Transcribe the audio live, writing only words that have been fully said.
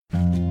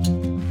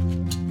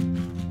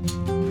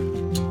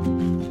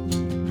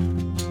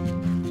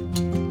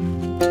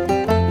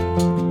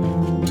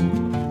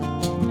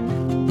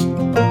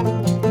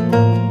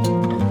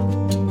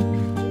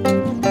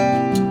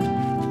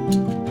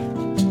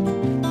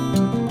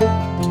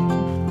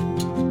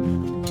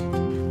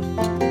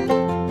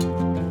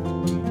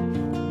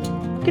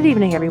Good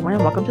evening, everyone,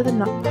 and welcome to the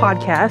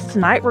podcast.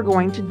 Tonight, we're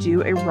going to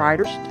do a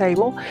writer's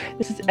table.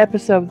 This is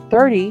episode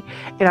 30,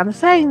 and I'm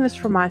saying this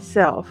for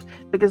myself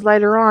because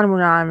later on,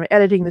 when I'm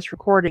editing this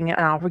recording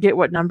and I'll forget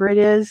what number it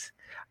is,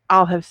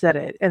 I'll have said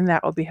it, and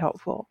that will be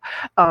helpful.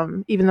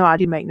 Even though I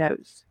do make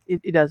notes,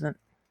 it doesn't.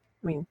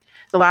 I mean,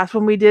 the last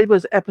one we did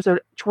was episode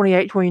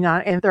 28,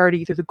 29, and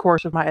 30 through the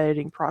course of my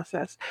editing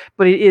process.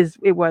 But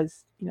it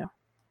was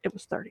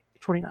 30,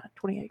 29,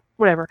 28,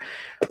 whatever.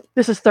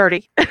 This is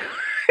 30.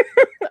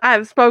 I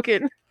have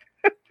spoken.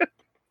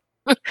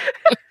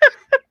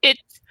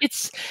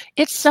 It's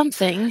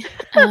something.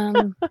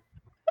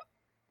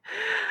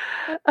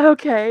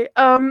 Okay.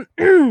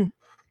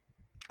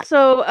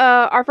 So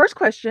our first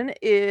question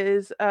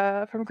is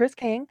from Chris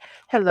King.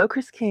 Hello,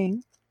 Chris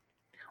King.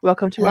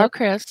 Welcome to Hello,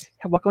 Chris.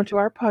 Welcome to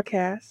our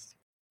podcast.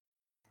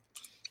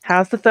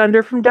 How's the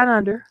thunder from down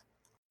under?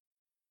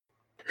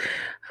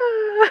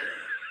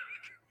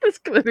 It's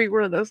gonna be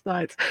one of those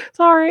nights.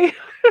 Sorry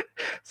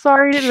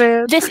in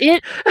advance.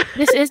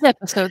 This is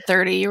episode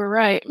 30. You were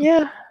right.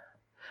 Yeah.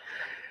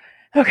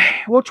 Okay.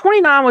 Well,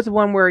 29 was the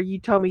one where you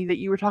told me that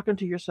you were talking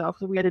to yourself,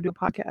 so we had to do a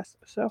podcast.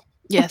 So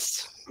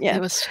yes, yeah,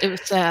 it was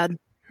sad.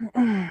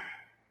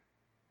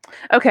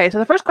 Okay, so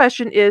the first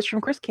question is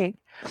from Chris King,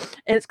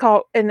 and it's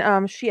called.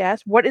 And she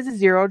asked, "What is a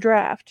zero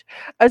draft?"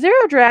 A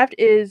zero draft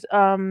is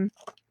a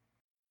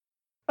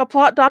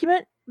plot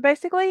document,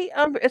 basically,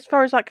 as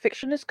far as like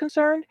fiction is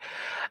concerned.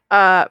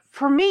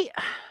 For me,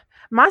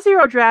 my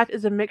zero draft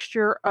is a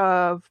mixture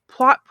of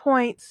plot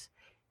points,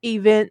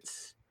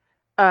 events,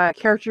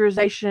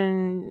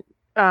 characterization,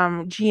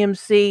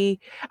 GMC.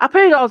 I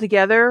put it all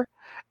together.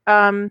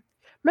 Remember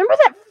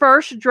that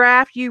first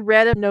draft you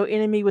read of No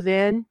Enemy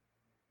Within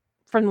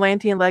from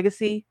Lantean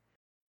Legacy?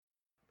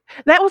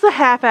 That was a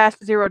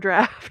half-assed zero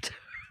draft.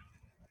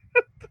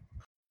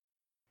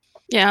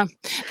 Yeah,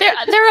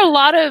 there are a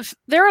lot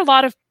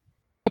of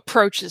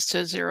approaches to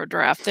a zero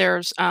draft.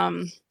 There's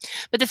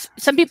but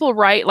some people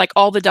write like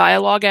all the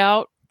dialogue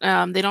out.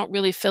 They don't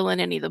really fill in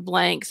any of the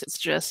blanks. It's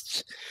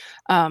just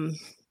and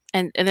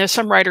there's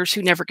some writers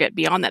who never get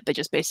beyond that. They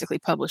just basically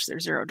publish their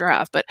zero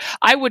draft. But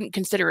I wouldn't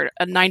consider it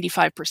a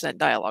 95%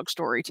 dialogue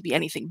story to be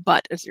anything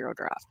but a zero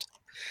draft.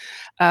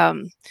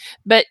 And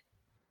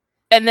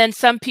then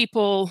some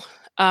people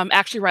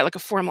actually write like a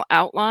formal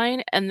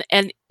outline, and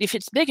if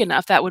it's big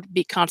enough, that would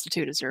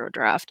constitute a zero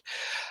draft.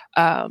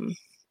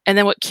 And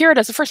then what Kira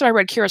does, the first time I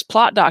read Kira's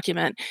plot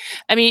document,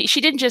 I mean,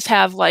 she didn't just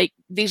have like,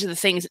 these are the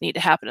things that need to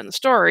happen in the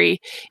story.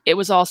 It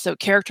was also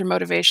character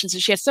motivations.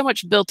 And she had so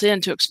much built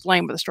in to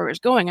explain where the story was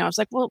going. I was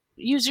like, well,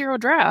 use zero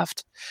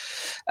draft.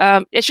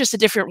 It's just a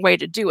different way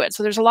to do it.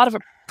 So there's a lot of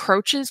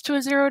approaches to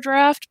a zero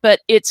draft, but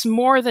it's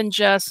more than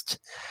just,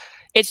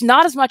 it's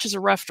not as much as a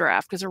rough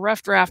draft, because a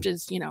rough draft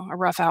is, a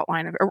rough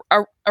outline of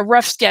a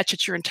rough sketch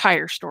at your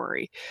entire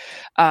story.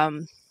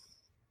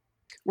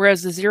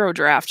 Whereas the zero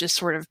draft is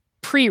sort of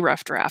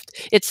pre-rough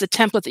draft. It's the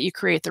template that you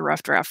create the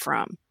rough draft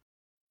from.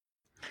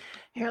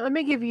 Here, let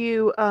me give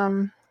you,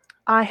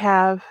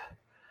 I've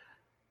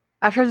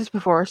shared this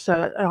before,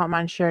 so I don't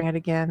mind sharing it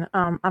again.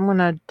 I'm going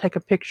to take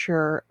a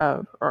picture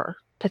of, or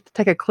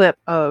take a clip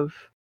of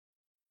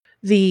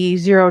the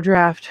zero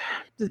draft,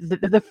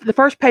 the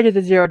first page of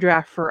the zero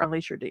draft for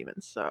Unleash Your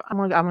Demons. So I'm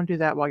gonna do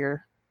that while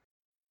you're.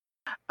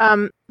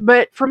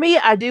 But for me,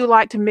 I do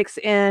like to mix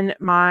in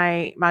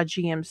my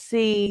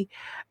GMC,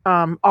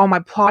 all my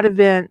plot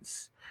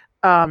events,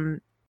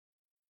 and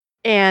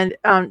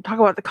talk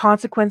about the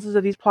consequences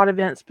of these plot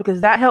events,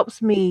 because that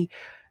helps me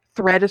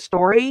thread a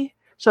story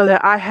so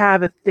that I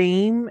have a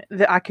theme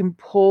that I can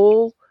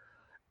pull.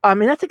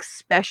 And that's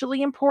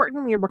especially important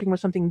when you're working with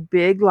something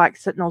big like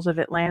Sentinels of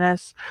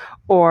Atlantis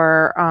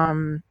or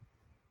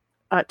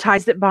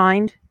Ties That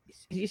Bind.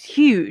 It's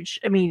huge.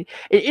 I mean,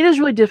 it is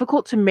really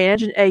difficult to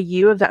manage an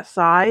AU of that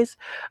size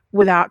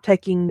without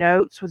taking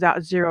notes,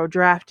 without zero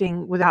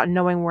drafting, without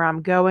knowing where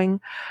I'm going.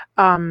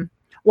 One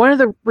of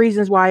the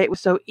reasons why it was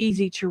so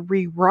easy to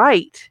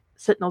rewrite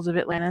Sentinels of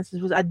Atlantis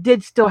was I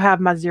did still have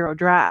my zero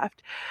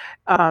draft.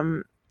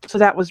 So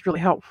that was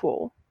really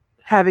helpful,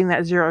 having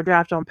that zero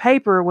draft on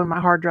paper when my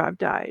hard drive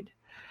died.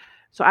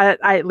 So I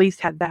at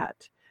least had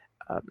that.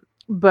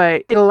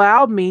 But it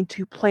allowed me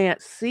to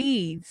plant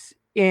seeds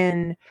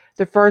in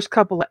the first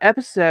couple of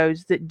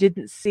episodes that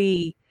didn't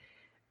see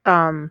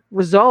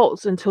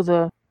results until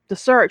the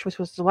search, which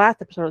was the last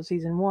episode of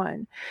season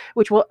 1,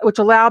 which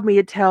allowed me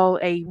to tell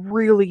a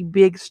really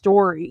big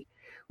story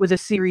with a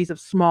series of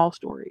small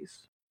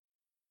stories.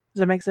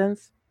 Does that make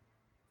sense?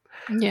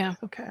 Yeah.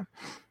 Okay.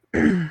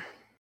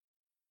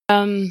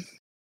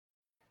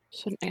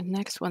 So the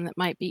next one that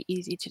might be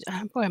easy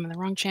to boy, I'm in the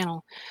wrong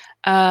channel.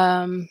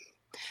 So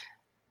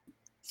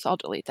I'll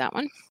delete that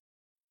one.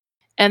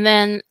 And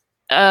then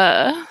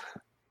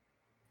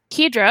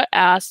Kedra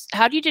asks,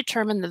 how do you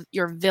determine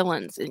your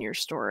villains in your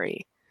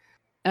story?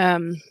 I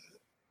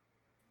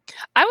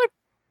would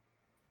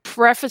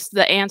preface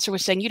the answer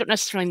with saying you don't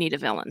necessarily need a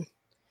villain.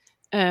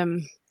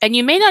 And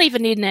you may not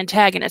even need an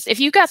antagonist. If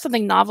you've got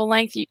something novel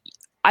length,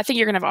 I think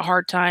you're going to have a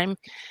hard time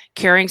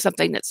carrying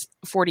something that's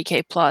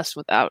 40K plus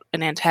without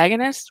an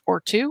antagonist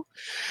or two.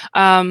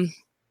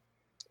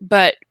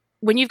 But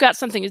when you've got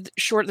something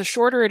short, the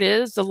shorter it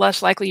is, the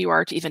less likely you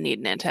are to even need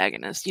an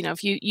antagonist. You know,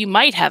 if you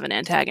might have an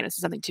antagonist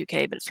in something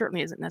 2K, but it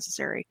certainly isn't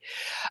necessary.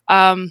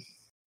 And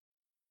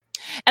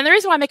the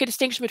reason why I make a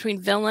distinction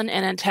between villain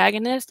and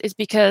antagonist is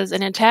because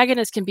an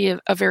antagonist can be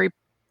a very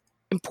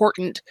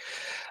important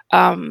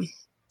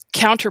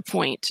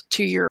counterpoint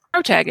to your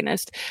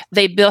protagonist.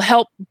 They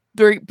help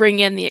bring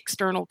in the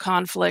external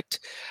conflict,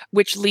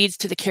 which leads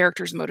to the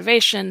character's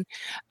motivation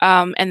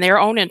and their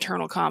own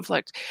internal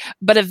conflict.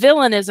 But a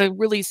villain is a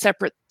really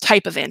separate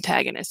type of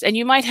antagonist, and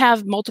you might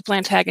have multiple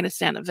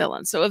antagonists and a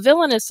villain. So a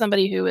villain is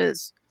somebody who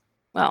is,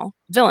 well,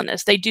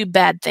 villainous. They do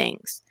bad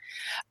things.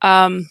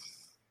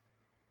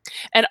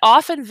 And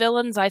often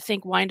villains, I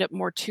think, wind up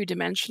more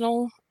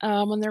two-dimensional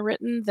when they're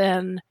written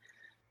than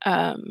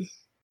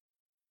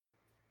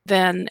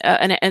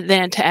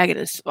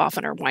antagonists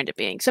often are wind up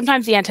being.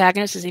 Sometimes the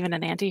antagonist is even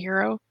an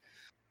anti-hero.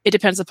 It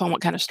depends upon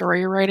what kind of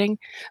story you're writing.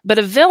 But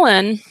a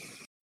villain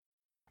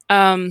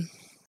often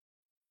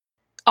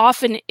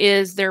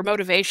is their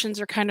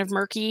motivations are kind of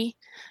murky,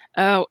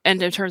 and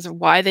in terms of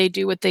why they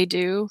do what they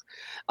do.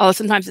 Although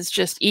sometimes it's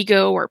just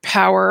ego or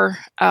power.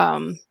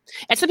 And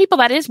some people,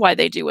 that is why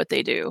they do what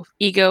they do.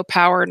 Ego,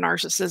 power,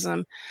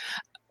 narcissism.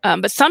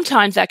 But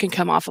sometimes that can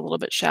come off a little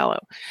bit shallow.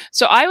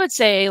 So I would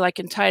say, like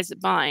in Ties That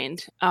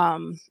Bind,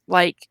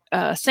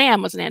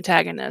 Sam was an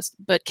antagonist,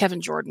 but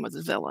Kevin Jordan was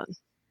a villain,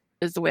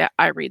 is the way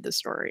I read the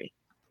story.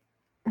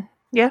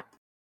 Yeah.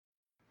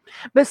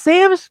 But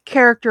Sam's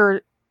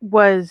character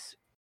was...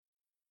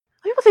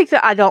 People think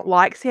that I don't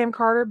like Sam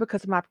Carter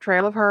because of my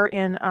portrayal of her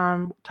in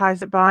Ties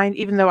That Bind,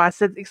 even though I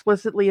said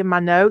explicitly in my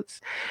notes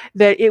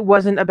that it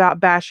wasn't about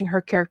bashing her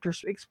character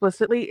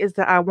explicitly, is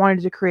that I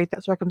wanted to create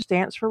that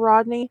circumstance for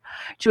Rodney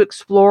to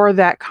explore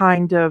that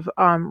kind of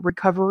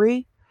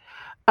recovery.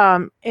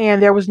 And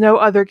there was no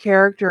other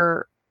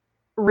character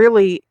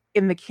really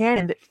in the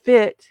canon that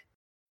fit,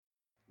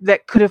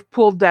 that could have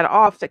pulled that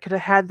off, that could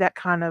have had that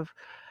kind of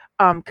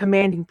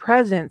commanding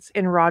presence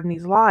in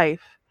Rodney's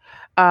life.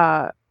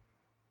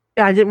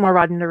 I didn't want to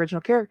write an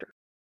original character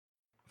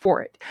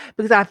for it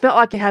because I felt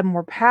like it had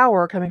more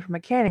power coming from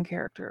a canon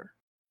character.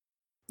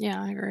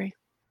 Yeah, I agree.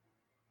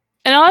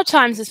 And a lot of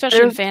times,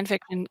 especially in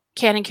fanfiction,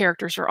 canon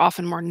characters are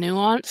often more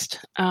nuanced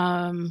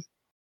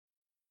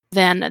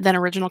than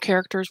original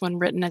characters when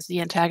written as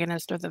the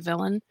antagonist or the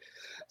villain.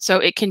 So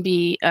it can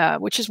be,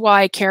 which is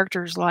why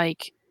characters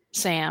like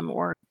Sam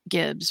or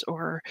Gibbs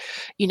or,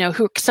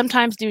 who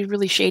sometimes do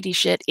really shady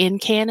shit in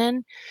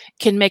canon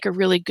can make a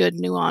really good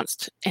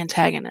nuanced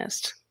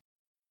antagonist.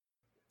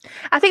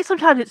 I think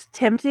sometimes it's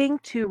tempting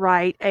to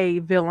write a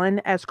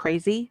villain as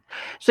crazy,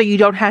 so you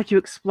don't have to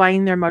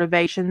explain their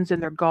motivations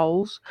and their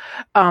goals.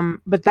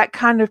 But that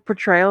kind of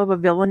portrayal of a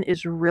villain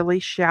is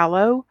really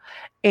shallow,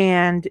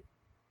 and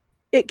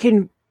it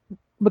can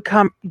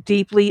become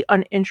deeply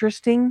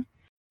uninteresting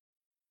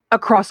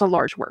across a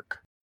large work.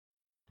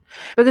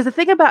 Because the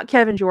thing about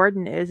Kevin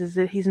Jordan is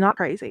that he's not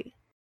crazy.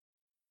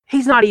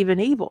 He's not even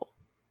evil.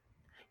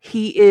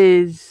 He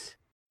is...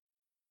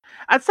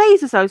 I'd say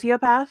he's a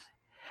sociopath.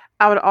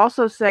 I would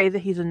also say that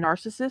he's a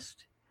narcissist,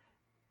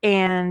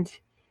 and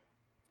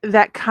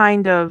that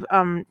kind of,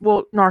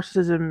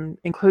 narcissism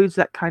includes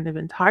that kind of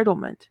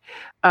entitlement.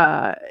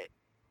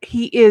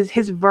 He is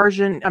his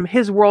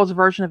world's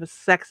version of a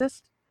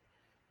sexist.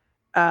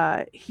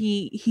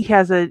 He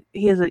has an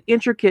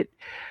intricate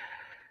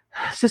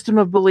system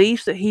of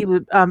beliefs that he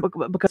would,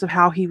 because of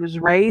how he was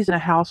raised in a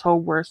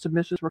household where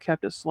submissives were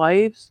kept as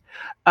slaves.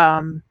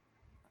 And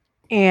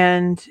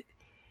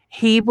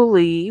he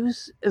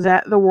believes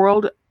that the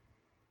world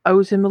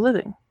owes him a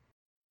living.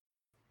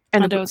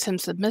 And owes him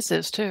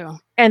submissives too.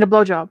 And a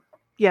blowjob.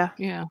 Yeah.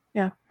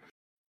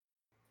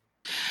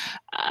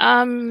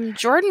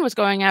 Jordan was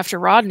going after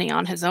Rodney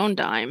on his own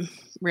dime,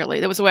 really.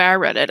 That was the way I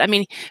read it. I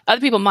mean,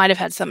 other people might have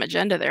had some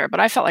agenda there,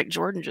 but I felt like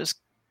Jordan just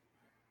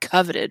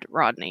coveted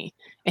Rodney,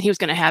 and he was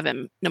going to have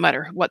him no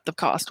matter what the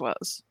cost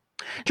was.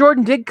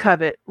 Jordan did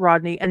covet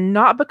Rodney, and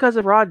not because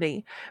of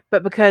Rodney,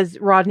 but because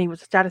Rodney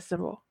was a status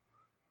symbol.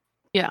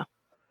 Yeah.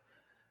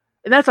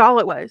 And that's all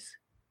it was.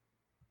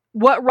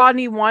 What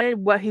Rodney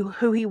wanted,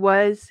 who he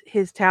was,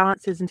 his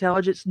talents, his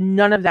intelligence,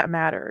 none of that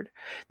mattered.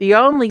 The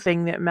only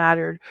thing that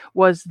mattered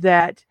was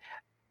that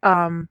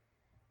Rodney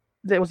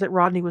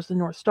was the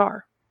North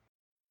Star.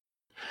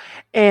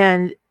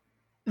 And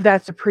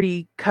that's a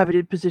pretty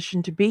coveted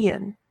position to be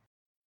in,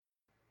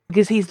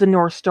 because he's the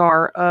North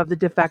Star of the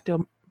de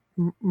facto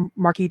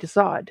Marquis de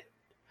Sade.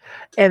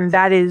 And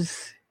that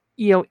is,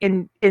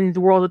 in the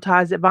world of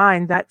Ties That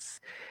Bind, that's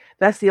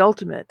the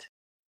ultimate.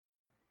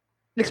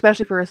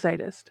 Especially for a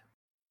sadist.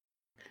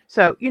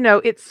 So,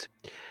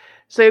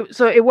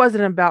 so it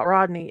wasn't about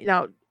Rodney.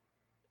 Now,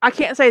 I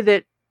can't say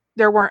that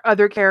there weren't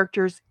other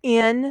characters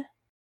in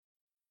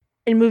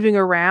moving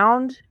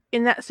around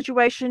in that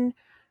situation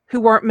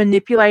who weren't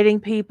manipulating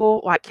people,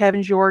 like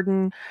Kevin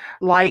Jordan,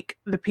 like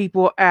the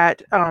people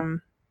at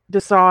de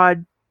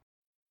Sade,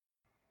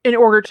 in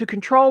order to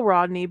control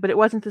Rodney, but it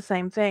wasn't the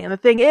same thing. And the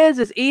thing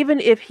is even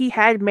if he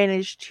had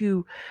managed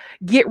to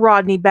get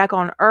Rodney back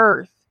on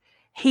Earth,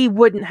 he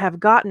wouldn't have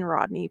gotten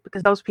Rodney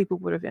because those people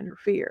would have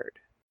interfered.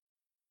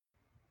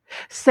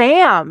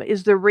 Sam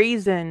is the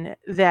reason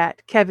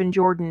that Kevin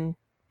Jordan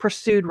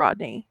pursued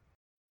Rodney.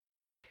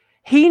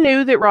 He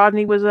knew that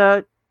Rodney was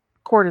a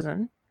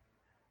courtesan,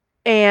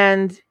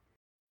 and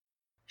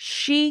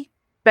she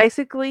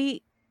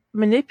basically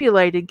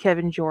manipulated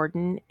Kevin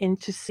Jordan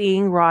into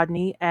seeing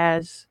Rodney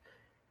as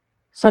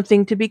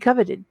something to be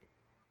coveted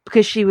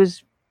because she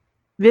was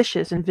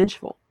vicious and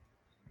vengeful.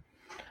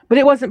 But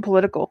it wasn't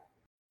political.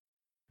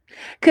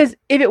 Because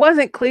if it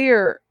wasn't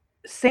clear,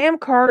 Sam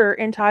Carter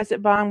in Ties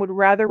That Bind would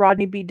rather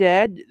Rodney be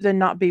dead than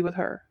not be with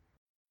her.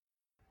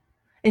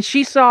 And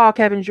she saw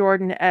Kevin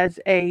Jordan as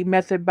a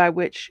method by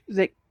which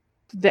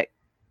that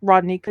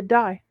Rodney could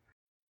die.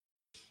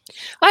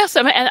 I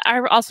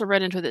also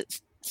read into that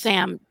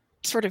Sam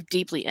sort of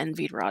deeply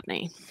envied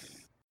Rodney.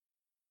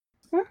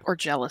 Or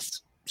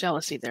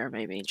jealousy there,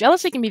 maybe.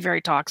 Jealousy can be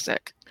very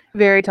toxic.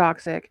 Very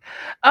toxic.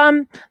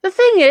 The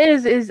thing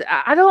is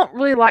I don't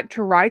really like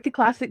to write the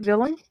classic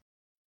villain.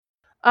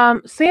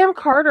 Sam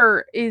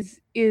Carter is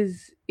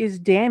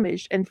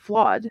damaged and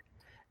flawed,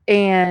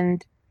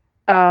 and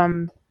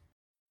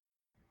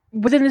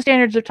within the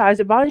standards of Ties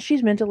That Bind,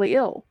 she's mentally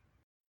ill,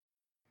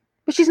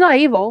 but she's not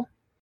evil.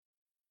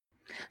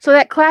 So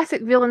that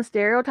classic villain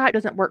stereotype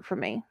doesn't work for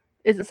me.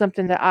 Isn't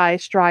something that I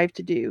strive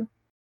to do.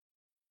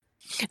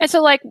 And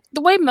so, like,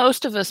 the way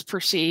most of us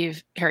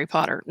perceive Harry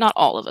Potter, not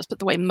all of us, but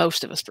the way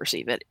most of us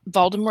perceive it,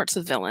 Voldemort's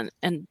the villain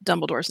and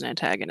Dumbledore's an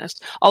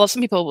antagonist. Although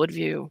some people would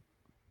view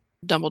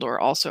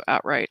Dumbledore also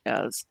outright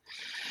as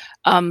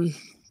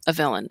a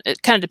villain.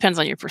 It kind of depends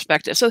on your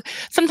perspective. So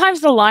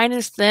sometimes the line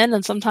is thin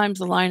and sometimes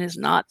the line is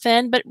not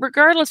thin, but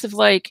regardless of,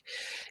 like,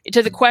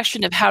 to the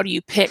question of how do you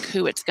pick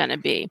who it's going to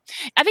be,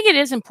 I think it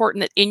is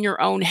important that in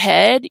your own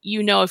head,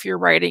 you know, if you're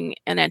writing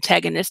an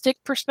antagonistic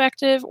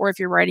perspective or if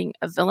you're writing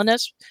a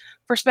villainous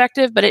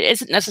perspective, but it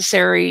isn't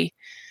necessary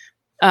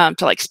to,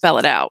 like, spell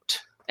it out.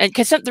 And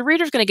because the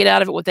reader's going to get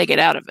out of it what they get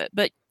out of it.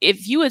 But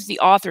if you as the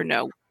author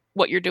know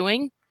what you're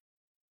doing,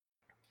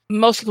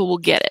 most people will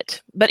get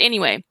it. But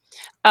anyway,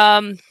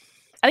 I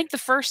think the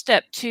first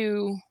step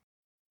to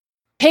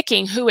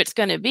picking who it's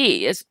going to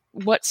be is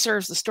what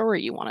serves the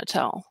story you want to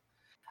tell.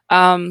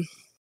 Because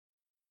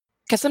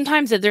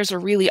sometimes there's a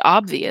really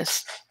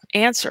obvious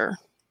answer.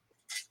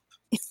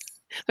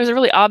 There's a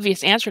really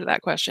obvious answer to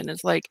that question.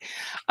 It's like,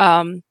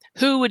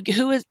 who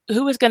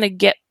is going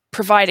to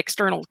provide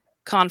external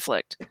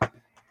conflict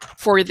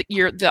for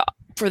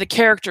the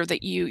character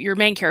that your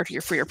main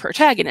character, for your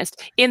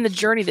protagonist in the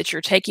journey that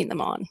you're taking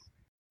them on.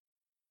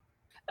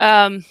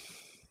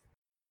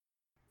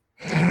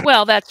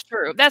 Well, that's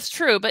true. That's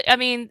true. But I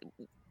mean,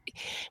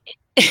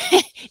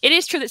 it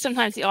is true that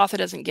sometimes the author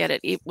doesn't get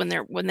it when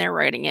they're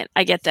writing it.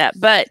 I get that.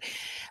 But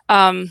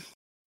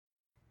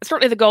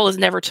certainly the goal is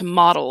never to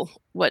model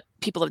what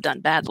people have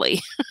done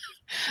badly.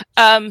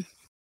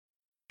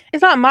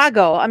 It's not my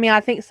goal. I mean,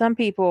 I think some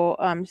people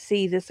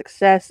see the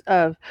success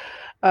of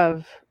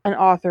an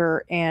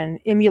author and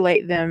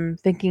emulate them,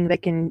 thinking they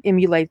can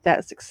emulate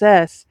that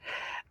success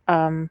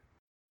for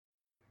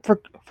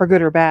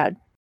good or bad.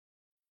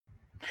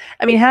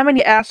 I mean, how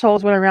many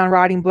assholes went around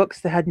writing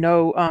books that had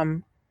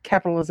no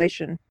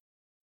capitalization?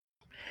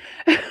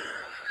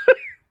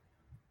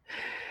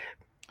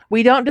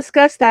 We don't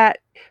discuss that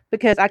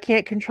because I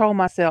can't control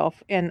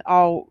myself, and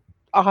I'll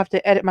have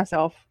to edit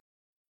myself.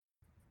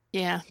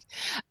 Yeah.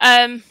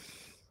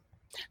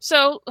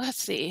 So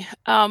let's see.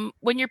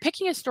 When you're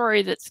picking a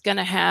story that's going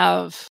to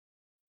have,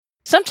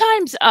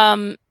 sometimes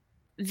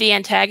the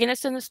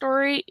antagonist in the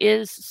story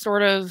is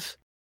sort of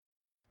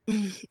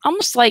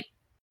almost like,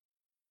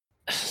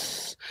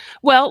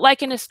 well,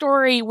 like in a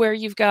story where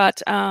you've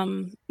got,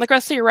 like,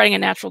 let's say you're writing a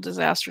natural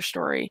disaster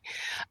story.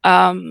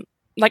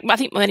 Like, I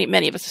think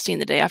many of us have seen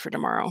The Day After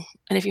Tomorrow.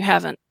 And if you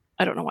haven't,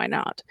 I don't know why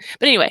not.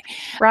 But anyway,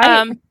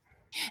 right.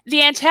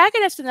 The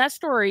antagonist in that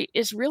story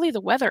is really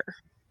the weather.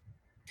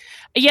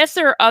 Yes,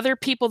 there are other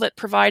people that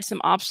provide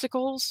some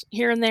obstacles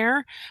here and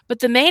there, but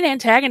the main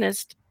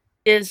antagonist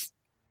is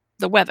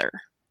the weather.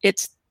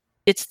 It's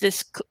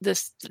this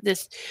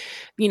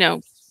you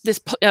know, this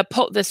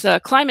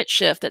climate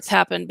shift that's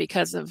happened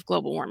because of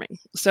global warming.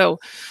 So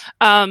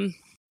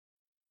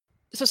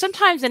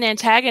sometimes an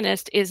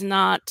antagonist is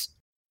not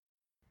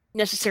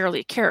necessarily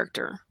a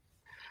character.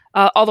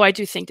 Although I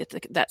do think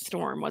that that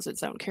storm was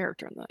its own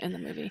character in the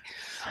movie.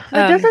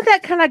 But doesn't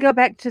that kind of go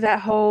back to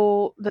that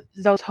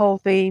those whole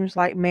themes,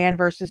 like man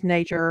versus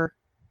nature?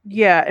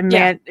 Yeah, and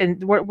man,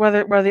 and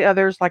whether the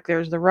others, like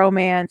there's the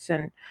romance,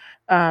 and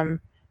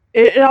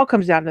it all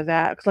comes down to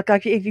that. Cause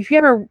like if you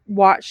ever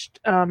watched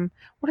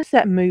what is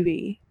that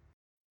movie?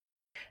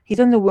 He's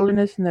in the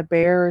wilderness and the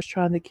bear is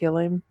trying to kill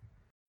him.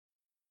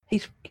 He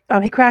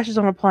crashes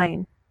on a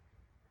plane,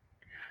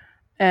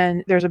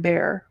 and there's a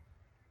bear.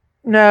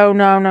 No.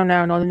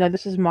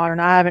 This is modern.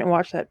 I haven't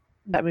watched that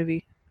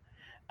movie.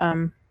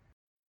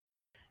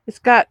 It's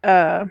got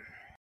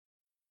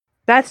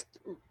that's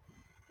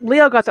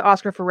Leo got the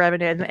Oscar for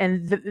Revenant,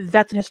 and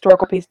that's an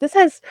historical piece. This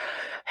has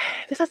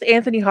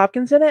Anthony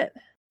Hopkins in it,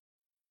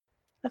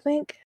 I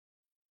think.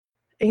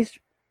 He's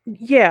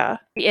yeah.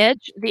 The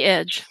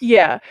Edge.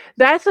 Yeah,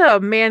 that's a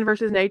man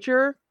versus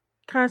nature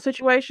kind of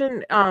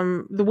situation.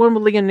 The one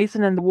with Liam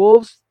Neeson and the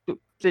wolves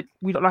that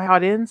we don't know how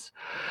it ends.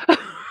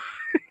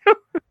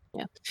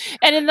 Yeah,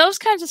 and in those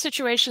kinds of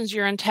situations,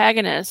 your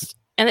antagonist,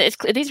 and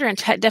these are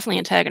definitely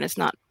antagonists,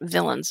 not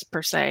villains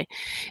per se,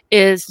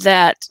 is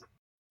that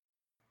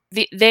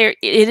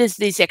it is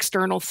these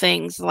external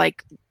things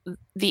like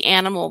the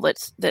animal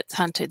that's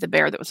hunted, the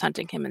bear that was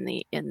hunting him in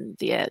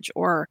the Edge,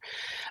 or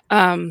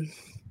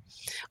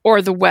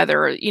the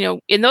weather.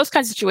 In those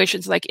kinds of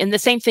situations, like in the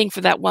same thing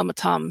for that one with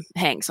Tom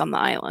Hanks on the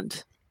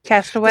island,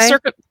 Castaway.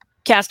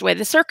 Castaway.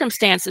 The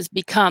circumstances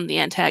become the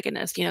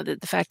antagonist. The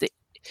fact that.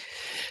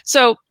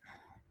 So,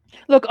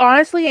 look,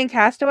 honestly, in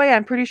Castaway,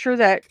 I'm pretty sure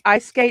that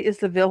Ice Skate is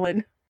the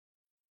villain.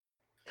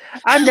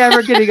 I'm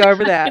never getting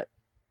over that.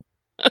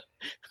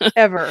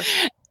 Ever.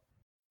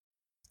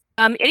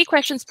 Any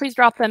questions, please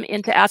drop them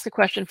into Ask a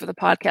Question for the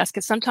podcast,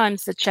 because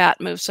sometimes the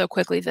chat moves so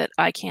quickly that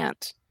I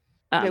can't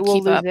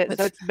we'll lose it.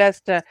 So it's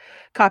best to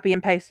copy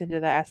and paste into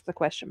the Ask the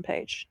Question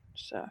page.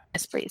 So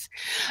yes, please.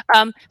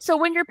 So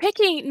when you're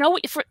picking,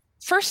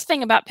 first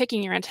thing about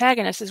picking your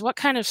antagonist is what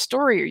kind of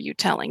story are you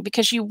telling?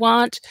 Because you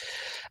want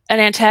an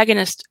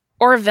antagonist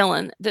or a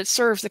villain that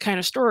serves the kind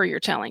of story you're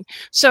telling.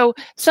 So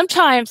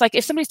sometimes, like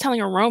if somebody's telling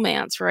a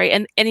romance, right,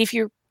 and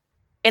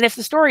if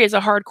the story is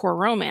a hardcore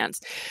romance,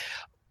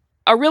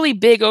 a really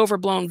big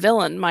overblown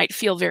villain might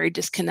feel very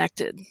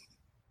disconnected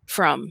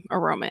from a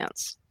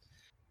romance.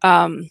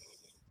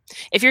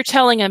 If you're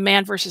telling a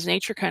man versus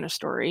nature kind of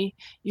story,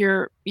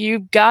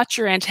 you've got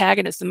your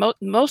antagonist.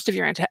 Most of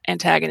your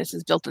antagonist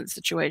is built in the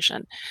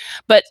situation,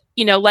 but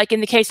like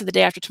in the case of The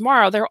Day After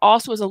Tomorrow, there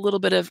also was a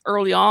little bit of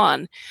early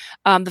on.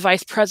 The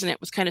vice president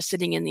was kind of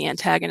sitting in the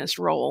antagonist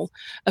role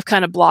of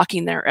kind of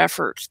blocking their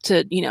effort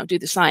to do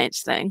the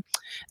science thing,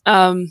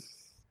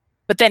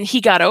 but then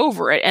he got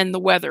over it, and the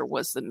weather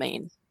was the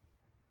main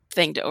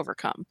thing to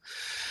overcome.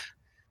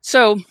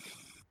 So,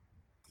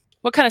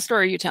 what kind of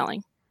story are you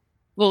telling?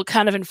 Will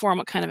kind of inform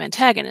what kind of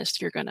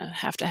antagonist you're going to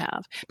have,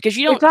 because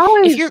you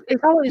don't.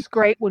 It's always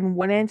great when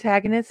one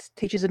antagonist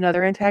teaches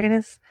another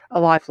antagonist a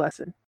life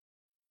lesson.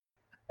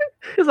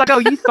 It's like, oh,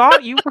 you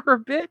thought you were a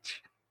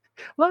bitch?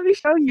 Let me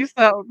show you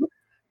something.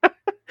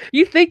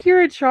 You think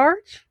you're in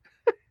charge?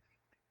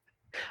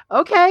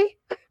 Okay.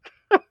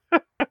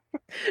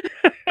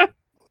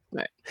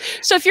 Right.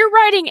 So if you're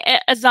writing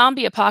a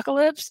zombie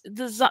apocalypse,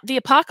 the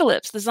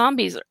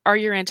zombies are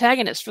your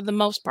antagonists for the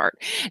most part.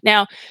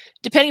 Now,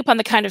 depending upon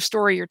the kind of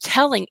story you're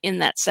telling in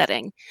that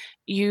setting,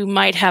 you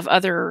might have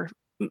other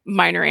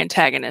minor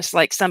antagonists,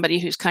 like somebody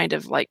who's kind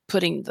of like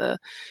putting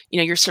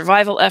your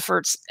survival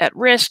efforts at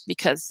risk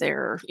because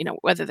they're,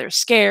 whether they're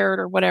scared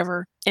or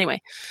whatever.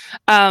 Anyway,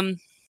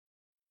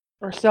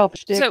 or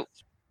selfish. So,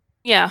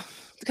 yeah,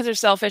 because they're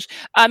selfish.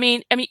 I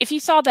mean, if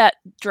you saw that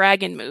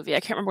dragon movie, I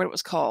can't remember what it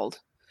was called.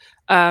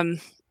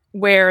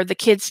 Where the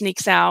kid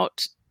sneaks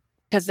out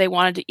because they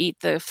wanted to eat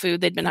the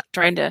food they'd been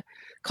trying to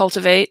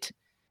cultivate,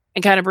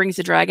 and kind of brings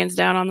the dragons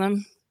down on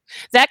them.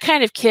 That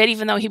kind of kid,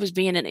 even though he was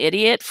being an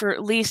idiot, for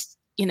at least,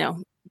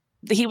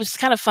 he was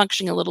kind of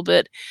functioning a little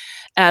bit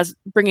as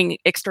bringing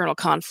external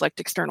conflict,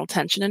 external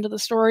tension into the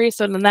story.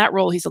 So in that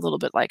role, he's a little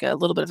bit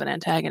of an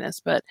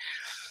antagonist. But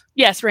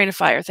yes, Rain of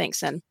Fire. Thanks,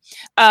 Sin.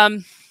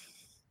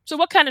 So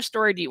what kind of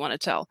story do you want to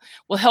tell?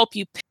 Will help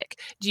you pick.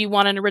 Do you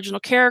want an original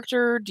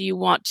character?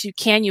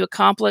 Can you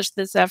accomplish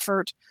this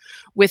effort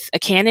with a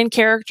canon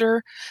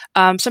character?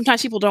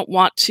 Sometimes people don't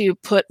want to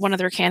put one of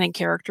their canon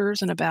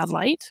characters in a bad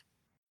light,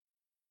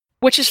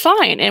 which is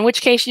fine, in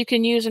which case you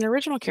can use an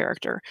original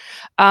character.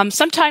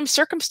 Sometimes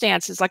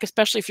circumstances, like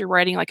especially if you're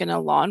writing like in a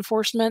law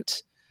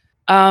enforcement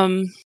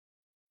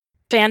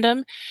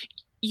fandom,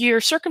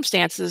 your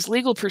circumstances,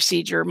 legal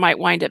procedure might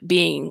wind up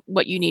being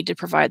what you need to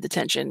provide the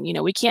tension.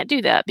 We can't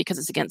do that because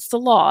it's against the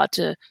law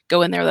to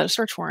go in there without a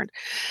search warrant.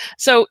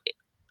 So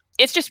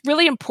it's just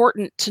really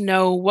important to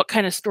know what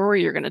kind of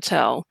story you're going to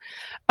tell.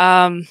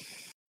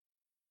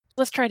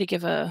 Let's try to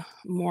give a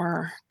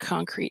more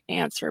concrete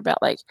answer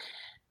about like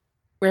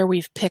where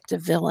we've picked a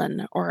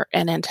villain or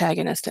an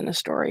antagonist in a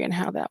story and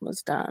how that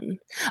was done.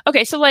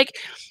 Okay, so like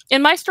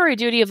in my story,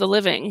 Duty of the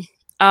Living,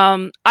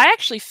 I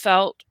actually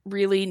felt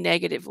really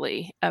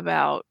negatively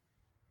about,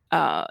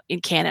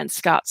 in canon,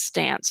 Scott's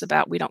stance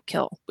about we don't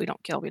kill,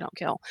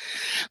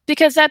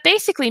 because that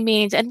basically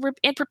means, and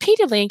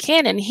repeatedly in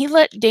canon, he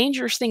let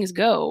dangerous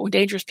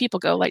people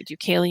go, like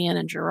Deucalion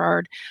and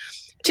Gerard,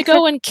 to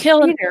go and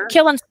kill and.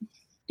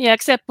 Yeah,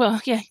 except,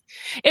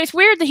 it's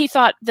weird that he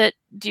thought that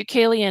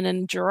Deucalion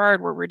and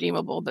Gerard were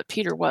redeemable, but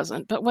Peter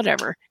wasn't. But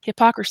whatever,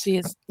 hypocrisy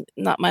is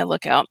not my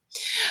lookout.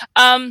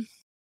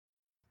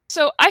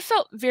 So I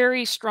felt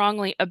very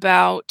strongly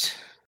about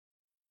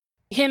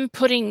him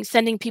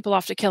sending people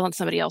off to kill in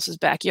somebody else's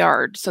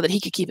backyard so that he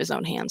could keep his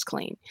own hands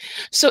clean.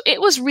 So it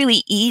was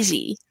really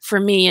easy for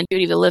me in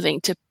Duty of the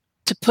Living to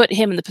put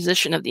him in the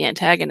position of the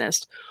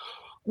antagonist,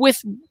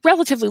 with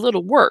relatively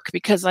little work,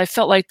 because I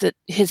felt like that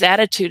his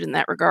attitude in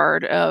that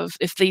regard of,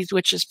 if these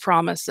witches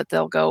promise that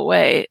they'll go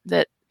away,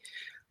 that,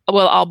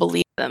 well, I'll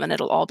believe them and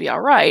it'll all be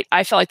all right.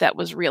 I felt like that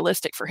was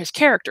realistic for his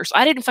character. So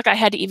I didn't feel like I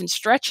had to even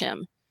stretch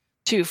him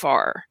too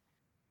far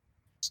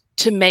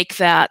to make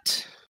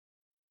that,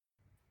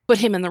 put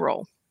him in the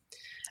role.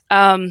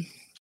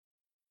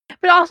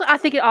 But also, I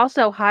think it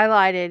also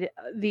highlighted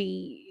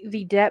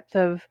the depth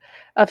of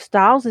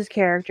Stiles'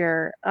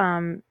 character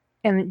and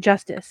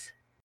Justice.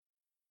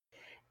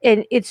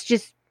 And it's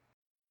just,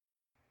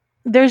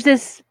 there's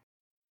this,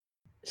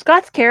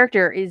 Scott's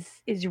character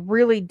is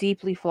really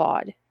deeply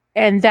flawed.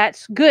 And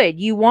that's good.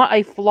 You want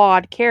a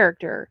flawed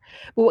character.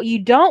 But what you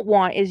don't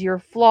want is your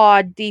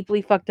flawed,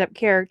 deeply fucked up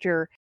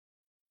character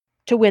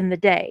to win the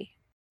day.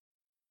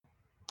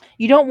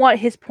 You don't want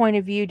his point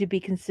of view to be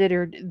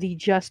considered the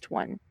just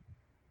one.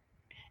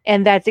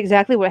 And that's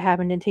exactly what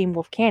happened in Teen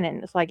Wolf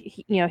canon. It's like,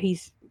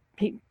 he's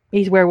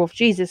Werewolf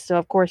Jesus, so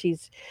of course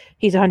he's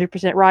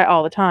 100% right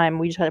all the time.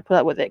 We just had to put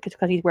up with it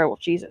because he's Werewolf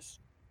Jesus.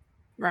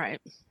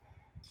 Right.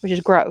 Which is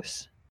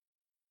gross.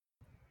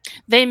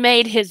 They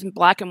made his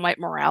black and white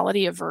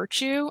morality a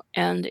virtue,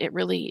 and it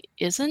really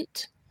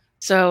isn't.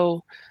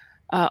 So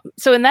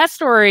in that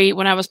story,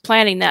 when I was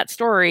planning that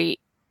story,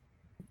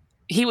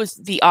 he was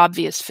the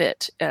obvious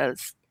fit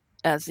as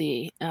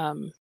the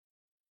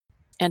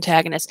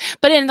antagonist.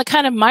 But in the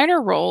kind of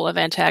minor role of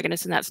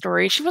antagonist in that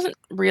story, she wasn't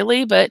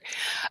really, but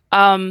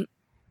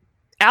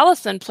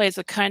Allison plays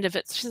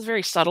she's a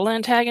very subtle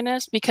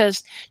antagonist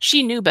because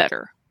she knew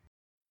better.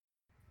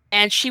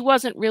 And she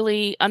wasn't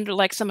really, under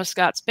like some of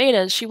Scott's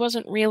betas, she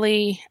wasn't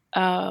really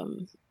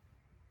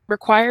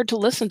required to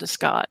listen to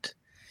Scott.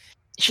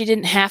 She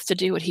didn't have to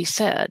do what he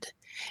said.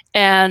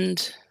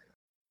 But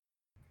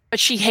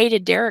she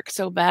hated Derek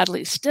so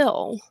badly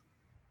still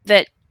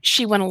that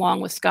she went along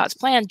with Scott's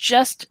plan,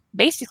 just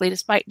basically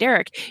despite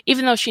Derek,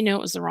 even though she knew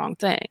it was the wrong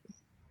thing.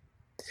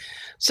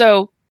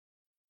 So,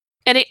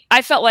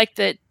 I felt like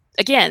that,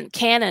 again,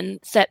 canon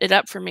set it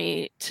up for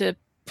me to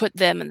put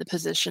them in the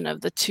position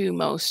of the two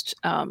most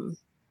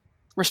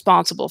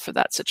responsible for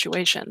that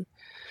situation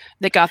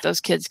that got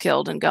those kids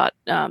killed and got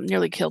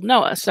nearly killed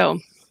Noah. So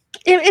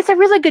it's a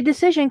really good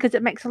decision because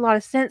it makes a lot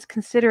of sense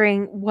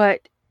considering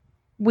what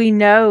we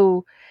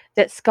know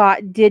that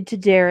Scott did to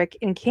Derek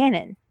in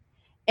canon.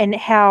 And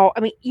how,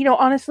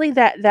 honestly,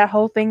 that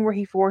whole thing where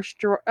he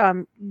forced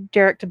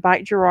Derek to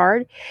bite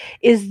Gerard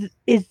is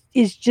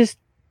just,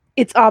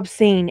 it's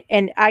obscene,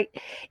 and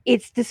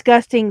it's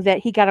disgusting that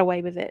he got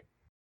away with it.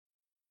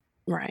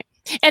 Right.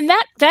 And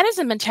that is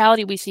a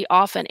mentality we see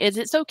often, is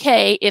it's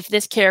okay if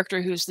this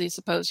character who's the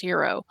supposed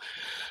hero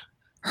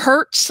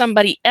hurts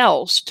somebody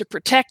else to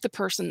protect the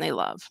person they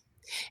love.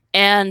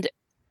 And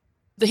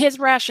his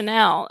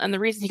rationale and the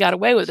reason he got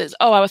away with it is,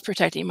 I was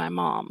protecting my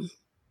mom.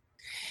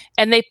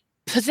 And they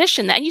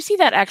position that, and you see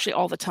that actually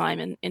all the time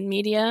in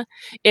media,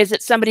 is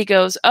that somebody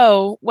goes,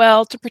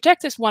 well, to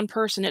protect this one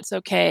person, it's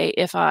okay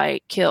if I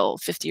kill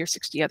 50 or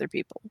 60 other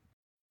people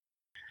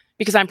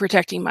because I'm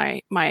protecting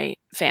my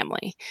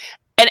family.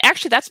 And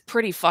actually, that's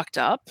pretty fucked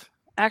up,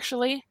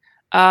 actually,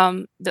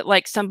 that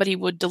like somebody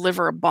would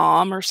deliver a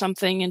bomb or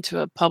something into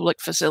a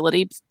public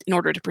facility in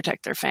order to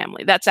protect their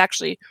family. That's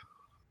actually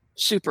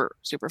super,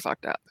 super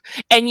fucked up.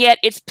 And yet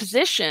it's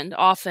positioned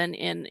often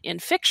in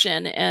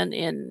fiction and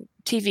in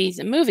TVs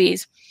and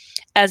movies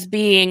as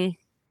being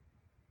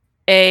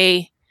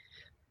a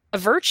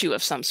virtue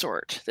of some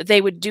sort, that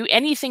they would do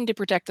anything to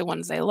protect the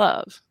ones they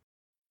love.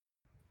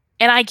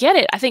 And I get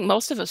it. I think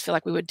most of us feel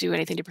like we would do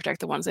anything to protect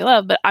the ones they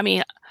love. But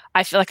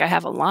I feel like I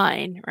have a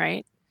line,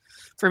 right?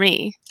 For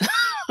me.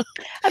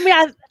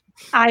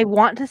 I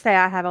want to say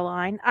I have a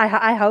line.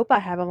 I hope I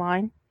have a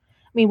line.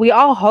 We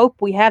all hope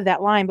we have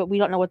that line, but we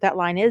don't know what that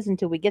line is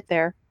until we get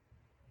there.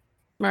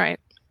 Right.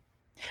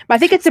 But I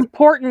think it's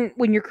important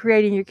when you're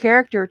creating your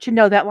character to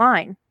know that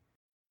line.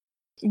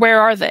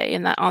 Where are they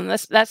on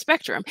that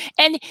spectrum?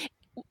 And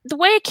the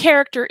way a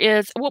character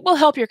is, what will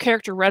help your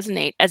character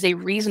resonate as a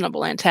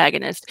reasonable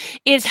antagonist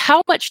is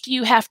how much do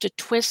you have to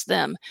twist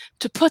them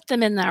to put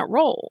them in that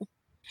role?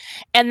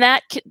 And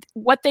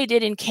what they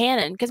did in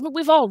canon, because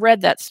we've all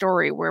read that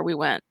story where we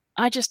went,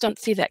 I just don't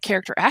see that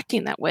character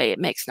acting that way. It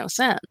makes no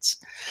sense.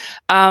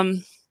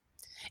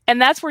 And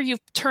that's where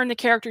you've turned the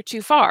character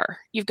too far.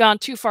 You've gone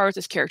too far with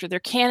this character. Their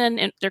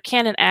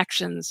canon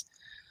actions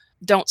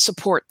don't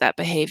support that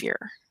behavior.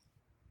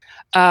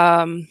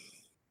 And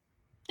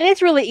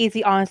it's really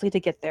easy, honestly, to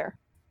get there.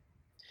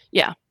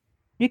 Yeah.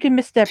 You can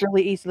misstep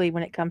really easily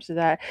when it comes to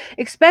that,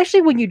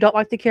 especially when you don't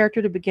like the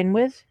character to begin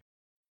with.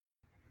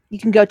 You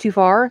can go too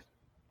far.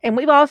 And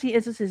we've all seen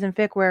instances in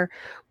fic where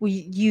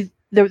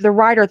the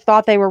writer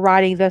thought they were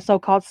writing the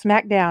so-called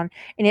smackdown,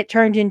 and it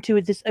turned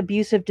into this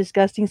abusive,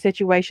 disgusting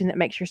situation that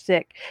makes you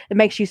sick. That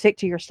makes you sick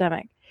to your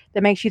stomach.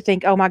 That makes you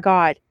think, oh my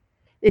God,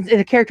 it's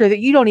a character that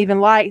you don't even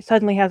like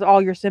suddenly has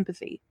all your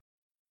sympathy.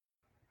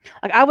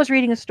 Like, I was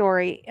reading a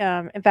story.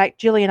 In fact,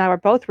 Jilly and I were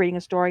both reading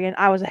a story, and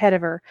I was ahead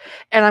of her,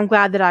 and I'm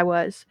glad that I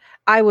was.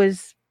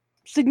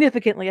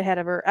 significantly ahead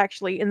of her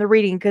actually in the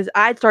reading because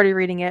I'd started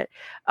reading it,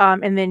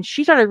 and then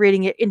she started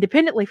reading it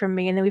independently from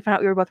me, and then we found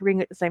out we were both reading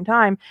it at the same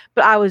time.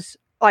 But I was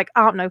like,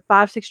 I don't know,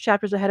 5-6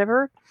 chapters ahead of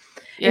her,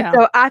 and Yeah.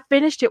 so I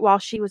finished it while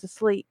she was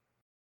asleep.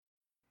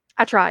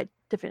 I tried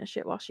to finish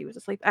it while she was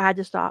asleep. I had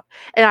to stop,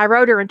 and I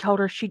wrote her and told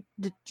her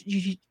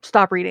you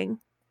stop reading,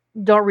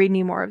 don't read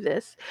any more of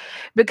this,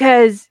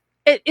 because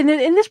in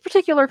this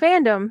particular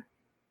fandom,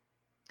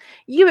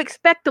 you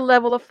expect the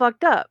level of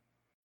fucked up.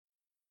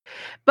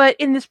 But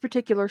in this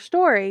particular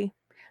story,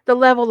 the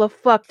level of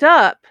fucked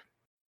up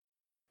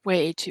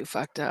Way too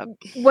fucked up.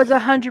 was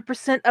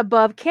 100%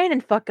 above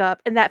canon fuck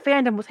up, and that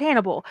fandom was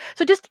Hannibal.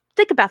 So just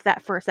think about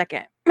that for a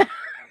second.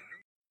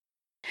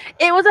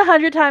 It was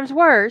 100 times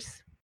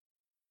worse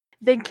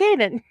than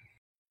canon.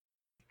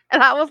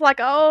 And I was like,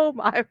 oh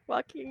my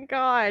fucking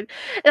God.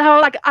 And I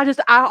was like,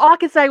 all I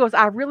could say was,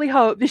 I really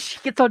hope that she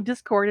gets on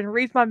Discord and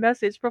reads my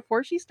message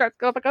before she starts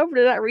going back over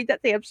to that, read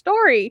that damn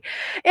story.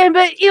 And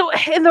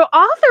the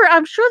author,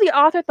 I'm sure the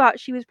author thought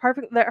she was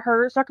perfect, that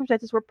her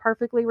circumstances were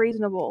perfectly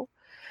reasonable.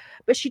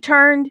 But she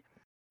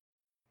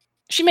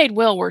made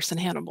Will worse than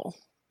Hannibal.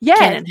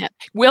 Yes.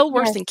 Will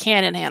worse than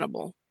canon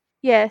Hannibal.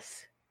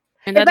 Yes.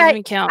 And that doesn't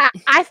even count.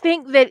 I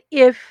think that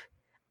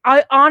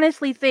I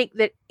honestly think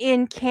that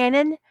in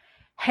canon,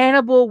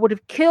 Hannibal would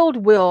have killed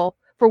Will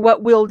for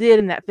what Will did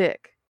in that fic.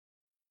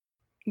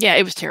 Yeah,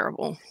 it was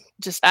terrible.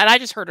 And I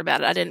just heard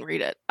about it. I didn't read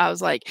it. I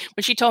was like,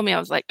 when she told me, I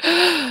was like,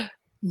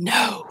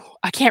 no,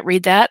 I can't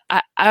read that.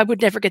 I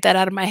would never get that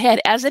out of my head.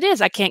 As it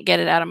is, I can't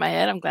get it out of my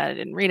head. I'm glad I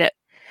didn't read it.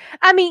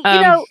 I mean,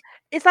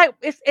 it's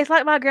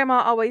like my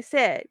grandma always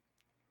said,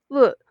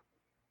 look,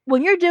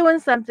 when you're doing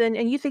something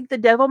and you think the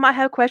devil might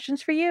have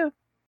questions for you,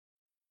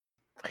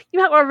 you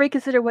might want to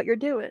reconsider what you're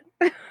doing.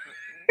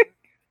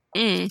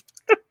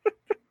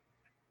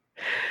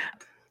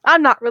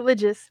 I'm not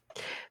religious,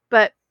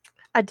 but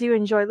I do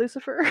enjoy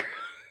Lucifer.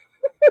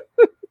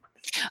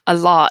 A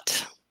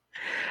lot.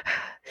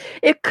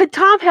 Could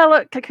Tom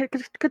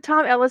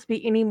Ellis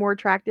be any more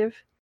attractive?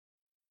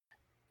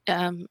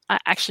 I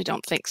actually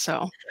don't think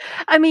so.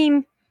 I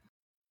mean,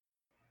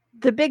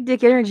 the big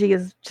dick energy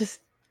is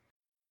just,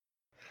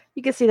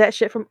 you can see that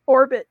shit from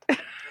orbit.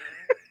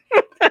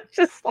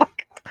 Just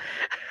like,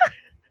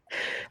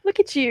 look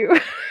at you.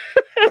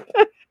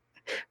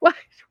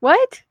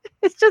 What?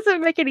 It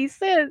doesn't make any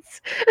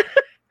sense.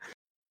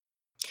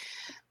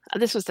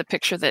 This was the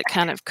picture that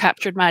kind of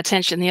captured my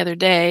attention the other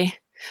day.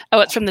 Oh,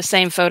 it's from the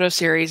same photo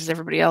series as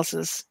everybody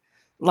else's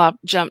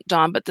jumped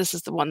on, but this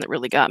is the one that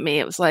really got me.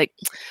 It was like,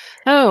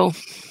 oh.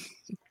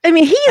 I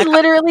mean, he's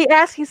literally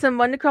asking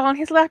someone to crawl on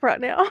his lap right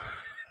now.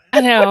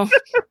 I know.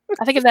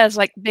 I think of that as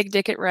like big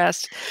dick at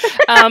rest.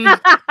 That's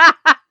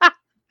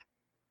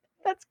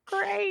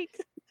great.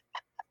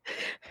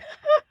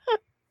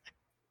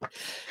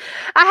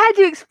 I had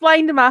to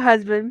explain to my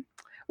husband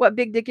what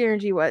big dick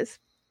energy was.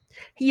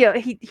 He's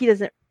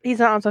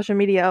not on social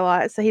media a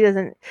lot, so he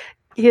doesn't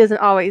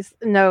always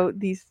know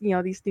these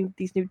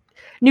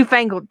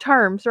newfangled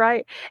terms,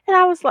 right? And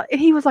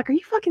he was like, "Are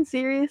you fucking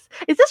serious?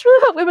 Is this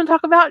really what women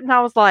talk about?" And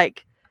I was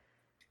like,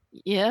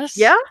 "Yes,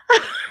 yeah,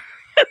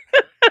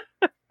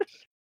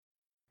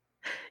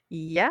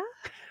 yeah,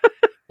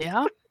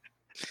 yeah."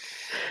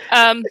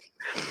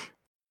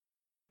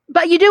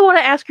 But you do want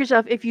to ask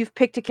yourself if you've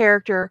picked a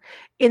character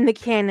in the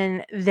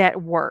canon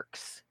that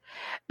works.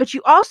 But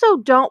you also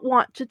don't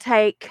want to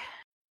take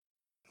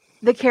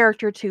the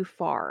character too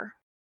far.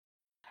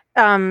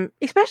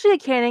 Especially a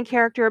canon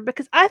character,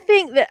 because I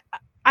think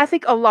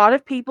a lot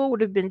of people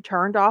would have been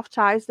turned off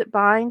Ties That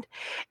Bind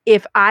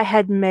if I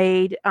had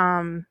made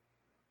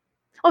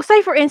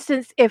say for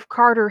instance, if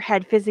Carter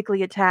had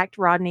physically attacked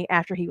Rodney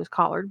after he was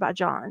collared by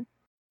John.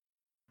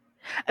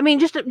 I mean,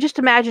 just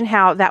imagine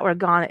how that would have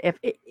gone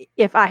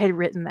if I had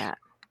written that.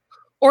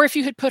 Or if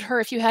you had put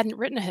her, if you hadn't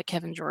written a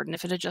Kevin Jordan,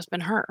 if it had just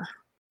been her.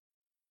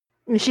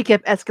 And she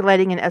kept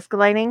escalating and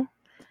escalating.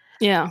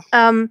 Yeah.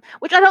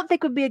 Which I don't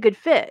think would be a good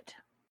fit.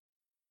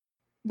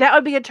 That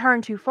would be a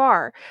turn too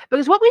far.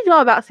 Because what we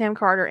know about Sam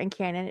Carter in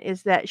canon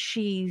is that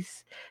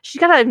she's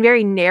got a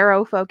very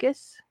narrow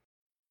focus.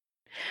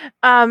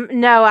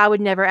 No, I would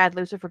never add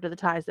Lucifer to the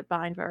Ties That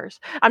Bind verse.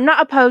 I'm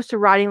not opposed to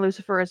writing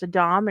Lucifer as a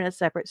Dom in a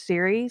separate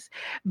series,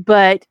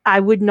 but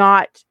I would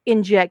not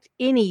inject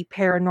any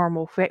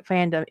paranormal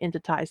fandom into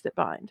Ties That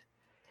Bind.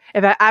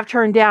 I've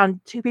turned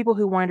down 2 people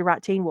who wanted to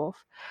write Teen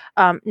Wolf.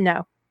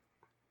 No.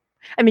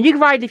 I mean, you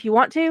can write it if you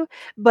want to,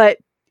 but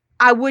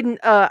I wouldn't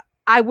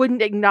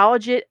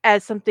acknowledge it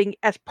as something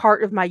as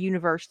part of my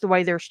universe the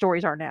way their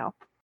stories are now.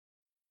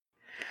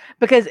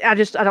 Because I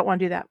don't want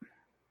to do that.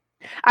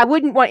 I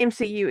wouldn't want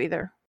MCU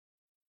either.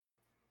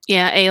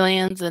 Yeah,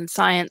 aliens and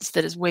science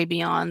that is way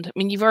beyond. I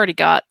mean, you've already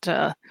got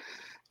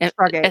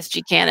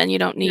SG canon. You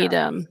don't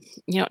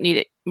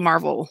need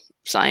Marvel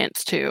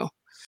science too.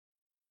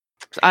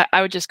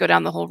 I would just go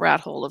down the whole rat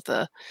hole of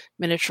the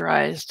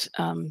miniaturized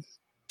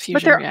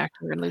fusion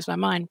reactor and lose my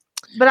mind.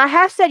 But I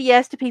have said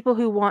yes to people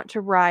who want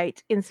to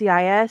write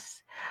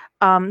NCIS,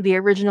 the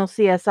original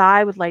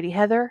CSI with Lady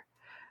Heather.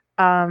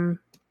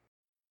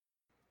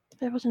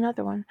 There was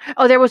another one.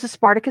 Oh, there was a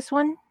Spartacus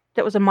one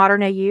that was a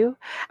modern AU.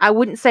 I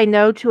wouldn't say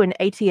no to an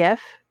ATF,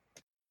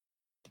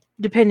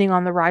 depending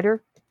on the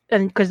writer,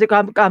 and because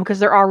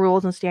there are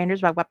rules and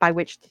standards by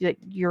which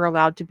you're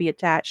allowed to be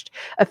attached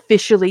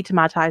officially to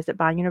My Ties That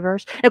Bind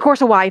universe, and of course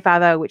Hawaii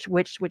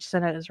 5.0, which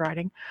Senate is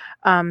writing.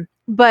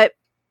 But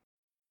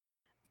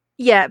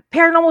yeah,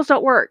 paranormals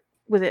don't work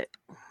with it.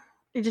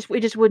 It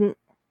just wouldn't.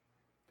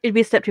 It'd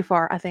be a step too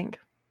far, I think,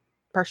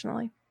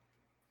 personally.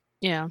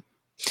 Yeah.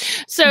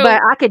 So,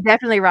 but I could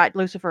definitely write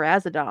Lucifer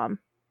as a Dom.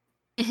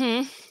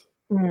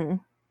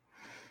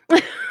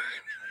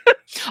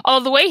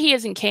 Although the way he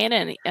is in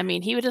canon, I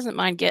mean, he doesn't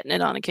mind getting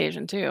it on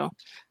occasion too.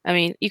 I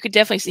mean, you could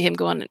definitely see him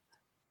going,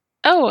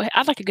 "Oh,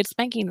 I'd like a good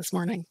spanking this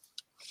morning."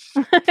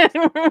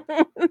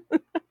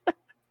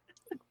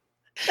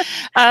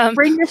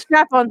 Bring your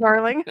strap on,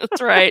 darling.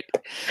 That's right.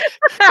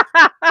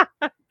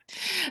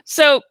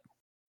 So,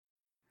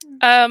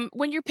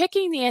 when you're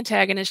picking the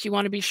antagonist, you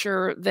want to be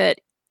sure that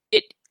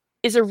it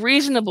is a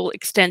reasonable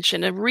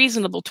extension, a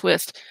reasonable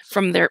twist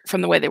from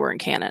the way they were in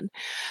canon.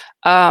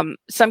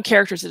 Some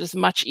characters it is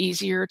much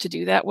easier to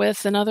do that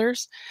with than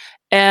others,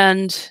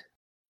 and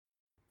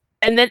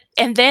then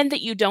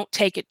that you don't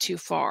take it too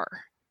far,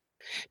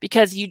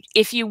 because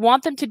if you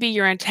want them to be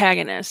your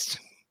antagonist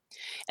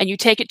and you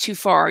take it too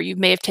far, you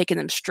may have taken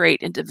them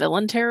straight into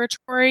villain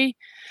territory.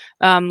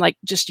 Like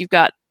just you've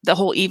got the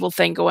whole evil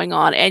thing going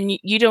on, and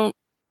you don't.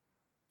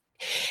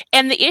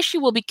 And the issue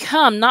will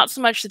become not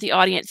so much that the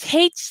audience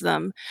hates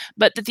them,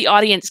 but that the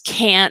audience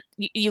can't.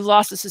 You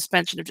lost the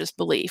suspension of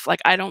disbelief.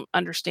 Like, I don't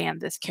understand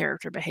this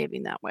character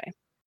behaving that way.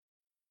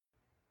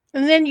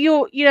 And then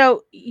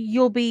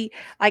you'll be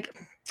like,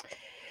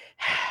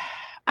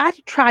 I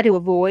try to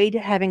avoid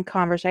having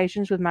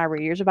conversations with my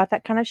readers about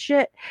that kind of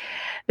shit,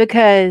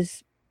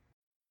 because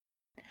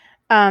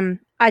I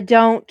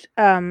don't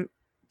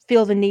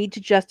feel the need to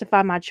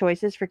justify my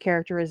choices for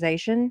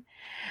characterization.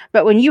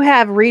 But when you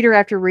have reader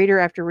after reader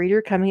after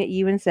reader coming at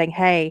you and saying,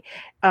 "Hey,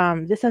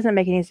 this doesn't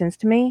make any sense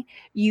to me,"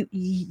 you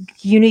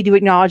need to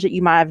acknowledge that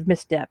you might have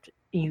misstepped.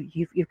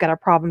 You've got a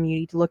problem you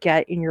need to look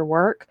at in your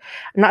work.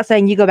 I'm not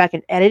saying you go back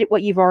and edit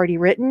what you've already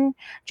written.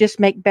 Just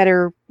make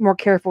better, more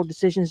careful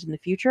decisions in the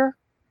future.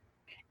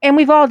 And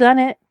we've all done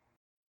it.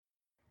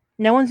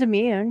 No one's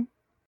immune.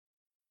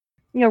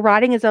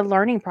 Writing is a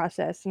learning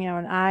process,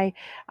 and I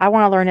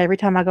want to learn every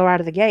time I go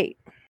out of the gate.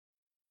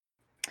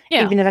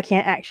 Yeah. Even if I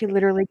can't actually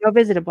literally go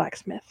visit a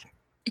blacksmith.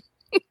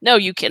 No,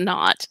 you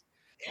cannot.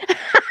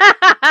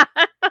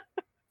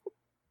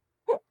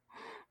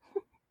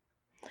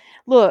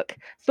 Look,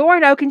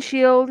 Thorin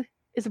Oakenshield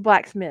is a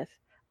blacksmith.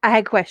 I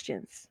had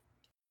questions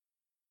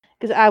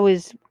because I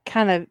was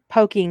kind of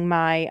poking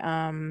my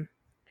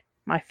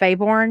my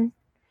Feyborn,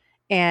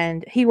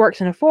 and he works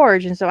in a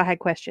forge, and so I had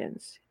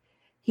questions.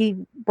 He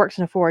works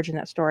in a forge in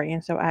that story,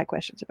 and so I had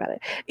questions about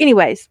it.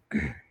 Anyways.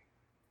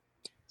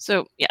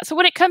 So, yeah. So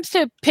when it comes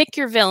to pick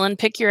your villain,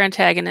 pick your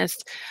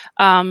antagonist,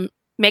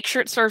 make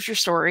sure it serves your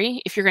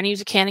story. If you're going to use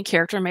a canon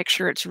character, make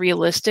sure it's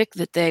realistic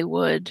that they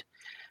would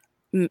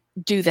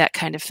do that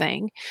kind of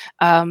thing.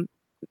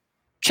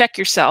 Check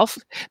yourself,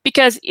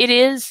 because it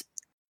is,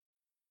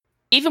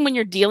 even when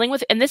you're dealing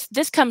with, and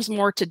this comes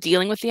more to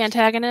dealing with the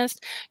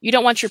antagonist, you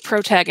don't want your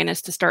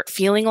protagonist to start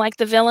feeling like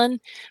the villain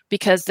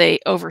because they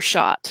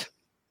overshot.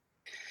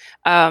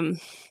 I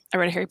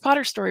read a Harry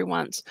Potter story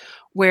once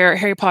where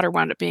Harry Potter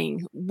wound up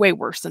being way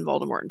worse than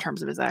Voldemort in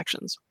terms of his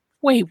actions.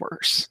 Way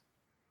worse.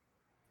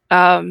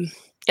 At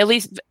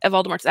least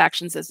Voldemort's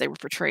actions as they were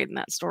portrayed in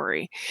that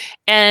story.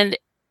 And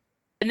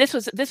this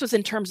was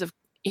in terms of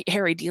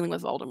Harry dealing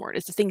with Voldemort.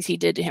 It's the things he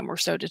did to him were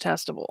so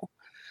detestable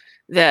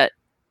that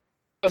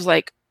I was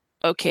like,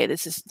 okay,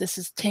 this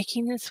is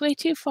taking this way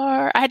too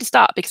far. I had to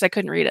stop because I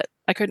couldn't read it.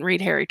 I couldn't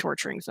read Harry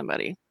torturing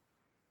somebody.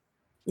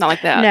 Not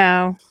like that.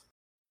 No.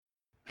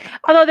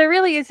 Although there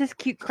really is this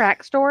cute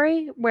crack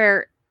story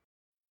where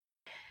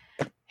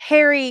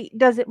Harry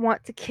doesn't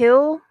want to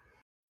kill.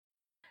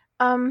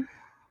 The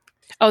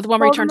one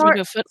where he turns him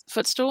into a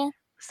footstool?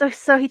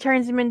 So he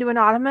turns him into an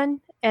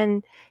ottoman,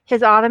 and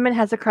his ottoman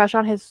has a crush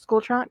on his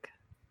school trunk.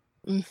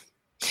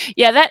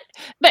 Yeah,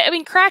 but I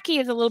mean, Cracky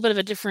is a little bit of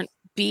a different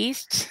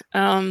beast.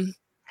 But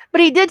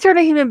he did turn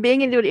a human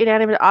being into an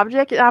inanimate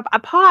object, and I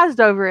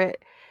paused over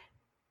it.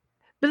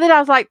 But then I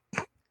was like,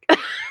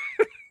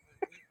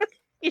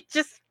 it's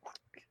just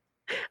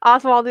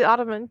Oswald the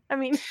Ottoman. I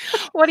mean,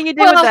 what do you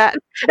do with that?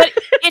 But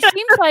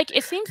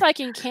it seems like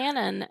in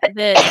canon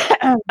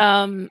that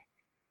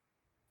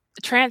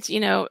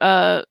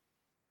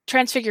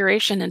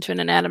transfiguration into an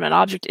inanimate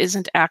object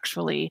isn't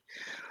actually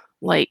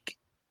like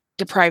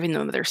depriving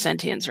them of their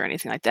sentience or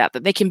anything like that.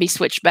 That they can be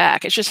switched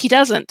back. It's just he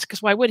doesn't,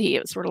 because why would he?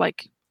 It was sort of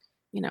like,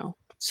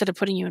 instead of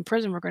putting you in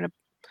prison, we're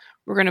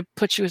gonna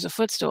put you as a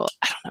footstool.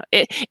 I don't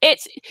know.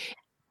 It's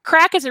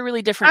crack is a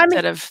really different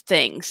set of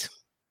things.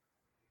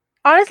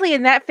 Honestly,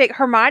 in that fic,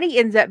 Hermione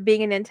ends up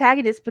being an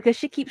antagonist because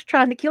she keeps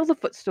trying to kill the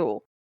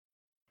footstool.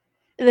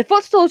 And the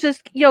footstool's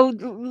just,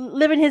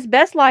 living his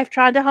best life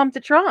trying to hump the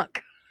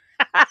trunk.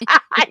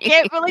 I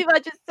can't believe I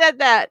just said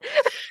that.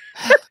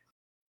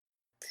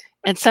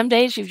 And some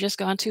days you've just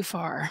gone too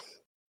far.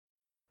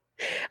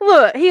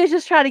 Look, he was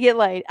just trying to get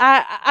laid.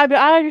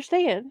 I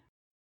understand.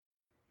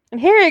 And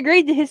Harry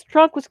agreed that his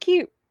trunk was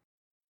cute.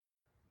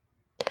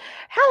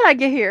 How did I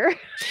get here?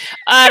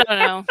 I don't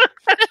know.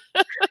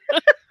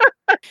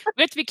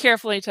 We have to be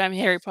careful anytime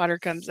Harry Potter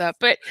comes up,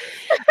 but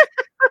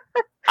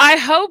I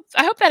hope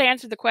that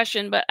answered the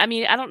question. But I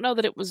mean, I don't know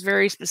that it was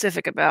very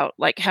specific about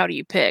like how do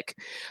you pick.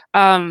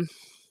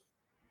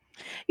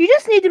 You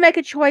just need to make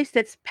a choice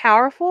that's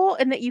powerful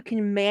and that you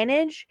can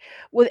manage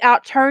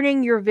without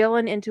turning your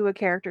villain into a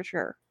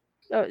caricature.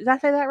 Did I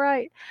say that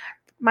right?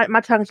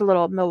 My tongue's a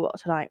little mobile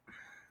tonight.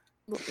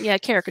 Yeah,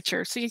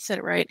 caricature. So you said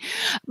it right.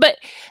 But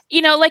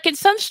you know, like in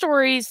some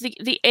stories,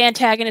 the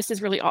antagonist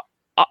is really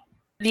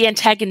the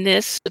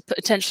antagonists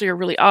potentially are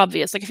really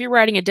obvious. Like if you're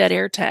writing a dead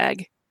air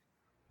tag,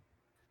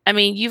 I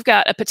mean, you've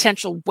got a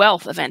potential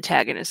wealth of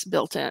antagonists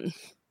built in,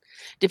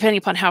 depending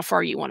upon how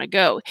far you want to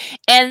go.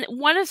 And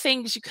one of the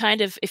things you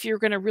kind of, if you're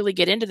going to really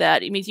get into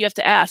that, it means you have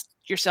to ask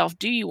yourself,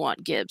 do you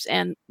want Gibbs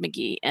and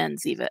McGee and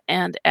Ziva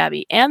and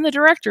Abby and the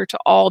director to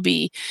all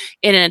be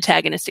in an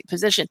antagonistic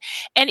position?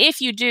 And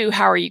if you do,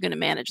 how are you going to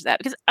manage that?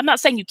 Because I'm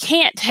not saying you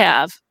can't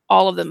have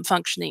all of them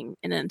functioning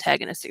in an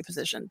antagonistic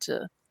position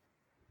to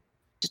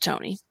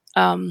Tony.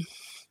 But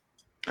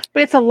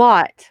it's a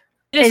lot.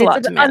 It is a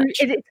lot to manage.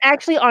 It's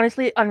actually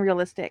honestly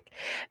unrealistic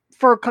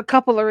for a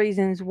couple of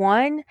reasons.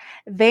 One,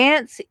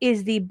 Vance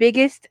is the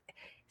biggest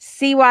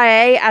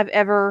CYA I've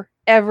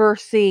ever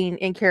seen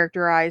in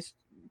characterized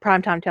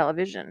primetime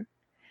television.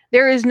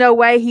 There is no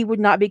way he would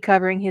not be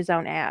covering his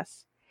own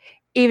ass,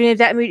 even if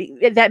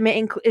that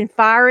meant in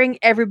firing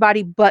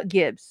everybody but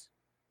Gibbs,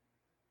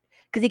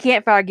 because he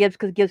can't fire Gibbs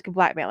because Gibbs can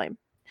blackmail him.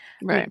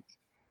 Right.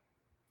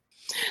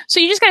 So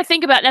you just got to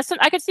think about that.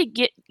 I could see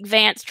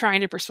Vance trying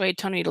to persuade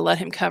Tony to let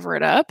him cover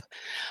it up,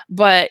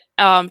 but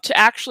to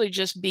actually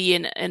just be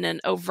in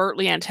an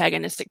overtly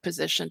antagonistic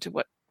position to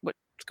what's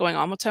going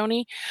on with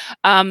Tony,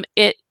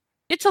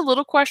 it's a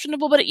little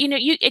questionable. But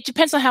it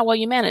depends on how well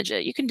you manage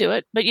it. You can do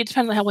it, but it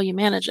depends on how well you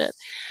manage it.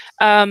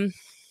 So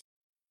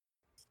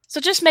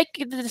just make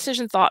the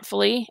decision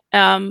thoughtfully.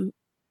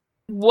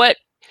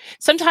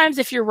 Sometimes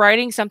if you're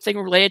writing something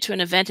related to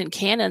an event in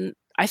canon,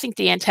 I think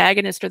the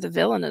antagonist or the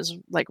villain is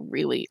like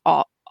really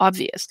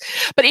obvious.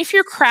 But if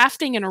you're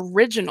crafting an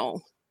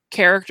original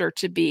character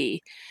to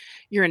be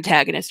your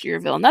antagonist or your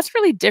villain, that's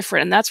really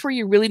different. And that's where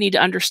you really need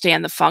to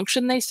understand the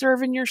function they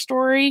serve in your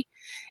story.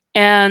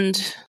 And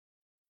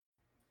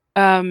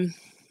the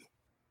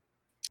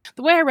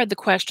way I read the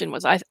question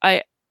was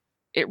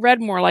it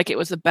read more like it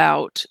was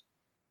about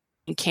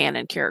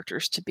canon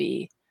characters to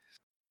be,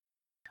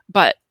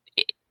 but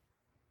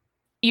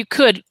you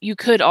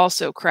could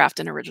also craft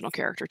an original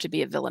character to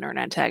be a villain or an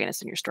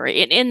antagonist in your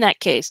story. And in that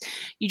case,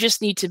 you just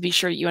need to be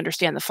sure you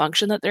understand the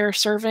function that they're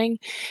serving,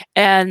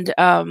 and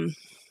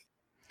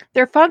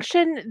their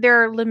function,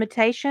 their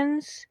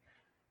limitations,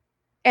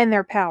 and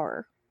their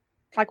power.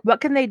 Like,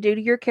 what can they do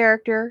to your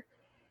character?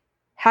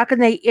 How can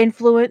they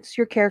influence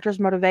your character's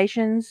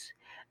motivations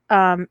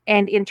and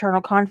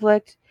internal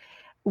conflict?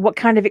 What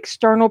kind of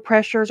external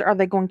pressures are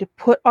they going to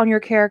put on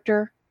your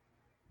character?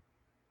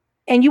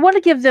 And you want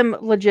to give them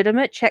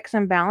legitimate checks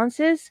and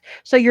balances,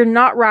 so you're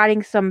not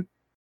writing some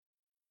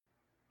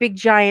big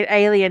giant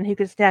alien who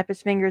can snap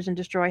his fingers and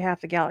destroy half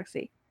the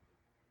galaxy.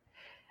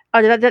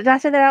 Oh, did I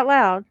say that out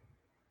loud?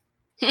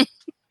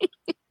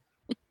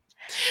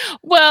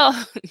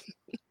 Well,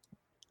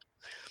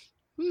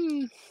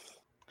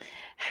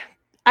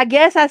 I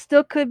guess I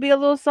still could be a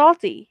little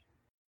salty.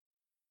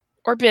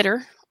 Or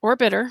bitter.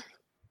 But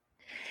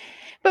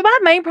my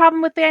main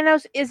problem with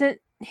Thanos isn't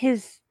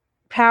his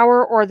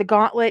power or the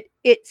gauntlet,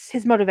 it's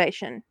his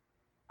motivation.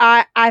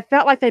 I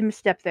felt like they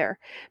misstepped there,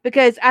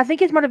 because I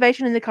think his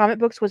motivation in the comic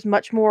books was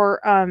much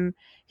more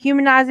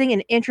humanizing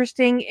and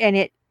interesting,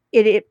 and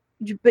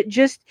but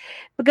just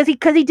because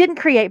he didn't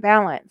create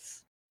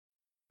balance.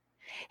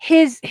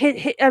 His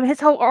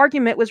whole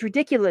argument was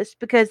ridiculous,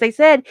 because they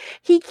said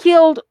he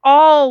killed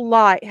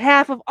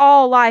half of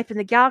all life in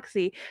the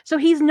galaxy. So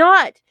he's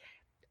not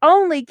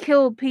only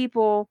killed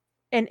people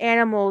and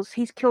animals,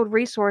 he's killed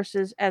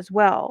resources as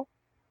well.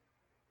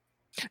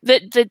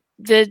 The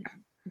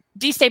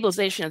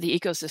destabilization of the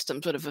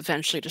ecosystems would have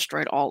eventually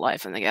destroyed all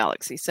life in the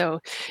galaxy.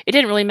 So it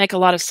didn't really make a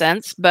lot of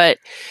sense, but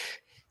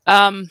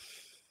and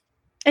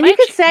you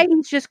could say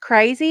he's just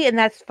crazy, and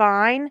that's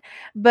fine,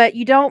 but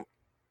you don't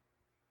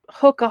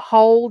hook a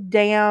whole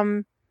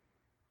damn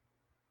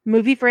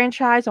movie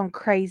franchise on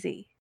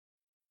crazy.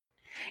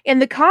 In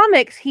the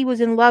comics, he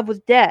was in love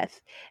with death,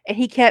 and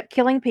he kept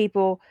killing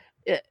people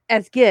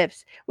as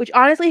gifts, which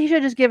honestly he should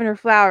have just given her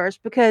flowers,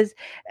 because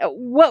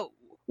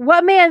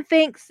what man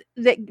thinks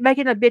that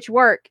making a bitch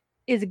work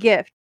is a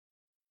gift?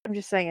 I'm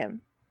just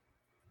saying.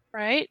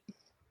 Right?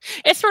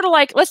 It's sort of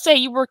like, let's say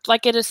you worked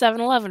like at a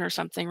 7-Eleven or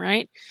something,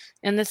 right?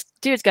 And this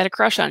dude's got a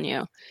crush on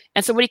you.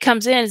 And so when he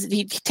comes in,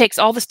 he takes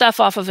all the stuff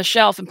off of a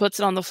shelf and puts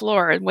it on the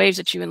floor and waves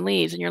at you and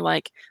leaves. And you're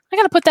like, I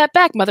got to put that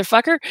back,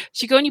 motherfucker.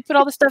 So you go and you put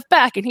all the stuff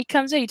back. And he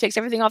comes in, he takes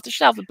everything off the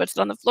shelf and puts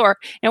it on the floor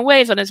and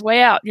waves on his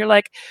way out. And you're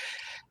like,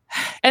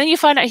 And then you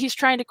find out he's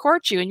trying to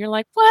court you, and you're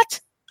like, what?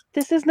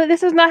 This is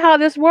not how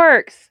this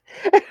works.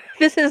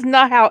 This is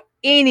not how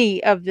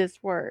any of this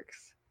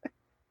works.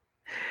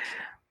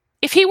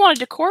 If he wanted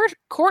to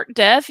court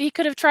Dev, he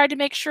could have tried to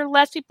make sure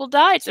less people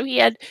died, so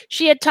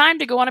she had time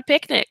to go on a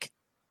picnic.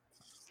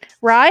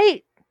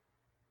 Right?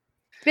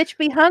 Bitch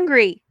be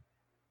hungry.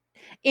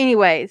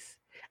 Anyways,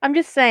 I'm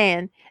just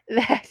saying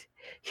that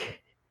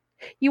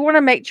you want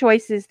to make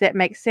choices that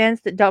make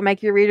sense, that don't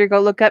make your reader go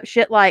look up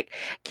shit like,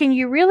 can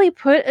you really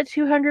put a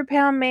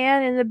 200-pound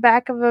man in the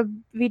back of a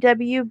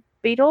VW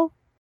Beetle?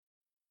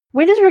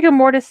 When does rigor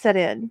mortis set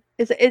in?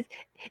 Is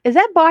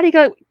that body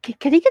go?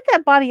 Can he get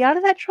that body out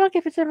of that trunk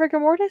if it's in rigor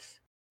mortis?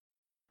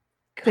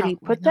 Could he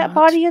put that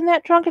body in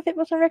that trunk if it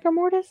was in rigor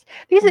mortis?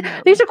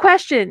 These are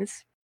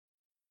questions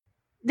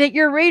that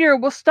your reader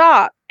will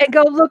stop and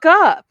go look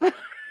up.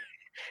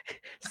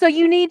 So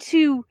you need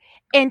to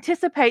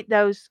anticipate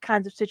those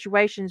kinds of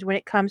situations when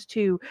it comes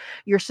to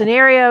your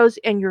scenarios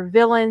and your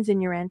villains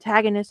and your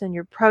antagonists and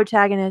your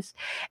protagonists,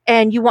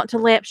 and you want to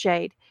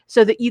lampshade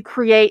so that you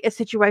create a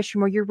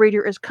situation where your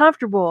reader is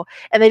comfortable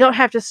and they don't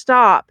have to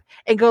stop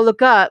and go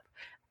look up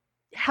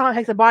how it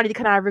takes a body to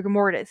come out of rigor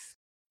mortis.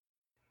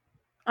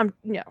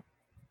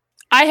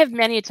 I have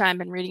many a time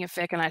been reading a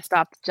fic and I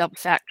stopped to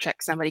fact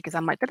check somebody because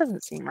I'm like, that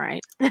doesn't seem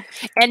right.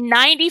 And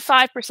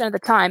 95% of the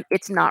time,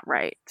 it's not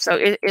right. So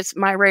it's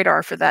my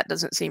radar for that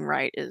doesn't seem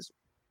right is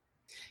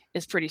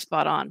pretty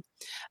spot on.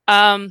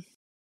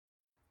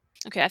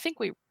 Okay, I think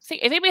we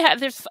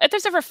have. If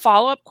there's ever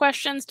follow-up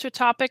questions to a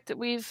topic that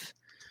we've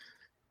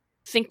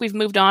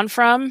moved on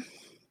from,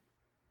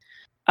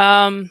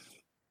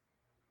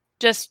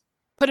 just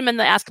put them in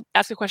the ask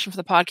a question for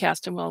the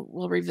podcast and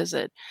we'll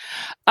revisit.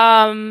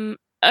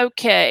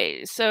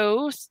 Okay,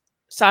 so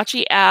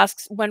Sachi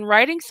asks, when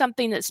writing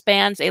something that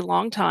spans a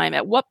long time,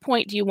 at what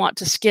point do you want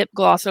to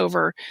gloss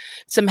over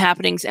some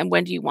happenings, and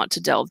when do you want to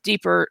delve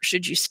deeper?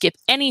 Should you skip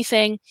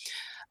anything?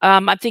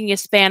 I'm thinking a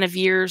span of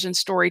years in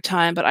story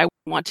time, but I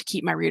want to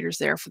keep my readers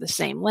there for the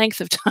same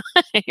length of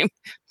time.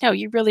 No,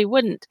 you really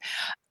wouldn't.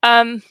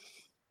 Well,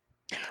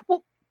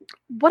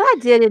 what I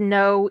did in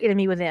No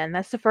Enemy Within,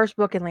 that's the first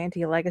book in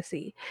Lantia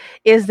Legacy,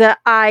 is that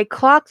I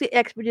clocked the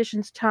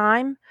expedition's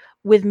time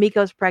with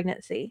Miko's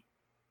pregnancy.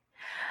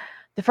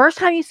 The first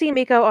time you see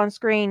Miko on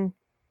screen,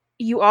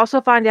 you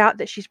also find out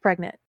that she's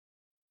pregnant.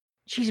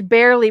 She's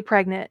barely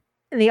pregnant.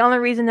 And the only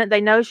reason that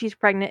they know she's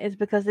pregnant is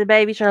because the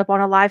baby showed up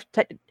on a life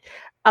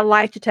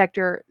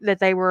detector that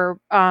they were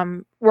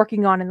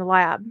working on in the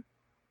lab.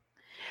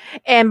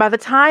 And by the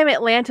time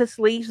Atlantis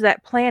leaves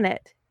that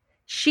planet,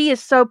 she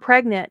is so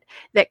pregnant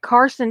that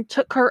Carson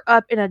took her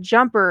up in a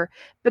jumper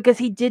because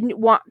he didn't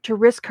want to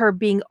risk her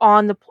being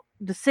on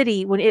the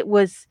city when it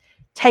was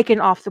taken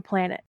off the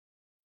planet.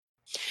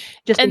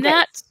 And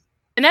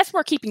that's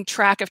more keeping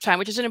track of time,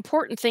 which is an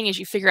important thing as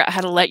you figure out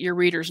how to let your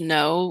readers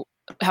know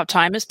how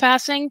time is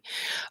passing.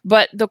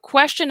 But the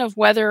question of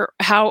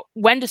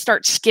when to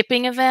start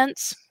skipping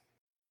events,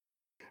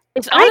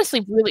 it's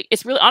honestly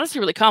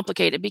really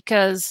complicated,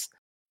 because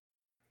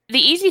the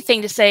easy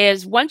thing to say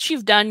is once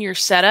you've done your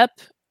setup,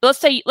 let's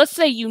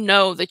say you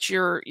know that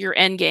your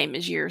end game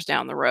is years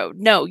down the road.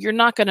 No, you're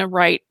not going to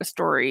write a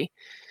story.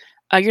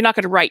 You're not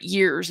going to write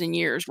years and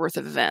years worth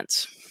of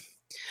events.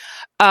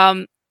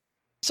 So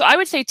I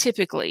would say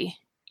typically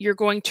you're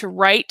going to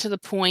write to the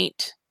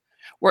point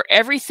where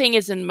everything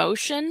is in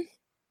motion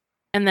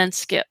and then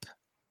skip.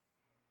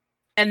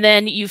 And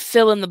then you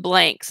fill in the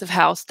blanks of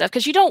how stuff,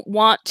 because you don't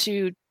want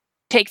to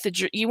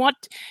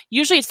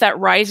usually it's that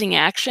rising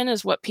action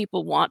is what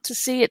people want to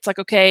see. It's like,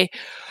 okay,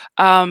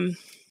 so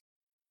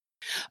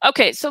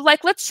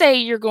like, let's say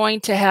you're going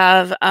to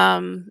have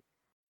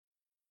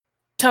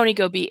Tony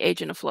go be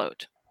Agent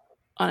Afloat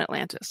on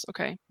Atlantis.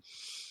 Okay.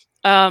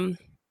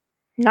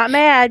 Not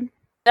mad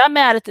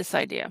at this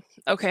idea.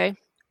 Okay.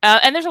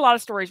 And there's a lot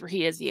of stories where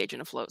he is the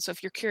Agent Afloat. So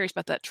if you're curious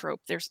about that trope,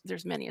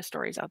 there's many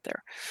stories out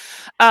there.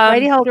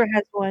 Lady Holder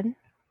has one.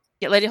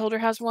 Yeah, Lady Holder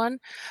has one.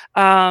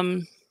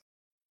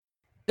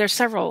 There's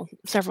several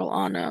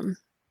on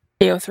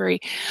AO3.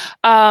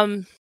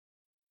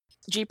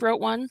 Jeep wrote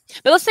one.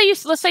 But let's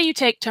say you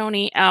take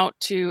Tony out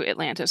to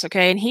Atlantis,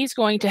 okay, and he's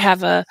going to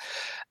have a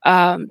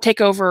take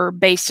over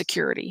base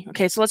security.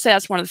 Okay, so let's say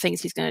that's one of the things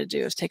he's going to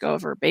do is take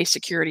over base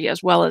security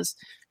as well as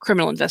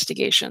criminal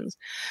investigations.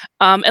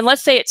 And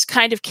let's say it's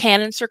kind of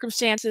canon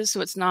circumstances,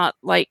 so it's not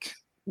like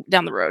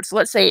down the road. So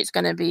let's say it's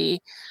going to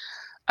be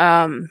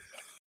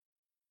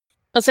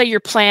let's say your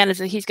plan is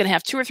that he's going to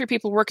have 2 or 3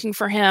 people working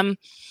for him,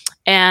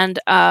 and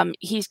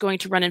he's going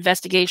to run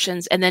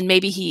investigations, and then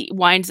maybe he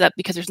winds up,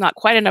 because there's not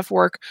quite enough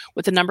work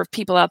with the number of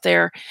people out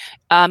there,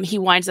 he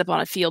winds up on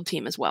a field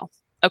team as well.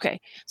 Okay,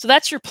 so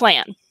that's your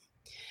plan.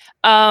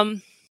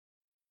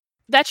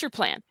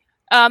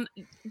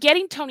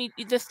 Getting Tony,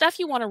 the stuff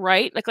you want to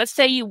write, like let's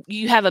say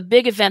you have a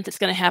big event that's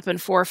going to happen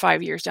 4 or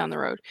 5 years down the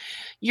road.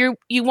 You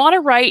want to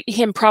write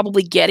him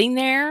probably getting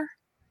there.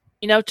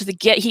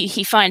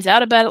 He finds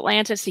out about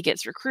Atlantis, he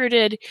gets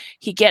recruited,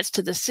 he gets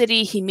to the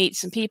city, he meets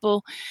some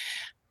people.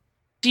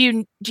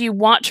 Do you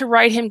want to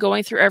write him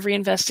going through every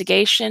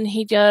investigation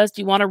he does?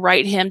 Do you want to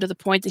write him to the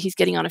point that he's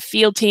getting on a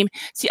field team?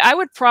 See, I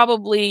would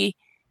probably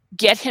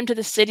get him to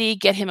the city,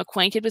 get him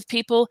acquainted with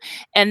people,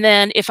 and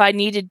then if I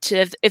needed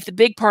to, if the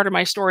big part of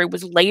my story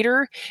was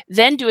later,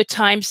 then do a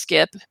time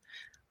skip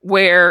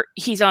where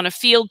he's on a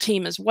field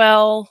team as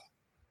well.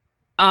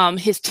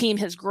 His team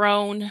has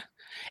grown,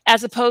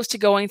 as opposed to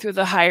going through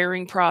the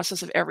hiring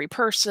process of every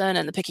person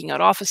and the picking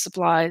out office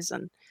supplies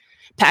and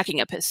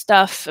packing up his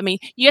stuff. I mean,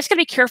 you just got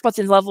to be careful about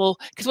the level,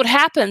 because what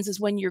happens is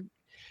when you're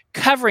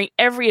covering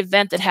every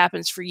event that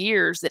happens for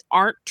years that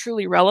aren't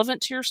truly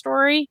relevant to your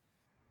story,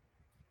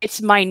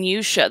 it's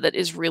minutia that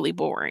is really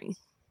boring,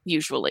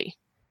 usually.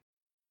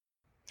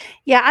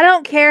 Yeah, I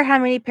don't care how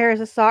many pairs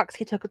of socks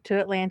he took to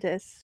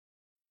Atlantis.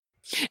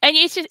 And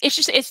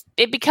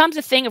it becomes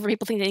a thing of where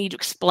people think they need to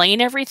explain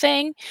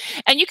everything.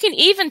 And you can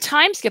even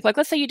time skip, like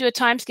let's say you do a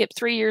time skip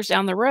 3 years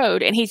down the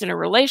road and he's in a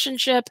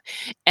relationship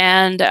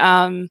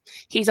and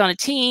he's on a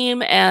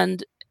team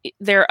and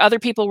there are other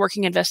people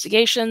working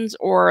investigations,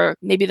 or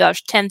maybe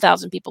there's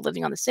 10,000 people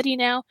living on the city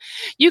now.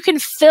 You can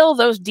fill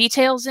those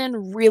details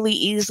in really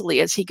easily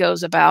as he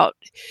goes about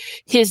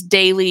his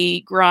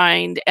daily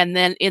grind. And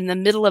then in the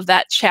middle of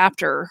that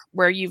chapter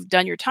where you've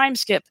done your time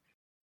skip,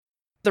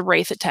 the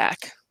Wraith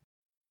attack.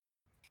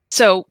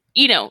 So,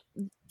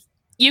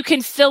 you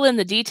can fill in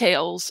the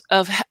details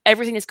of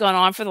everything that's gone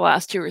on for the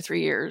last 2 or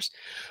 3 years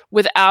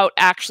without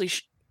actually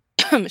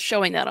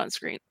showing that on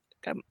screen.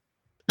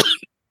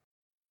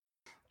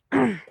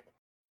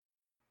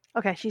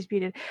 Okay, she's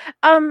muted.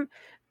 Also,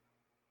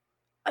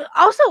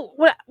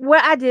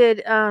 what I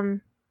did,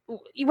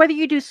 whether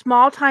you do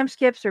small time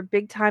skips or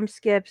big time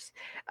skips,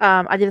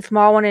 I did a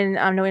small one in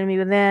No Enemy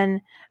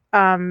Within.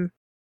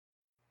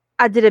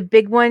 I did a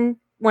big one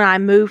when I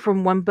moved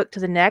from one book to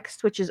the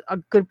next, which is a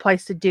good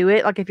place to do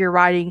it. Like if you're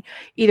writing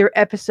either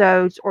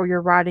episodes or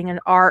you're writing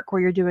an arc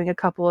where you're doing a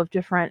couple of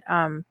different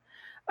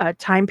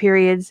time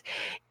periods.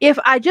 If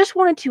I just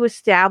wanted to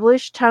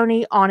establish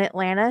Tony on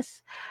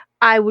Atlantis,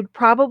 I would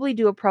probably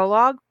do a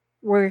prologue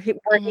where he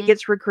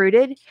gets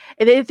recruited.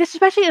 And if this,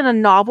 especially in a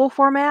novel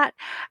format,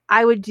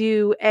 I would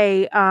do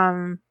a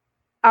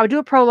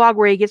prologue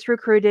where he gets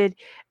recruited,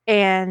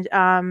 and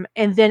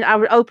then I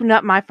would open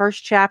up my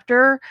first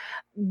chapter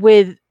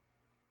with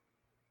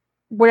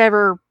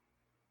whatever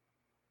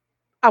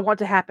I want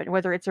to happen,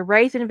 whether it's a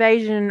Wraith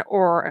invasion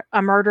or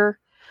a murder.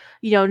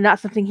 Not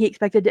something he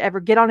expected to ever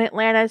get on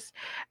Atlantis,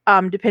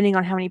 depending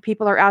on how many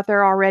people are out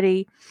there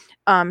already.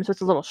 So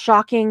it's a little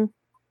shocking,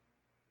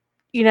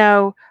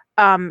 so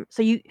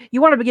you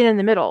want to begin in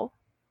the middle.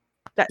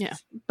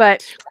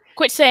 But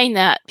quit saying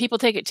that. People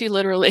take it too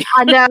literally.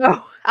 I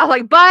know. I was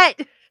like,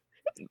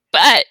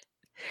 but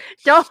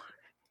don't.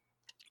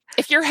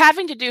 If you're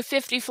having to do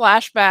 50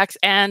 flashbacks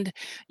and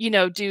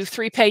do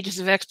 3 pages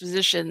of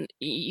exposition,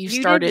 you've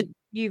started.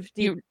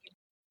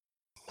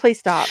 Please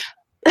stop.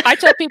 I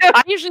tell people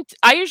I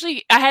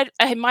had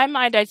in my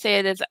mind I'd say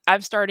it as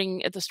I'm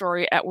starting at the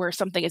story at where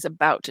something is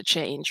about to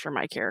change for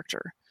my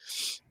character.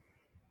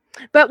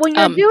 But when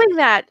you're doing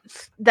that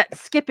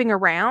skipping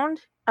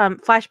around,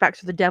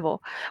 flashbacks are the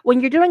devil. When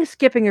you're doing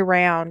skipping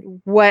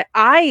around, what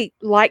I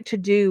like to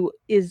do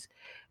is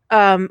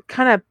kind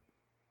of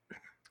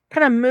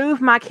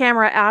move my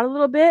camera out a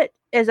little bit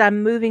as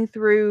I'm moving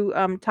through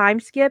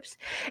time skips,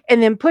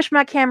 and then push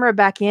my camera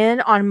back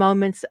in on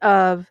moments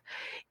of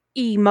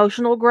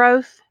emotional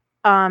growth,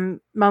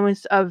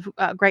 moments of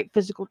great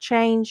physical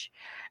change,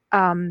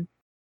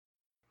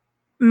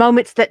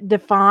 moments that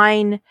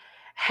define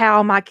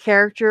how my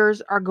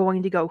characters are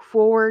going to go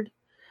forward,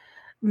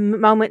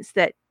 moments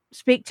that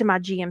speak to my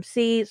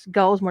GMC's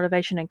goals,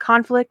 motivation, and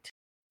conflict.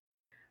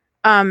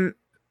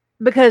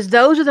 Because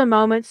those are the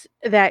moments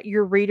that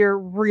your reader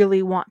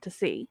really want to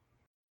see.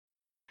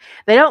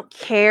 They don't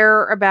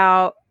care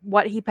about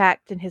what he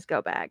packed in his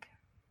go bag.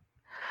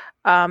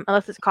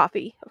 Unless it's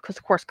coffee, because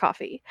of course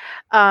coffee.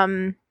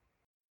 So,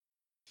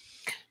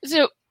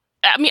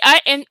 I mean,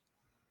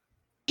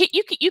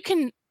 you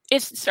can.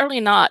 It's certainly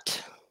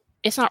not.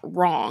 It's not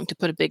wrong to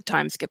put a big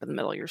time skip in the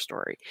middle of your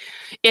story.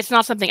 It's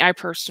not something I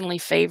personally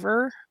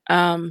favor.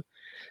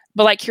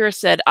 But like Kira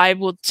said, I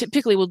will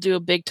typically do a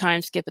big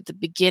time skip at the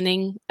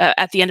beginning,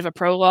 at the end of a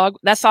prologue.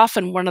 That's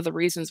often one of the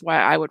reasons why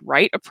I would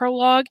write a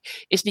prologue,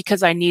 is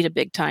because I need a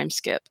big time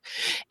skip.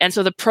 And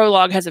so the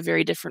prologue has a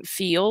very different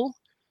feel.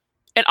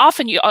 And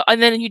often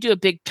then you do a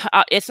big,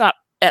 it's not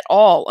at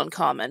all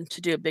uncommon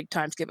to do a big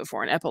time skip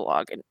before an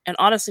epilogue. And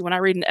honestly, when I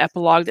read an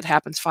epilogue that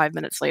happens 5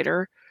 minutes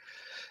later,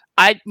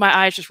 my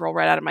eyes just roll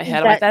right out of my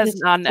head. That is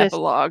not an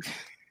epilogue.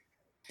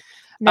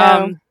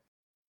 No.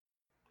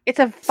 It's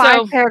a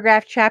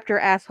 5-paragraph chapter,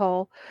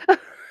 asshole.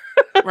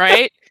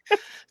 Right?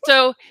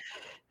 So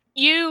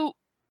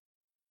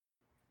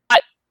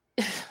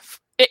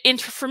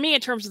for me,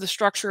 in terms of the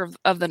structure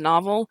of the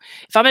novel,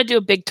 if I'm going to do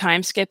a big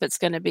time skip, it's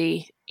going to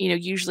be,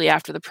 usually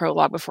after the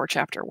prologue before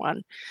chapter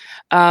 1.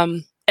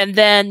 And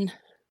then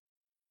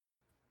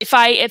if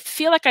I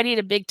feel like I need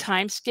a big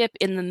time skip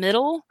in the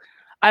middle,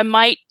 I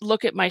might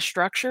look at my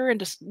structure and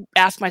just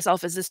ask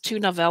myself, is this 2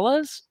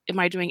 novellas? Am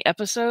I doing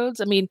episodes?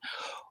 I mean,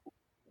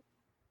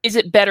 is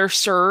it better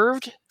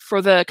served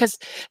for the, because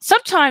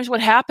sometimes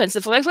what happens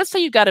if, like, let's say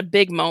you've got a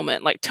big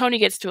moment, like Tony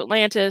gets to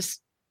Atlantis,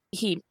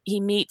 he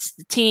meets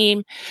the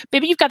team,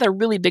 maybe you've got a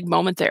really big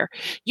moment there.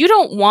 You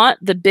don't want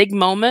the big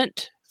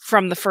moment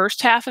from the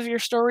first half of your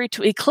story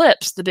to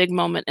eclipse the big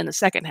moment in the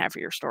second half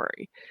of your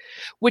story,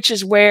 which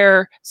is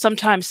where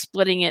sometimes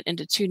splitting it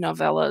into 2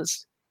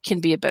 novellas can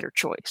be a better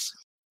choice.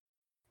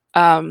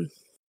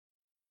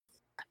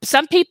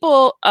 Some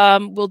people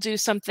will do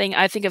something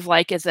I think of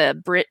like as a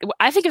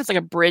I think it's like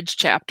a bridge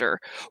chapter,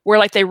 where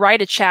like they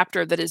write a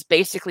chapter that is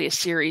basically a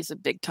series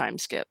of big time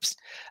skips.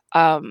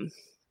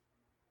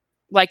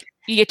 Like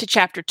you get to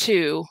chapter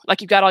 2,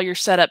 like you've got all your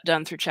setup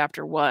done through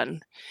chapter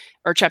 1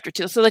 or chapter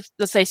 2. So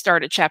let's say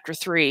start at chapter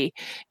 3.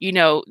 You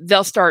know,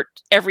 they'll start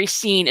every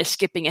scene is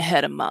skipping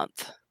ahead a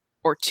month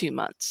or 2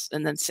 months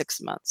and then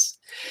 6 months,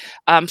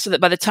 so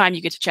that by the time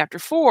you get to chapter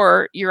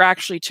 4, you're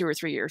actually 2 or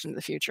 3 years into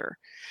the future.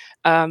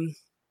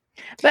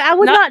 But I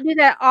would not do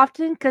that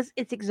often because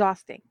it's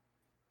exhausting.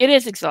 It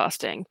is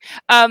exhausting.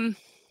 And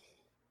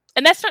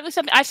that's certainly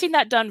something I've seen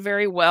that done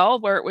very well,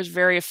 where it was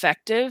very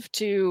effective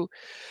to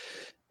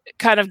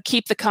kind of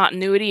keep the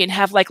continuity and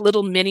have like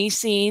little mini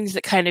scenes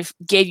that kind of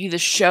gave you the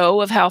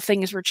show of how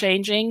things were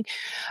changing.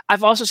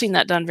 I've also seen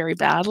that done very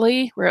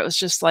badly, where it was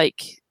just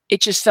like,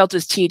 it just felt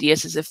as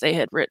tedious as if they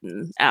had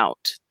written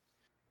out.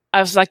 I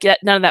was like, yeah,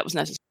 none of that was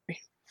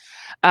necessary.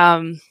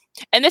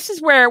 And this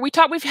is where we've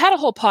had a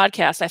whole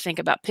podcast, I think,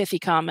 about pithy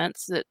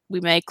comments that we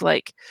make,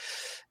 like,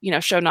 you know,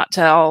 show, not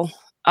tell,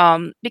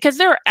 because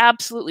there are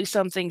absolutely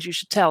some things you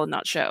should tell and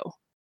not show.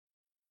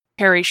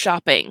 Harry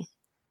shopping,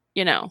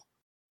 you know,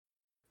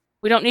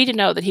 we don't need to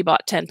know that he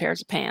bought 10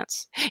 pairs of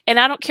pants, and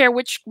I don't care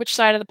which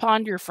side of the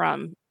pond you're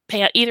from,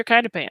 either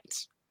kind of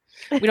pants.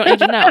 We don't need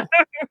to know.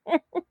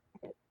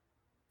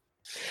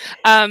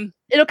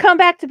 It'll come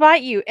back to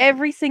bite you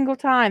every single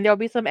time. There'll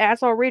be some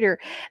asshole reader.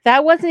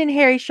 That wasn't in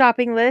Harry's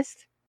shopping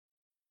list.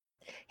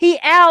 He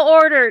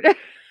ordered.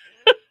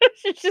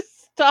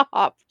 Just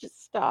stop.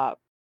 Just stop.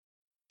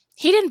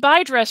 He didn't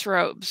buy dress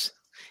robes.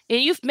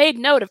 And you've made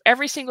note of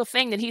every single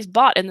thing that he's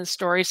bought in this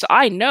story, so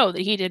I know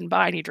that he didn't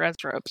buy any dress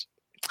robes.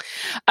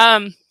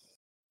 Then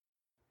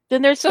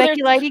they're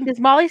speculating, does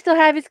Molly still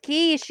have his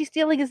key? Is she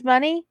stealing his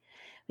money?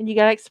 And you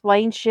gotta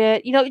explain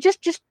shit. You know,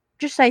 just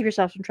save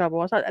yourself some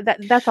trouble.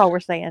 That's all we're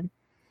saying.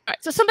 All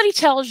right, so somebody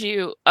tells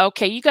you,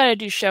 okay, you got to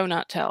do show,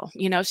 not tell,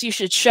 you know, so you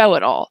should show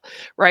it all,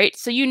 right?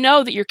 So you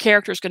know that your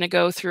character is going to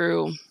go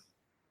through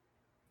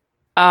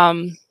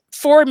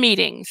 4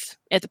 meetings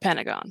at the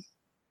Pentagon.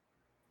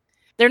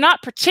 They're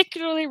not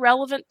particularly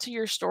relevant to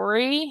your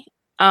story,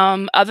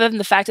 other than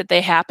the fact that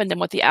they happened and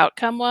what the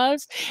outcome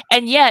was.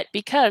 And yet,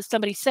 because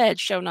somebody said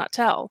show, not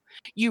tell,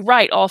 you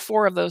write all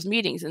 4 of those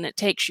meetings, and it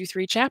takes you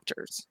 3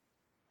 chapters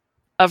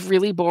of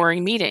really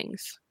boring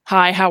meetings.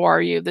 Hi, how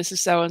are you? This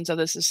is so-and-so,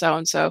 this is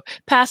so-and-so.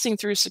 Passing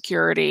through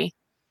security,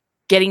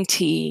 getting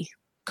tea,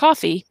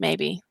 coffee,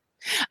 maybe.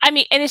 I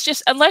mean, and it's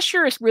just, unless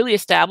you're really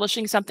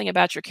establishing something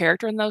about your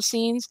character in those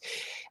scenes,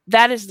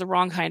 that is the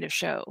wrong kind of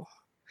show.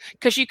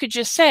 Because you could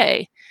just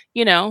say,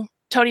 you know,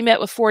 Tony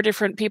met with 4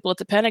 different people at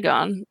the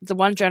Pentagon. The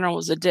one general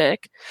was a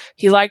dick.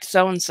 He liked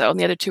so-and-so, and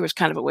the other 2 was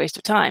kind of a waste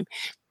of time.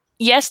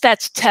 Yes,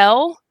 that's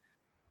tell,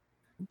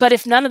 but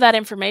if none of that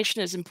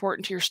information is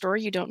important to your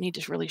story, you don't need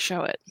to really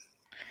show it.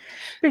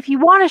 But if you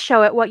want to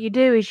show it, what you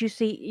do is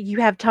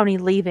you have Tony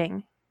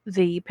leaving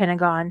the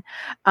Pentagon.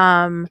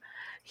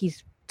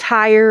 He's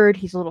tired.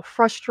 He's a little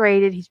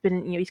frustrated. He's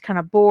been, you know, he's kind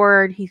of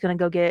bored. He's going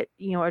to go get,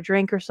 you know, a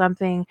drink or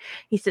something.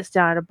 He sits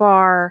down at a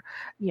bar,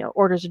 you know,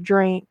 orders a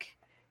drink,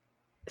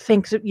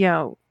 thinks, you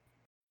know,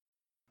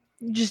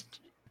 just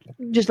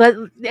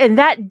and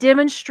that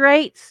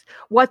demonstrates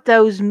what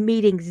those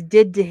meetings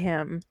did to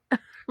him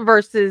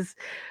versus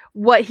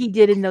what he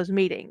did in those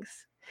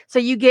meetings. So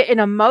you get an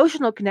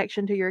emotional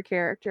connection to your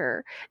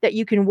character that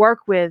you can work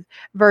with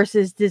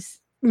versus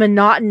this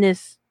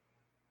monotonous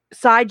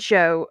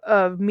sideshow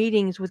of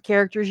meetings with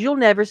characters you'll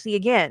never see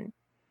again.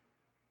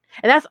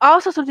 And that's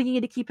also something you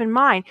need to keep in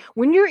mind.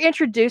 When you're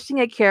introducing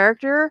a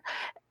character,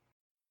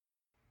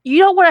 you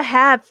don't want to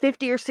have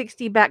 50 or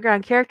 60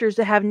 background characters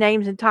that have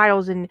names and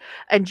titles and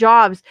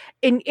jobs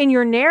in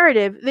your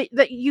narrative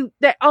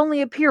that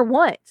only appear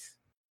once.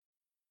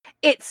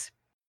 It's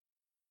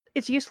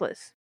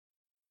useless.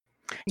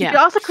 Yeah. You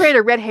can also create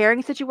a red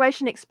herring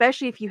situation,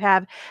 especially if you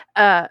have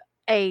a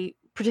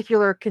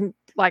particularly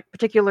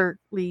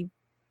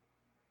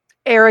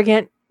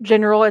arrogant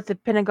general at the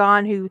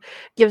Pentagon who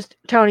gives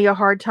Tony a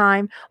hard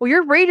time. Well,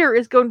 your reader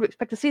is going to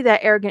expect to see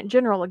that arrogant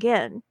general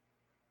again.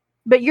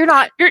 But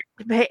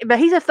but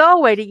he's a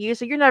throwaway to you,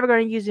 so you're never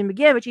going to use him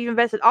again. But you've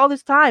invested all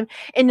this time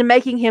into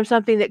making him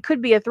something that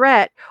could be a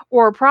threat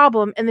or a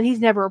problem, and then he's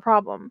never a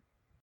problem.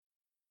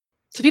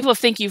 So people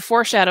think you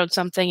foreshadowed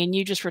something, and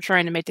you just were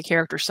trying to make the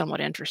character somewhat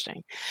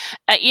interesting,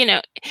 you know.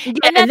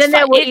 Yeah, and then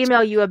they will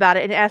email you about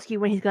it and ask you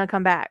when he's going to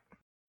come back.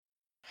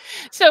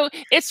 So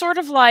it's sort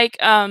of like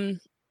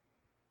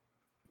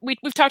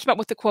we've talked about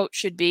what the quote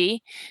should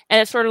be, and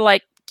it's sort of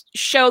like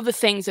show the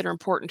things that are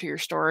important to your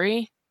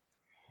story,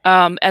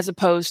 as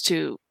opposed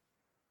to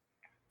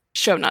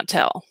show not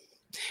tell.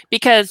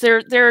 Because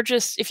they're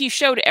just, if you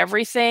showed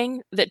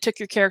everything that took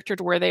your character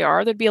to where they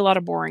are, there'd be a lot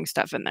of boring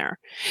stuff in there.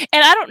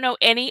 And I don't know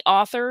any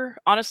author,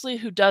 honestly,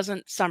 who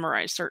doesn't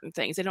summarize certain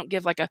things. They don't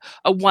give like a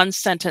one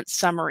sentence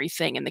summary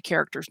thing in the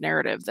character's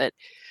narrative that,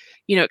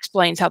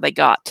 explains how they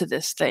got to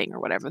this thing or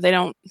whatever. They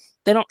don't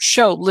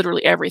show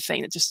literally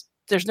everything. It just,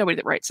 there's nobody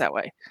that writes that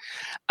way.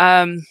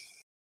 The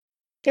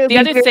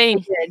other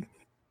thing,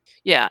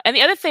 yeah, and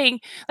the other thing,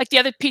 like the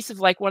other piece of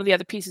like one of the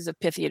other pieces of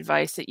pithy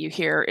advice that you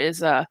hear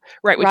is write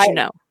what you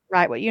know.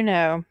 Write what you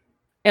know.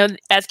 And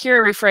as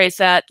Kira rephrased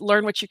that,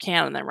 learn what you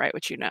can and then write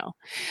what you know.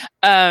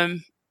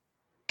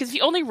 Because if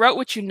you only wrote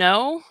what you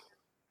know,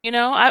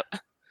 I'd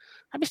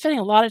be spending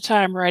a lot of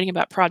time writing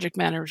about project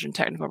managers and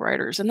technical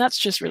writers, and that's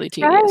just really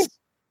tedious. Right.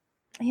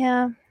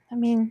 Yeah, I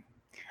mean,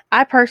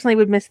 I personally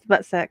would miss the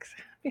butt sex.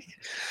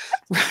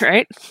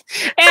 Right?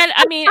 And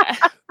I mean,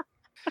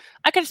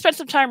 I could spend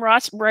some time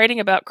writing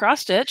about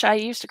cross stitch. I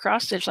used to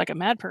cross stitch like a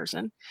mad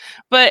person,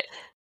 but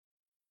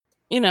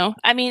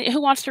I mean,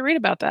 who wants to read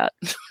about that?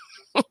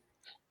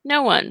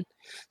 No one.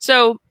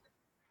 So,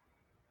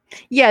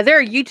 yeah, there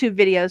are YouTube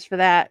videos for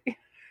that.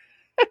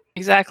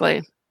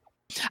 Exactly.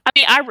 I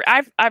mean,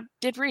 I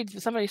did read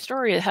somebody's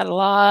story that had a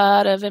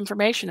lot of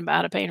information about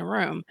how to paint a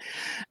room.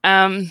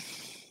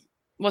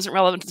 Wasn't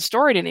relevant to the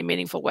story in any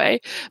meaningful way,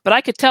 but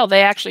I could tell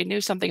they actually knew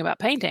something about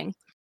painting.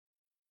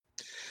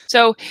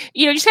 So,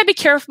 you just gotta be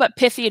careful about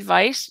pithy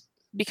advice,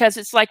 because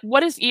it's like,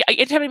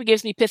 anytime anybody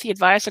gives me pithy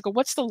advice, I go,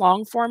 what's the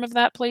long form of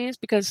that, please?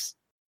 Because,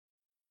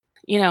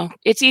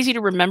 it's easy to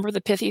remember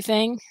the pithy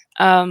thing.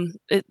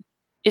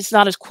 It's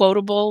not as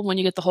quotable when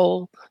you get the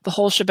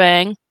whole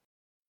shebang.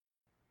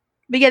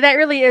 But yeah, that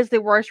really is the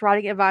worst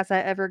writing advice I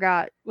ever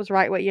got, was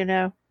write what you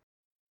know.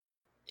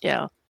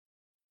 Yeah.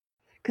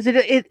 Because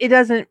it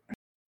doesn't,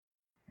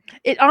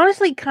 it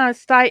honestly kind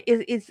of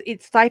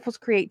it stifles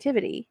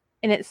creativity,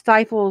 and it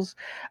stifles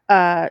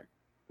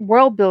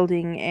world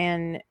building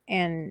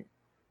and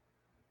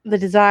the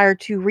desire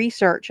to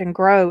research and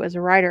grow as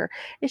a writer.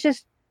 It's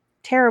just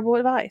terrible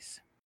advice.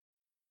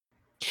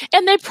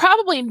 And they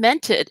probably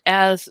meant it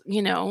as,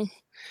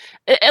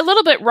 a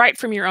little bit right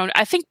from your own.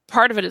 I think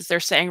part of it is they're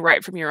saying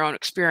right from your own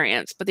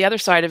experience, but the other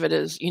side of it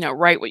is,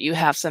 write what you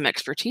have some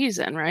expertise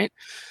in, right?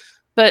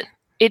 But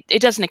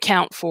it doesn't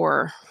account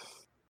for,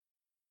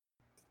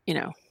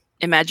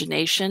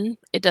 imagination.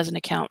 It doesn't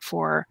account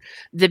for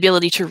the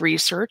ability to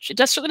research. It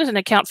certainly doesn't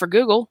account for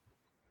Google.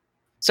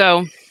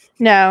 So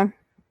no,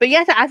 but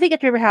yes, I think you have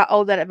to remember how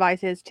old that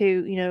advice is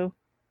too.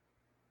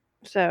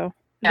 So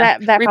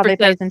that probably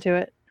plays into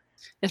it.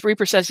 As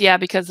Reaper says, yeah,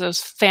 because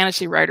those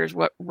fantasy writers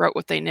wrote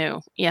what they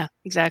knew. Yeah,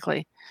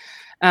 exactly.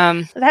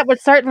 That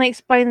would certainly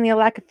explain the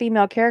lack of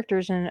female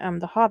characters in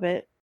The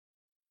Hobbit.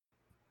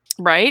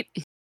 Right.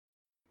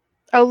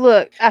 Oh,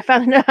 look, I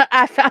found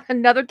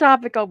another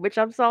topic on which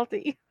I'm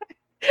salty.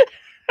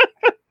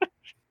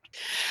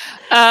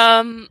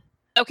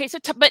 Okay, so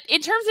but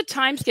in terms of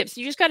time skips,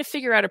 you just got to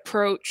figure out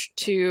approach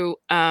to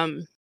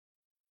an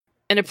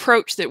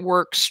approach that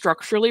works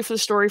structurally for the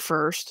story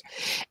first,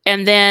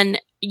 and then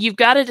you've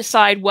got to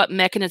decide what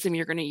mechanism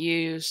you're going to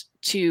use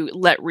to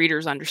let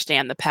readers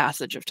understand the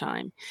passage of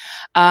time.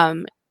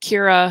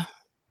 Kira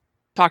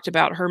talked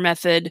about her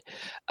method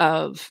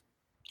of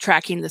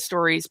tracking the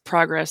story's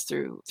progress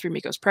through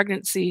Miko's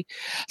pregnancy.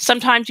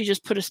 Sometimes you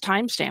just put a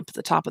timestamp at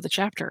the top of the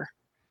chapter.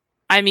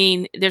 I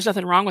mean, there's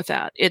nothing wrong with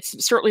that.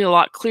 It's certainly a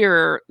lot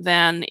clearer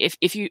than if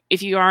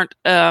you aren't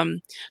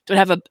don't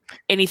have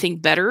anything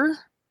better.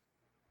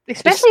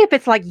 Especially if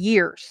it's like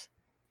years.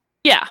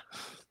 Yeah.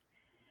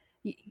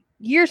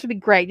 Years would be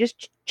great.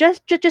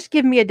 Just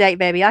give me a date,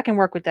 baby. I can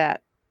work with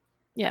that.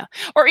 Yeah.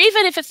 Or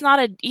even if it's not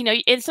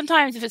and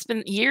sometimes if it's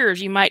been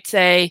years, you might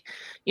say,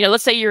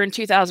 let's say you're in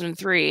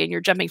 2003 and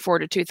you're jumping forward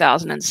to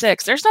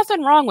 2006. There's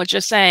nothing wrong with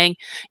just saying,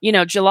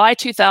 July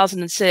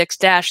 2006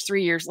 -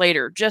 3 years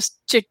later, just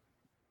to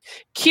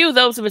cue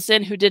those of us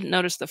in who didn't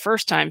notice the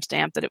first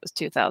timestamp that it was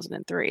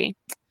 2003.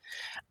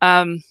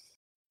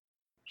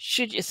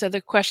 So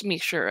the question,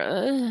 make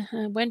sure,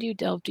 when do you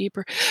delve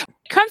deeper? When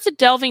it comes to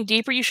delving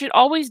deeper, you should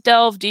always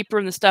delve deeper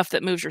in the stuff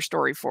that moves your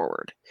story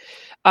forward.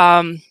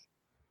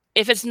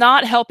 If it's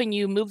not helping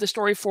you move the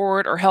story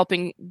forward or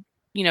helping,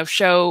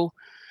 show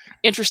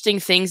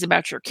interesting things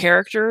about your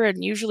character,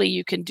 and usually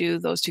you can do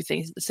those two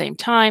things at the same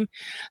time,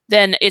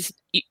 then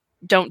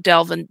don't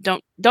delve and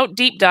don't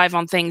deep dive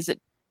on things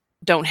that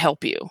don't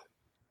help you.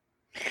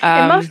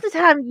 And most of the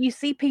time you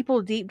see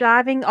people deep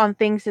diving on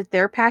things that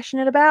they're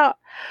passionate about,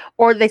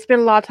 or they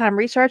spend a lot of time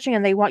researching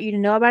and they want you to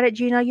know about it,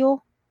 Gina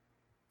Yule.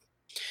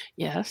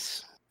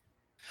 Yes.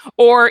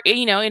 Or,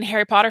 in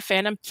Harry Potter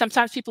fandom,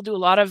 sometimes people do a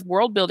lot of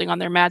world building on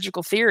their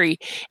magical theory,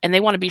 and they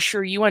want to be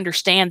sure you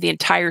understand the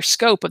entire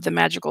scope of the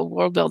magical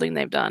world building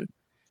they've done.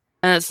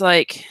 And it's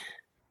like,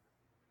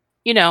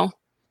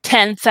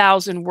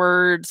 10,000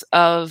 words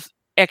of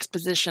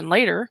exposition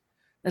later,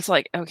 it's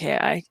like,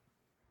 okay,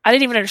 I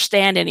didn't even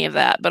understand any of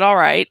that, but all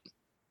right.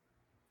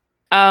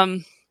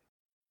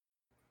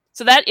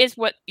 So that is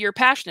what you're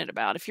passionate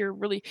about. If you're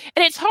really,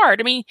 and it's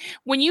hard. I mean,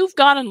 when you've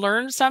gone and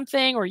learned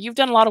something or you've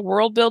done a lot of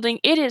world building,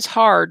 it is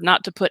hard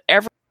not to put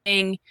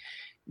everything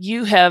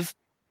you have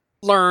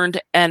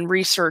learned and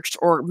researched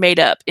or made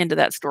up into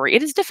that story.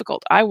 It is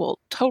difficult. I will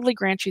totally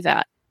grant you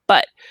that.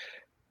 But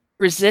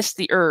resist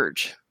the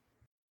urge.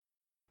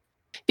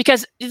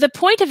 Because the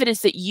point of it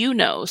is that you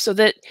know, so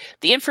that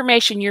the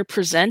information you're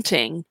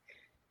presenting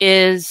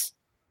is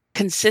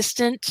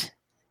consistent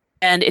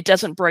and it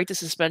doesn't break the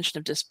suspension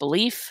of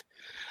disbelief.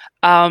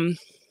 But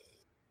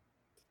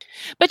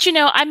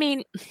I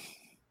mean,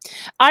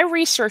 I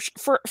researched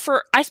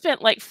I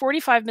spent like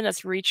 45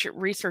 minutes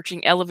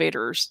researching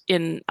elevators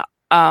in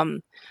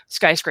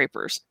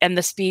skyscrapers and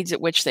the speeds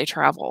at which they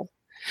travel,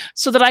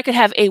 so that I could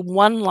have a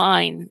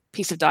one-line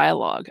piece of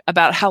dialogue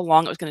about how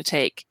long it was going to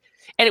take.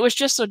 And it was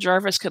just so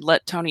Jarvis could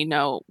let Tony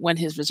know when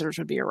his visitors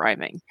would be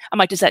arriving. I'm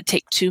like, does that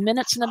take 2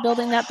 minutes in a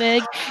building that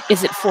big?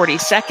 Is it 40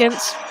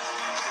 seconds?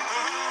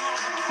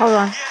 Hold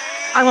on.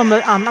 I'm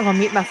gonna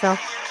mute myself.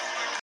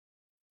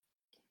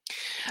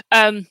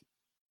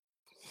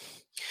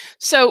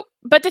 So,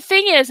 but the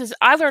thing is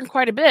I learned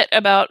quite a bit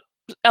about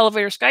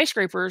elevator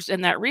skyscrapers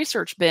in that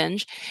research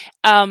binge.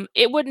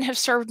 It wouldn't have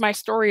served my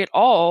story at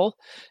all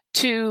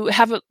to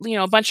have a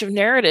bunch of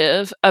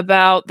narrative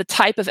about the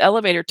type of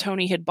elevator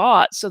Tony had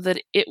bought, so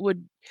that it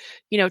would,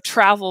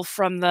 travel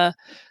from the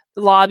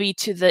lobby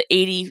to the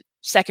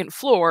 82nd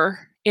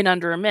floor in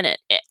under a minute.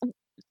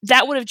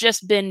 That would have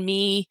just been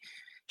me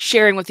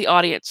sharing with the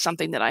audience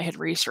something that I had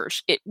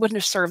researched. It wouldn't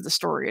have served the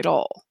story at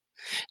all.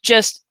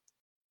 Just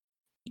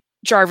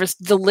Jarvis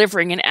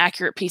delivering an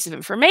accurate piece of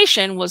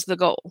information was the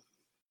goal.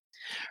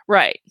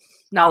 Right.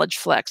 Knowledge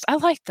flex. I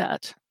like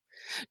that.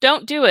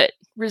 Don't do it.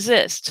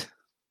 Resist.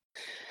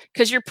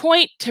 Because your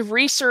point to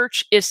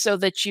research is so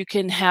that you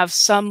can have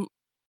so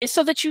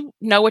that you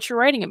know what you're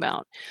writing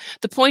about.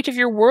 The point of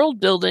your world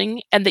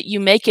building, and that you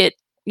make it,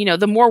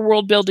 the more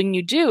world building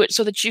you do, it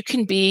so that you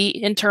can be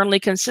internally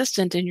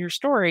consistent in your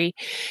story.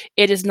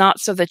 It is not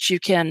so that you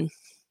can,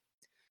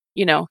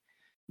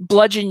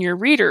 bludgeon your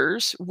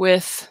readers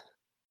with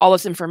all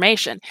this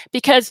information,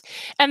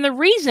 and the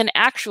reason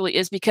actually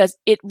is because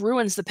it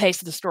ruins the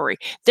pace of the story.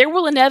 There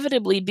will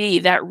inevitably be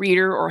that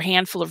reader or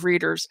handful of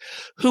readers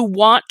who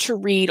want to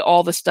read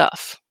all the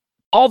stuff,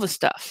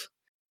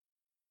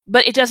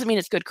 but it doesn't mean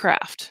it's good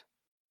craft.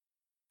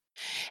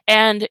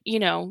 And,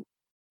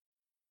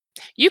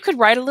 you could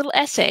write a little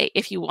essay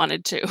if you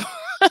wanted to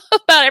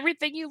about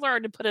everything you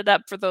learned and put it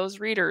up for those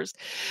readers.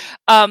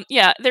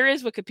 Yeah, there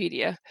is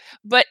Wikipedia,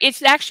 but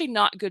it's actually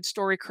not good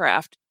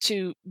storycraft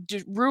to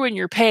ruin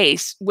your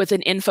pace with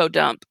an info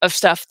dump of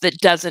stuff that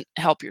doesn't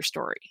help your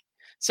story.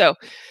 So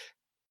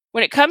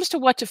when it comes to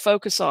what to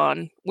focus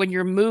on when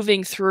you're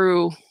moving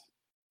through,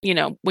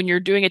 when you're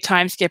doing a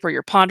time skip or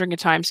you're pondering a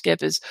time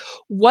skip, is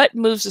what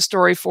moves the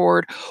story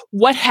forward,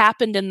 what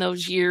happened in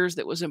those years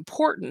that was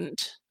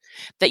important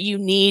that you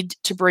need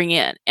to bring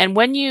in. And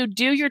when you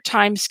do your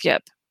time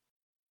skip,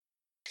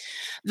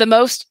 the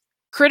most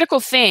critical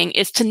thing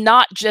is to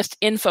not just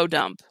info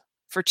dump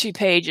for 2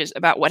 pages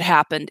about what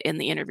happened in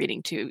the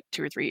intervening two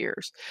or 3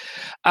 years.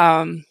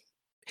 To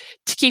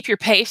keep your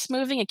pace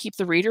moving and keep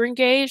the reader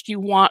engaged,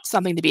 you want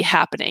something to be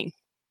happening.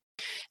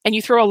 And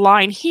you throw a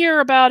line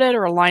here about it,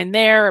 or a line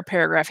there, a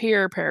paragraph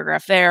here, a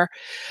paragraph there,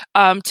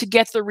 to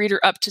get the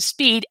reader up to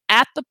speed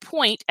at the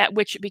point at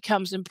which it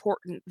becomes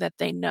important that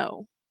they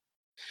know.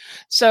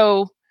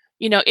 So,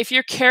 if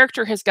your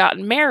character has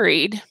gotten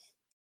married,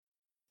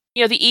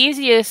 the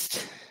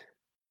easiest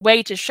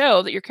way to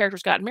show that your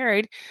character's gotten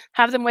married,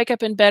 have them wake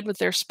up in bed with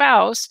their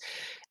spouse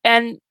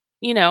and,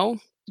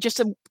 just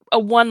a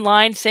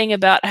one-line thing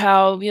about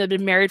how, they've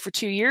been married for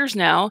 2 years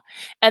now,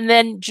 and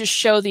then just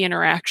show the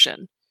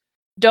interaction.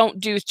 Don't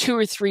do 2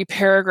 or 3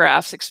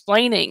 paragraphs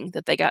explaining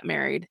that they got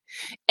married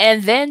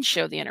and then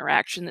show the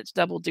interaction. That's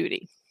double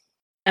duty.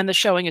 And the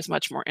showing is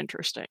much more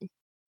interesting.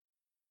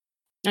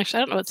 Actually,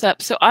 I don't know what's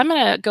up. So I'm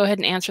going to go ahead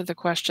and answer the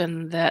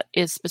question that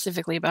is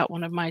specifically about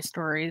one of my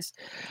stories.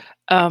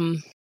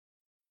 And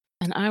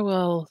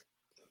I'll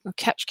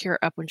catch Kira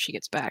up when she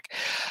gets back.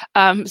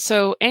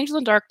 So Angel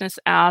in Darkness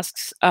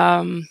asks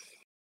about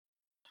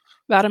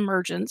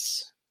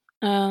emergence,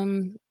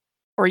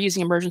 or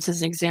using emergence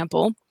as an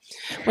example.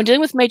 When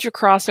dealing with major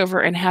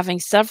crossover and having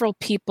several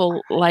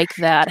people like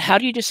that, how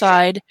do you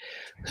decide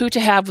who to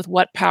have with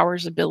what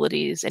powers,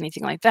 abilities,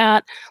 anything like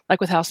that? Like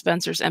with how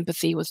Spencer's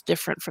empathy was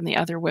different from the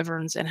other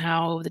wyverns and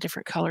how the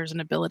different colors and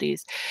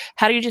abilities.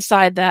 How do you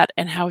decide that,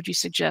 and how would you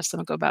suggest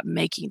them go about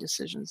making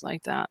decisions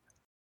like that?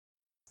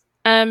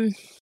 I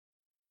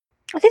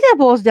think that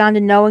boils down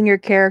to knowing your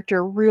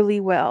character really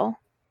well.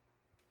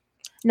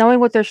 Knowing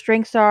what their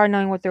strengths are,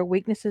 knowing what their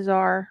weaknesses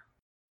are.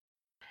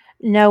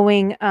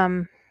 Knowing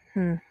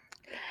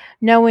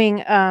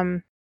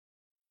and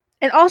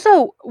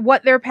also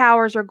what their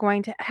powers are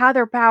going to, how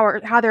their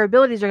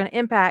abilities are going to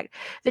impact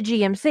the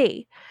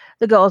GMC,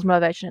 the goals,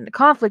 motivation, and the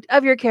conflict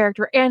of your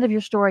character and of your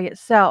story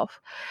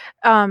itself.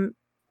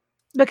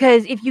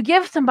 Because if you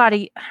give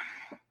somebody,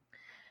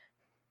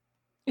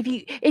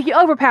 if you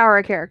overpower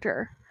a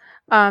character,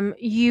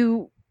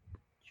 you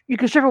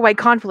can strip away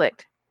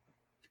conflict,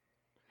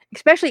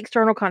 especially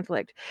external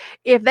conflict.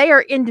 If they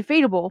are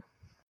indefeatable,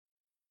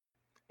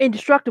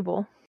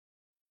 indestructible,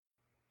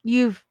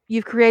 you've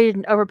created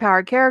an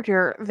overpowered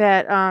character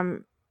that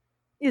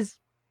is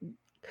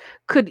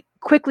could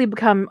quickly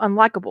become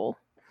unlikable.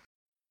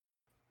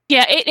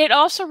 Yeah, it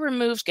also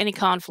removes any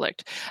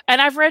conflict. And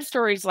I've read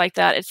stories like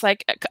that. It's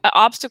like an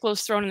obstacle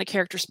is thrown in the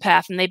character's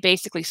path and they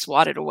basically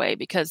swat it away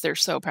because they're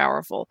so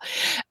powerful.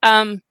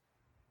 And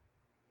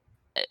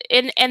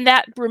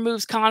that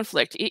removes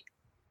conflict.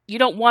 You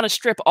don't want to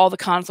strip all the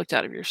conflict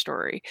out of your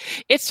story.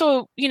 It's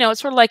so,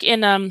 it's sort of like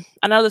in,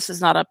 I know this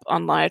is not up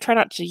online. I try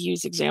not to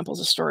use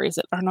examples of stories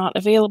that are not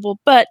available,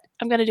 but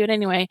I'm going to do it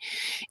anyway.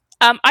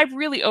 I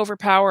really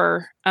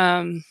overpower,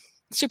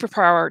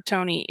 superpower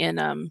Tony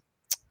in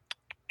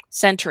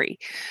Sentry.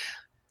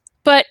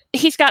 But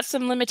he's got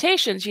some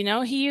limitations,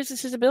 he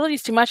uses his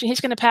abilities too much and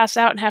he's going to pass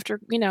out and have to,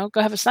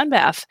 go have a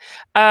sunbath.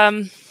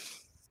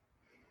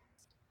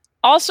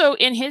 Also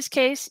in his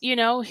case,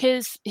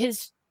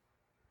 his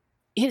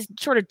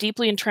sort of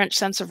deeply entrenched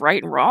sense of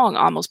right and wrong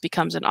almost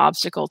becomes an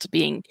obstacle to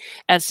being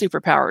as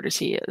superpowered as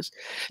he is,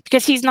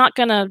 because he's not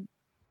going to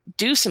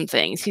do some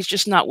things. He's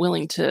just not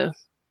willing to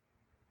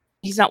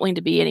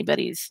be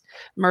anybody's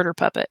murder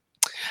puppet.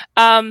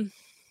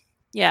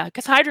 Yeah,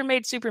 because Hydra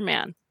made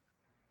Superman.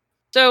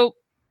 So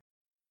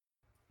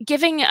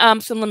giving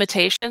some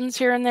limitations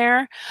here and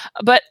there,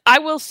 but I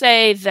will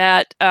say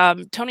that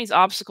Tony's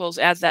obstacles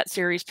as that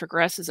series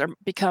progresses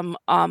become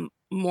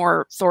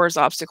more Thor's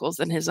obstacles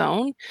than his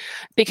own,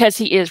 because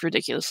he is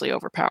ridiculously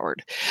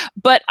overpowered.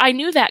 But I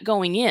knew that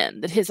going in,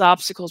 that his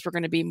obstacles were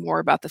going to be more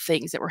about the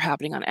things that were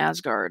happening on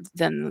Asgard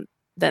than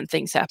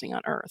things happening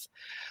on Earth.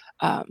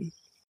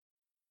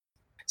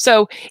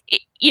 So,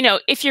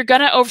 if you're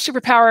going to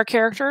superpower a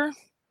character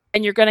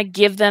and you're going to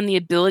give them the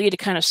ability to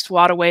kind of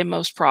swat away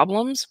most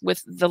problems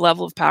with the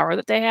level of power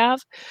that they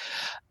have,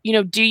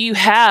 do you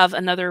have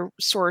another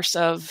source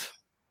of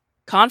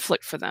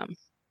conflict for them?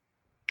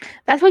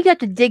 That's why you have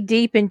to dig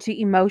deep into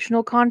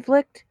emotional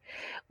conflict,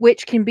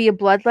 which can be a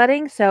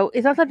bloodletting. So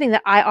it's not something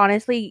that I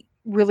honestly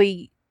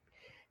really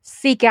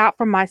seek out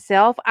for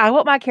myself. I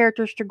want my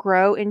characters to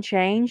grow and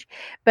change,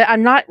 but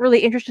I'm not really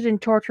interested in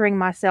torturing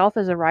myself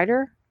as a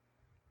writer.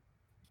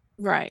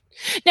 Right.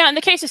 Now, in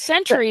the case of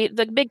Sentry,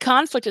 the big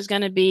conflict is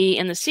going to be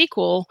in the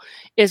sequel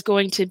is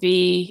going to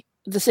be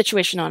the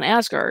situation on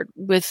Asgard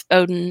with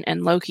Odin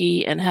and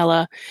Loki and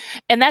Hela.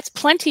 And that's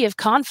plenty of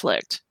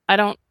conflict.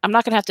 I'm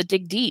not going to have to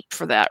dig deep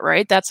for that,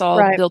 right? That's all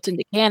built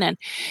into canon.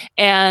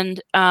 And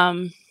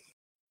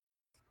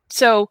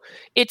so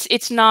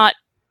it's not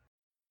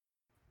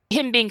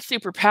him being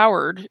super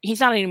powered.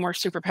 He's not any more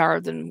super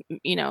powered than,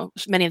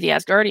 many of the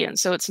Asgardians.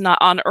 So it's not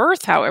on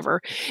Earth.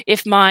 However,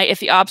 if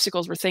the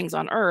obstacles were things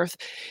on Earth,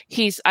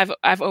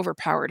 I've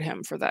overpowered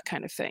him for that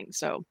kind of thing.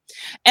 So,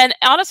 and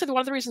honestly,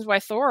 one of the reasons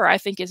why Thor, I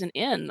think, isn't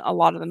in a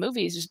lot of the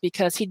movies is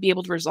because he'd be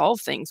able to resolve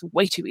things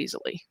way too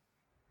easily.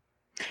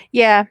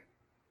 Yeah.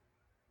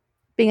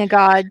 Being a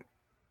god.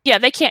 Yeah,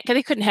 they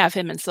couldn't have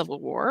him in Civil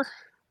War.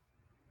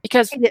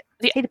 Because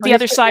the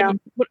other side,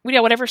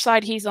 whatever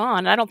side he's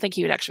on, I don't think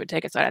he would actually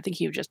take a side. I think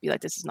he would just be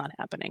like, "This is not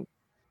happening.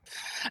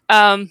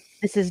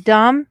 This is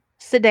dumb.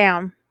 Sit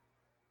down."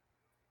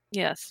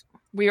 Yes,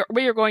 we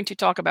are going to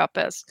talk about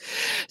this.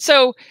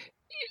 So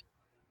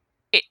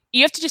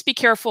you have to just be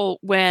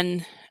careful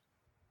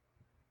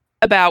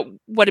about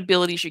what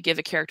abilities you give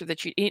a character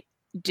that you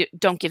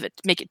don't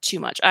make it too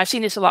much. I've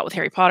seen this a lot with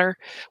Harry Potter,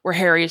 where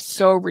Harry is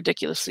so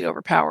ridiculously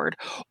overpowered,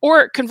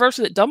 or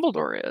conversely that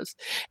Dumbledore is,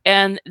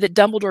 and that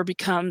Dumbledore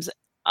becomes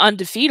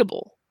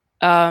undefeatable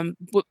the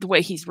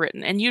way he's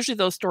written. And usually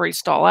those stories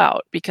stall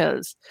out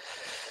because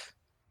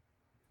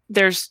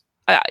there's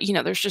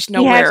just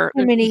nowhere.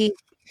 He has too many.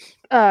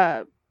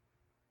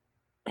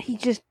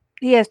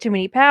 He has too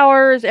many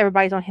powers.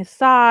 Everybody's on his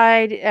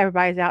side.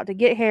 Everybody's out to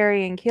get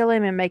Harry and kill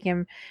him and make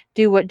him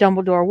do what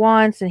Dumbledore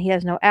wants, and he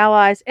has no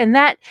allies. And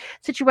that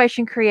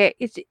situation you're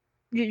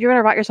going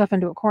to write yourself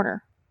into a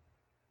corner.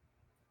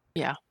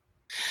 Yeah.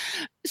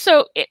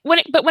 So when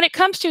it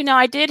comes to now,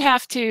 I did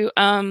have to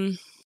when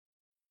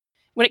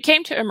it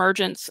came to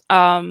Emergence,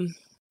 I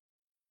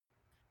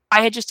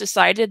had just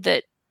decided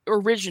that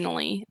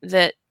originally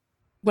that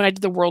when I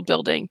did the world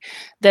building,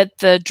 that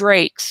the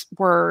Drakes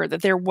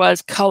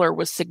color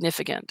was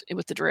significant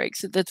with the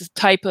Drakes. That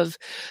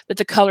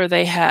the color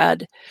they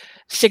had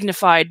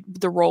signified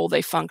the role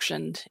they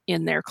functioned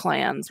in their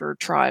clans or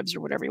tribes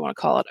or whatever you want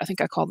to call it. I think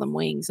I call them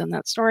wings in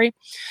that story.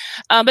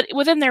 But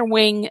within their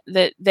wing,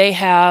 that they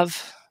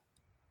have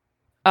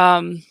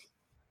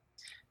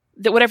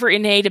that whatever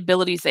innate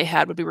abilities they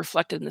had would be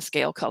reflected in the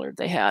scale color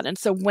they had. And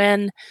so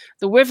when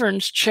the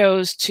Wyverns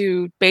chose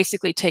to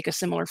basically take a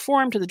similar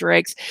form to the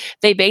Drakes,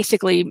 they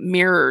basically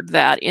mirrored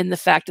that in the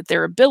fact that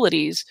their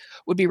abilities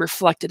would be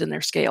reflected in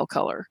their scale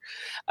color.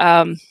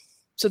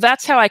 So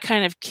that's how I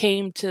kind of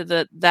came to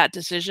that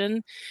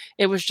decision.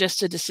 It was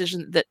just a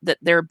decision that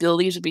their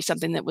abilities would be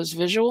something that was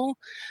visual.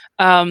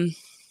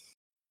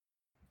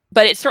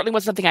 but it certainly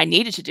wasn't something I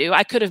needed to do.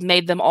 I could have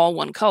made them all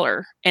one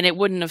color, and it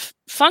wouldn't have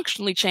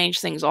functionally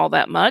changed things all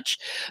that much.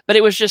 But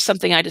it was just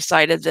something I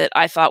decided that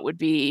I thought would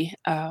be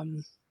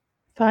Fun.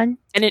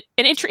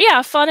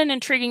 a fun and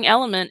intriguing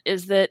element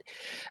is that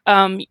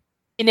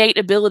innate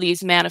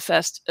abilities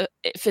manifest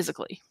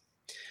physically.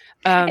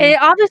 And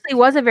it obviously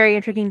was a very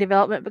intriguing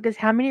development, because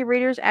how many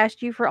readers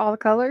asked you for all the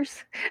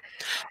colors?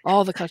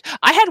 All the colors.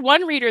 I had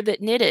one reader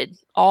that knitted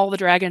all the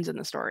dragons in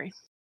the story.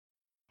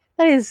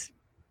 That is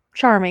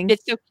charming.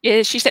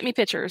 She sent me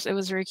pictures. It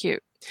was very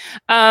cute.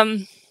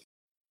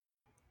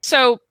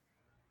 So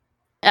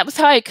that was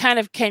how I kind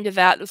of came to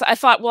that. I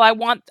thought, well,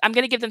 I'm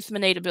going to give them some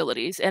innate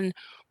abilities, and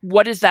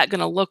what is that going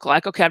to look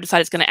like? Okay, I've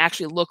decided it's going to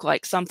actually look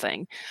like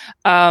something.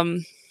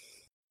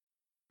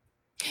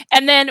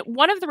 And then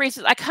one of the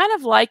reasons I kind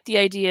of like the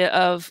idea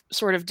of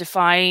sort of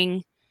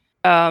defying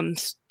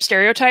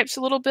stereotypes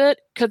a little bit,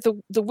 because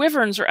the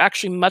wyverns are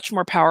actually much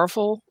more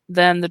powerful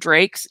than the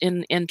drakes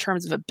in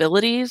terms of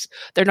abilities.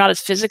 They're not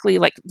as physically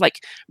like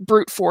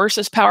brute force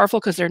as powerful,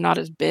 because they're not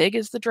as big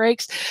as the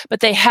drakes, but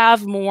they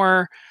have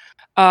more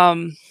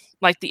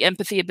like the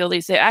empathy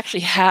abilities. They actually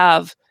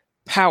have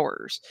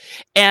powers.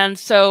 And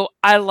so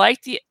I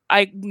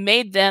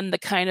made them the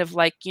kind of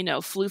like,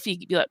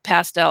 floofy,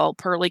 pastel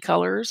pearly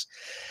colors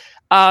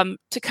to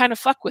kind of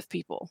fuck with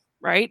people,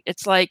 right?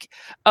 It's like,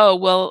 oh,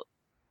 well,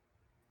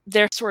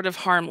 they're sort of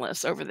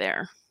harmless over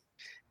there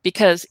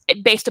because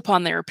based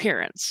upon their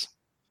appearance.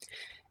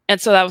 And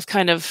so that was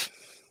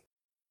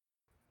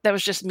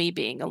just me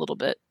being a little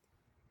bit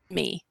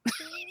me.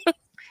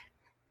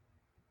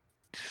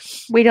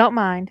 We don't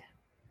mind.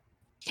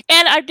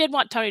 And I did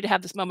want Tony to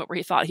have this moment where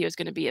he thought he was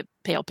going to be a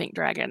pale pink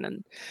dragon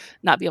and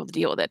not be able to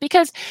deal with it,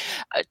 because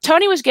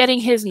Tony was getting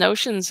his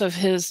notions of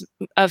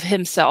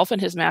himself and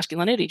his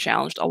masculinity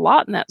challenged a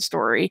lot in that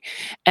story.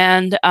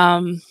 And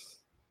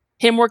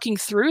him working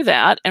through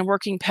that and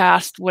working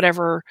past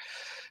whatever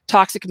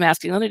toxic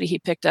masculinity he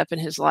picked up in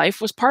his life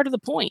was part of the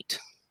point.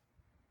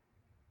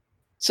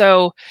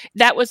 So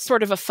that was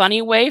sort of a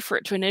funny way for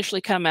it to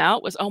initially come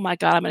out, was, oh my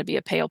God, I'm going to be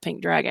a pale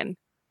pink dragon.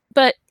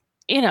 But,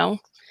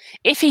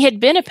 if he had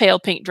been a pale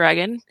pink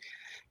dragon,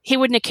 he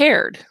wouldn't have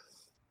cared,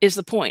 is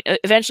the point.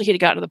 Eventually he'd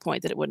have gotten to the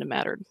point that it wouldn't have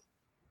mattered.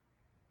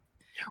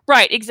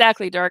 Right,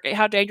 exactly, Dark.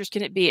 How dangerous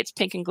can it be? It's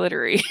pink and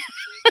glittery.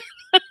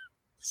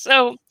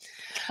 So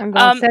I'm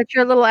going to set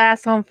your little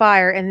ass on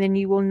fire, and then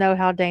you will know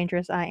how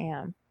dangerous I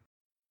am.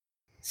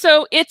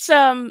 So it's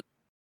and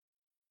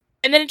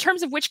then in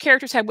terms of which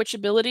characters had which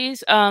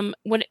abilities,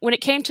 when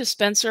it came to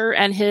Spencer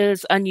and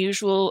his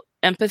unusual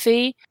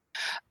empathy,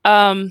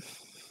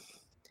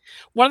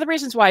 one of the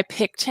reasons why I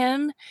picked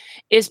him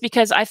is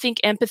because I think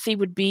empathy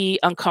would be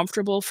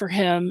uncomfortable for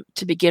him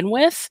to begin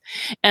with.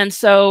 And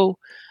so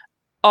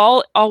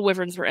all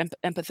wyverns were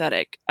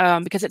empathetic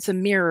because it's a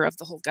mirror of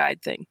the whole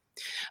guide thing.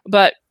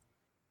 But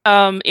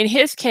in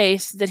his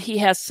case, that he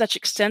has such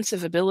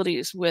extensive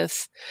abilities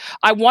with,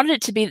 I wanted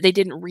it to be that they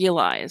didn't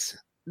realize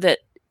that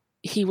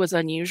he was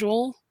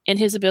unusual in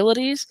his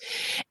abilities.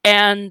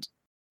 And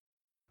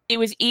it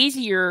was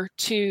easier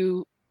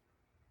to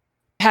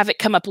have it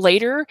come up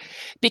later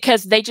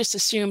because they just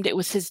assumed it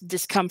was his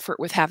discomfort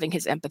with having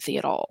his empathy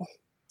at all.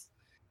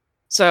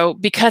 So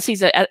because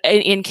he's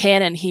in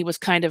canon, he was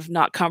kind of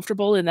not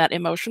comfortable in that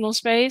emotional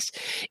space.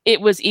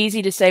 It was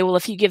easy to say, well,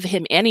 if you give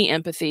him any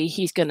empathy,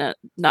 he's going to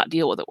not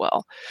deal with it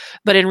well.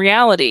 But in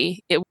reality,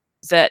 it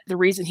was that the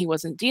reason he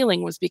wasn't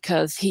dealing was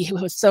because he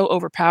was so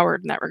overpowered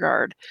in that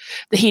regard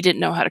that he didn't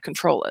know how to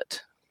control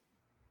it.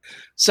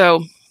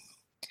 So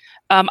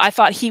I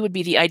thought he would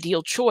be the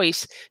ideal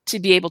choice to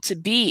be able to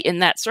be in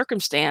that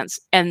circumstance,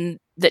 and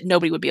that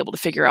nobody would be able to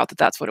figure out that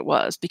that's what it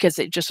was, because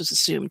it just was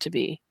assumed to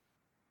be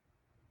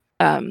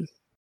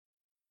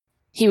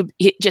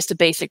just a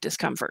basic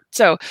discomfort.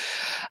 So,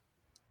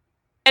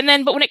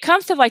 but when it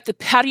comes to like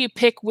how do you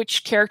pick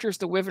which character is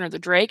the wyvern or the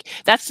drake,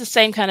 that's the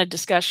same kind of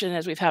discussion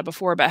as we've had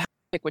before about how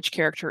to pick which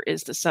character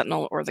is the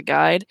sentinel or the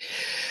guide.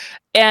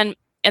 And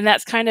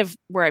that's kind of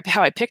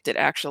how I picked it,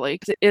 actually,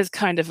 because it is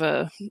kind of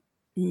a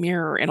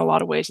mirror in a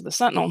lot of ways of the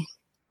sentinel.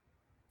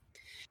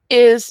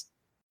 Is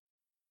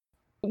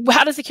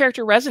how does the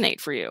character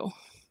resonate for you?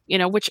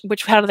 How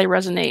do they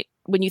resonate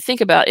when you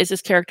think about, is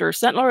this character a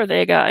sentinel or are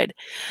they a guide?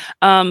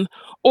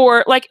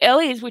 Or like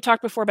Ellie's, we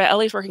talked before about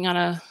Ellie's working on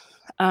a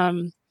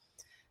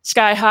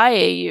Sky High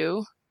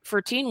AU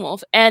for Teen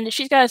Wolf, and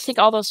she's got to think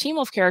all those Teen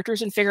Wolf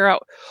characters and figure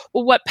out,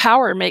 well, what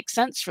power makes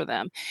sense for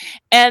them.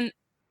 And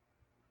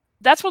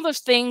that's one of those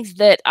things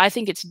that I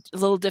think it's a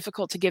little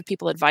difficult to give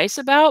people advice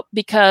about,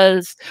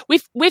 because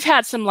we've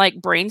had some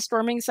like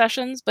brainstorming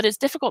sessions, but it's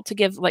difficult to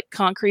give like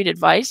concrete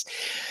advice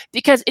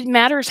because it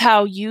matters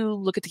how you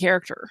look at the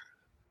character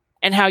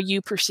and how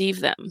you perceive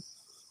them.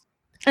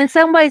 In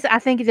some ways, I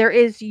think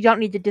you don't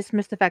need to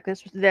dismiss the fact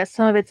that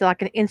some of it's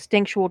like an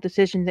instinctual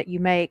decision that you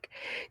make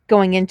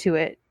going into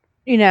it,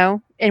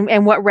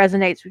 and what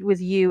resonates with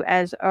you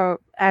as a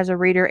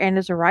reader and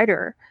as a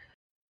writer.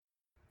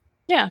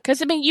 Yeah,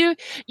 because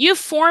you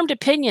formed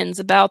opinions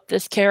about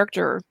this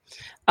character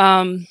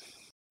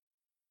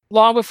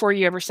long before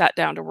you ever sat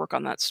down to work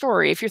on that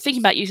story. If you're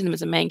thinking about using them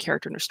as a main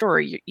character in a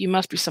story, you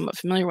must be somewhat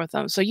familiar with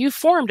them. So you've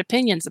formed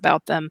opinions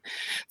about them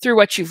through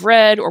what you've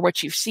read or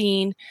what you've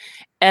seen,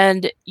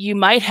 and you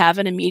might have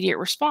an immediate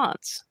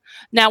response.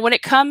 Now, when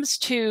it comes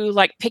to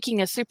like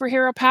picking a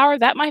superhero power,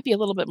 that might be a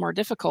little bit more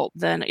difficult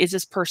than, is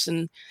this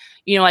person,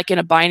 like in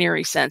a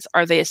binary sense,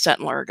 are they a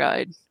sentinel or a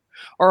guide?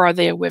 Or are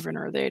they a wyvern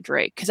or are they a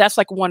drake? Because that's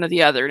like one or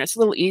the other, and it's a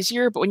little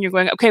easier. But when you're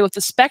going, okay, with the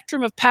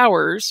spectrum of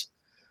powers,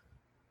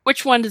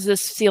 which one does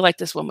this feel like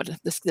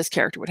this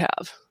character would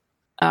have?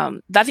 I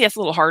think that's a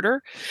little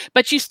harder,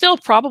 but you still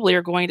probably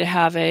are going to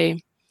have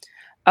a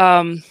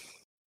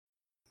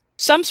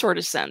some sort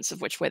of sense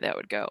of which way that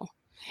would go.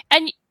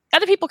 And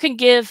other people can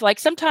give, like,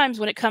 sometimes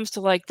when it comes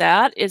to like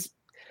that, is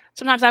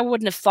sometimes I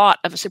wouldn't have thought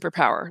of a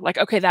superpower. Like,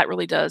 okay, that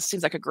really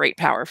seems like a great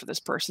power for this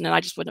person, and I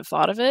just wouldn't have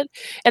thought of it.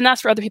 And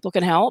that's where other people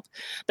can help.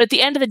 But at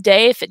the end of the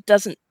day, if it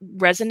doesn't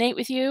resonate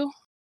with you,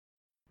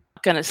 it's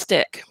not going to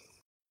stick.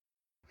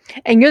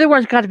 And you're the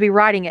one's got to be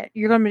writing it.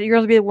 You're going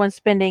to be the one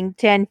spending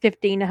 10,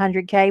 15,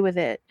 100K with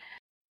it.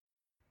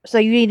 So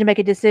you need to make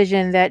a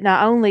decision that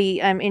not only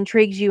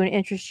intrigues you and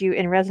interests you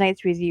and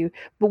resonates with you,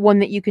 but one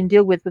that you can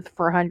deal with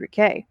for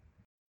 100K.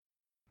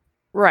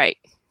 Right.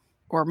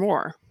 Or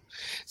more.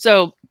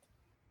 So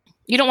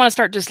you don't want to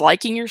start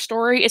disliking your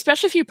story,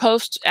 especially if you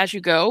post as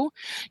you go.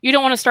 You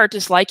don't want to start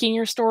disliking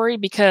your story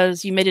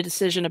because you made a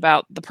decision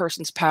about the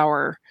person's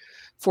power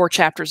 4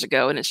 chapters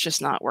ago and it's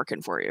just not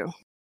working for you.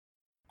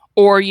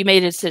 Or you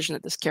made a decision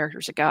that this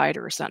character's a guide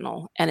or a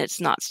sentinel and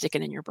it's not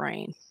sticking in your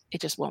brain. It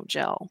just won't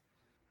gel.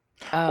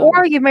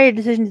 Or you made a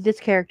decision that this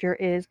character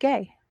is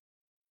gay.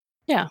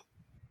 Yeah.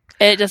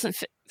 It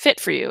doesn't fit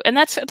for you. And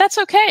that's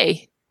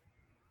okay.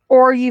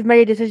 Or you've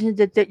made a decision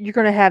that you're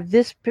going to have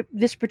this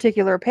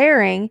particular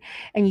pairing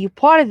and you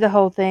plotted the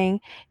whole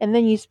thing and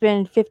then you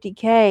spend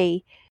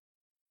 50K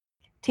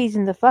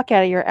teasing the fuck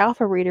out of your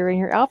alpha reader and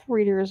your alpha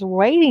reader is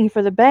waiting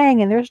for the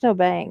bang and there's no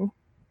bang.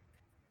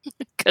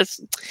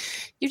 Because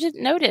you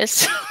didn't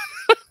notice.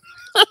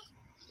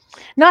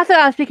 Not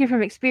that I'm speaking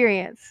from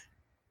experience.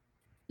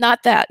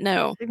 Not that,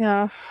 no.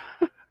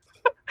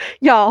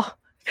 Y'all,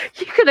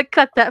 you could have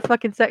cut that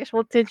fucking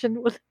sexual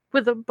tension with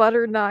a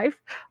butter knife.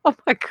 Oh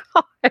my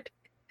god.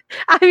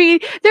 I mean,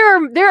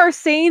 there are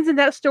scenes in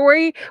that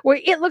story where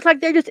it looks like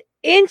they're just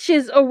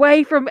inches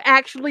away from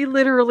actually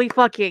literally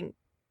fucking.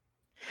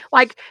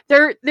 Like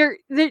they're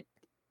I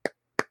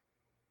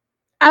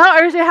don't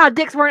understand how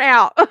dicks weren't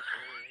out.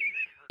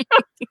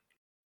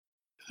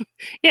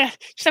 Yeah.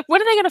 She's like,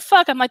 when are they gonna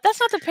fuck? I'm like, that's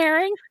not the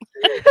pairing.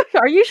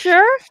 Are you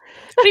sure?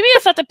 What do you mean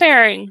it's not the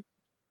pairing?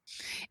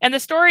 And the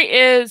story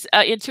is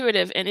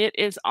intuitive, and it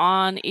is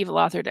on Evil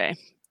Author Day.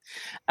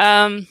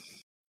 Well,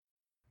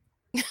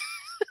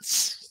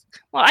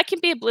 I can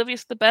be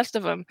oblivious to the best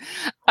of them.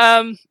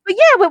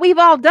 But we've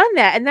all done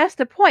that, and that's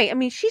the point. I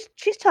mean, she's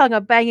telling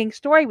a banging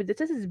story with this.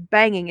 This is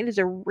banging. It is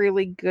a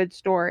really good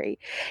story.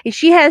 And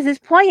she has this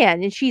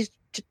plan, and she's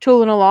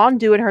tooling along,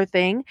 doing her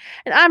thing.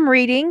 And I'm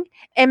reading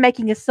and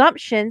making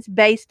assumptions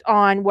based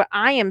on what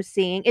I am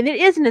seeing. And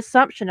it is an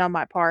assumption on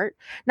my part,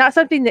 not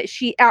something that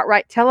she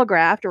outright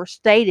telegraphed or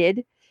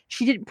stated.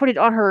 She didn't put it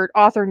on her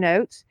author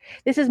notes.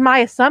 This is my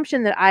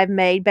assumption that I've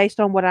made based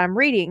on what I'm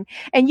reading.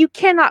 And you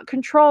cannot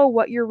control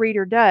what your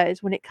reader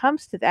does when it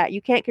comes to that.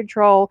 You can't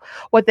control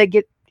what they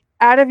get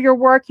out of your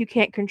work. You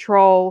can't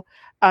control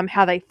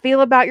how they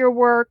feel about your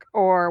work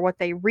or what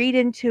they read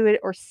into it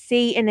or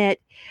see in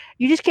it.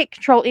 You just can't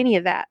control any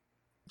of that.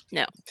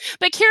 No.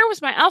 But Kira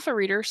was my alpha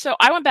reader, so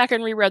I went back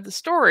and reread the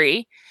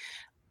story,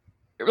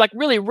 like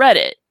really read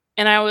it.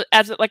 And I was,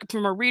 as like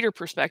from a reader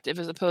perspective,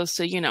 as opposed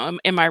to, in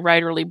my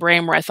writerly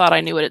brain where I thought I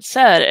knew what it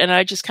said. And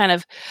I just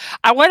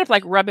I wound up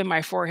like rubbing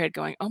my forehead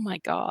going, oh my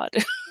God.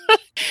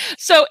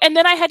 So, and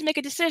then I had to make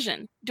a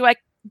decision. Do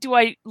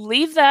I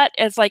leave that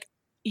as like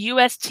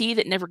UST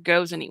that never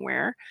goes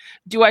anywhere?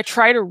 Do I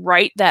try to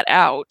write that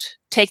out,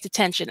 take the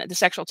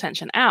sexual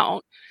tension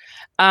out,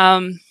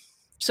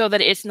 so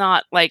that it's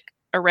not like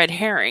a red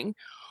herring?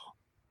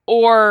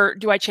 Or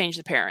do I change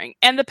the pairing?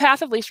 And the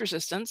path of least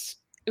resistance,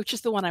 which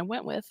is the one I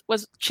went with,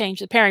 was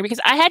change the pairing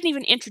because I hadn't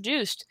even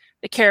introduced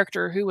the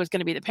character who was going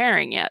to be the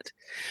pairing yet.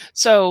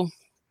 So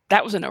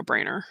that was a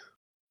no-brainer.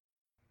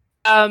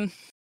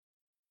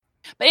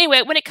 But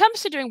anyway, when it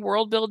comes to doing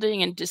world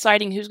building and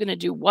deciding who's going to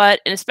do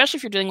what, and especially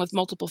if you're dealing with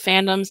multiple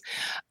fandoms,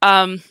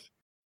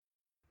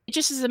 it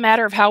just is a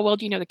matter of how well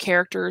do you know the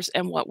characters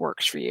and what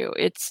works for you.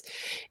 It's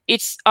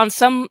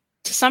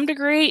to some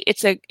degree,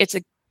 it's a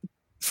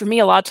for me,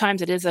 a lot of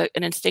times it is an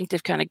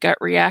instinctive kind of gut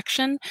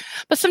reaction.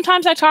 But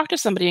sometimes I talk to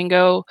somebody and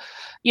go,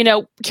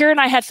 Kira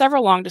and I had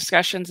several long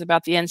discussions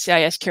about the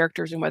NCIS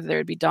characters and whether there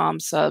would be dom,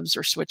 subs,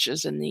 or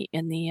switches in the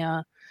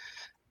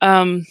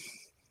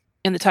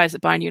Ties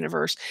That Bind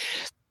universe.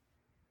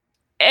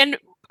 And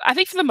I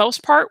think for the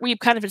most part, we've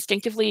kind of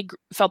instinctively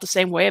felt the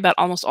same way about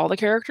almost all the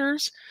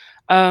characters.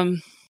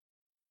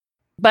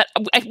 But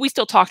we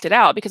still talked it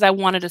out because I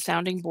wanted a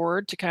sounding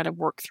board to kind of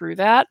work through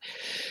that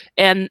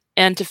and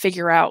to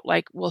figure out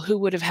like, well, who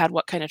would have had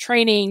what kind of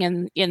training,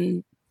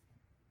 and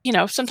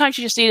sometimes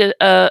you just need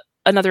a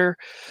you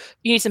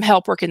need some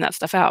help working that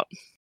stuff out.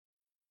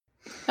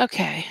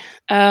 Okay.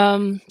 So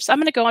I'm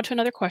going to go on to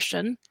another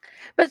question.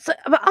 But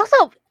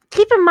also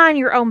keep in mind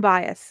your own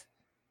bias,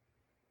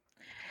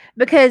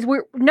 because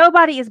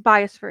nobody is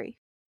bias free.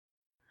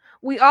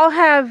 We all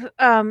have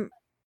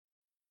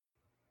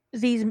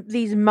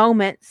these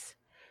moments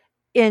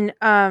in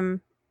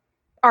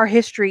our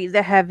history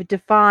that have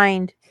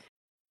defined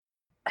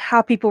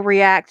how people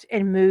react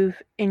and move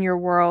in your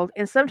world.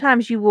 And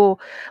sometimes you will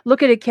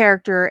look at a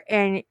character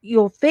and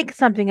you'll think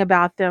something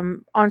about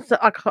them on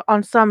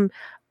some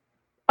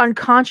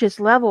unconscious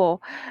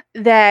level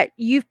that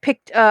you've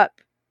picked up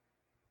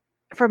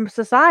from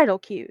societal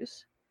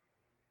cues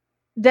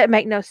that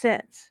make no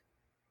sense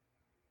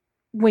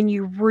when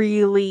you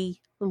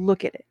really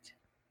look at it.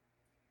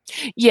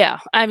 Yeah,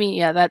 I mean,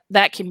 yeah,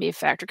 that can be a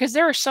factor, because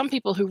there are some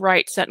people who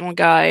write Sentinel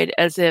Guide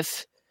as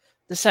if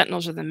the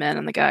Sentinels are the men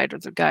and the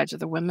guides are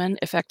the women,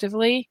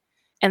 effectively,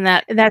 and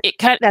that's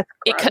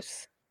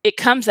gross. It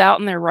comes out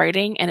in their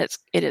writing, and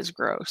it is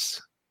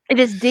gross. It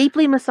is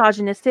deeply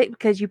misogynistic,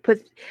 because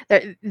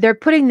they're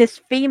putting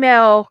this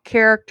female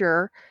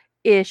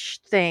character-ish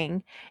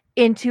thing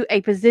into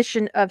a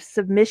position of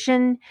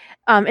submission,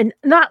 and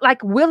not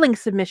like willing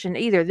submission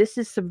either. This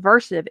is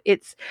subversive.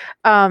 It's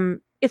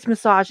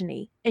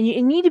misogyny, and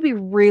you need to be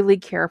really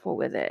careful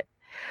with it.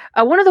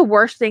 One of the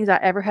worst things I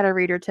ever had a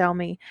reader tell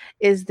me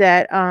is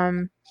that,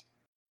 and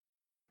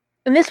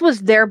this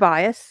was their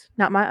bias,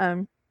 not my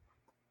own,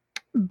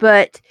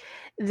 but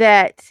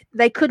that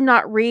they could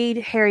not read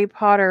Harry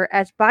Potter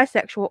as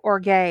bisexual or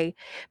gay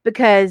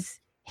because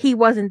he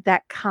wasn't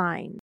that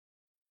kind.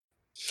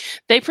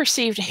 They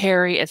perceived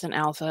Harry as an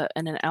alpha,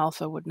 and an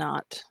alpha would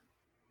not.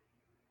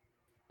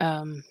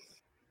 Didn't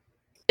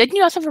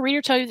you also have a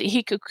reader tell you that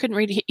he couldn't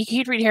read?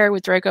 He'd read Harry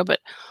with Draco, but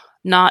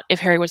not if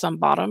Harry was on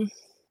bottom.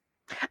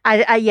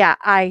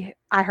 I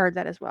heard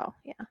that as well.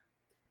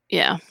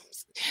 Yeah.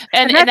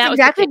 And that's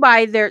exactly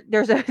why there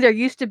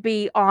used to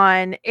be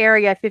on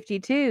Area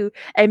 52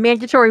 a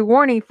mandatory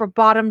warning for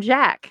Bottom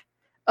Jack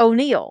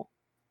O'Neill.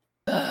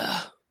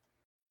 Ugh,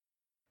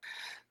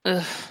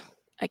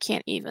 I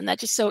can't even. That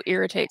just so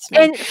irritates me.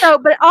 And so,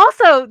 but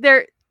also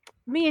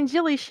me and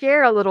Jilly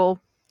share a little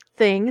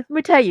thing. Let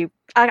me tell you.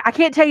 I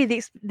can't tell you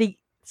the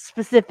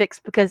specifics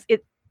because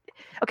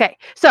okay.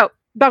 So,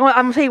 but I'm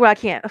gonna tell you what I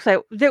can.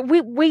 So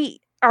we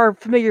are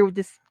familiar with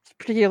this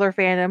particular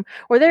fandom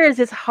where there is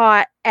this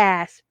hot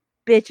ass,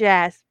 bitch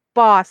ass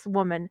boss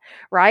woman,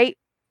 right?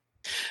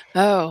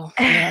 Oh,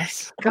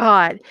 yes.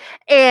 God.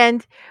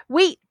 And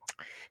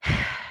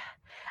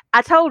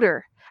I told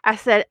her, I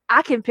said,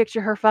 I can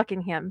picture her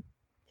fucking him.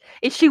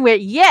 And she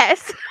went,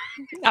 yes.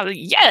 Oh,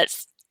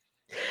 yes.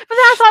 But then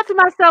I thought to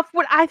myself,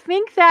 would I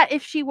think that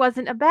if she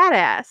wasn't a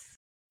badass?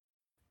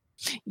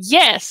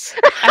 Yes,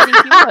 I think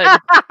you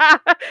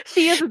would.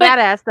 She is a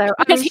badass, though.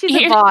 I mean,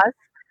 she's a boss.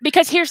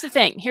 Because here's the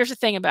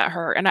thing about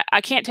her, and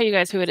I can't tell you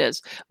guys who it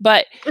is,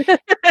 but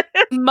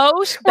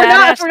most we're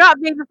not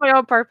being for my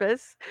own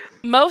purpose.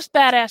 Most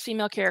badass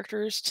female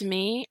characters to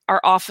me are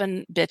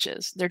often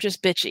bitches. They're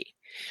just bitchy.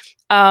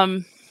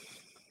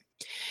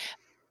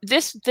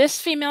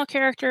 This female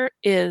character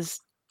is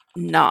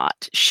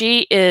not.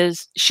 She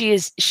is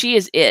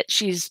it.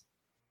 She's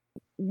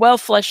well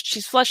fleshed.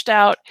 She's fleshed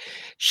out.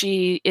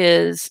 She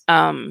is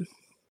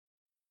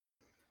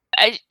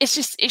it's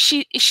just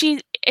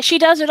she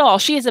does it all.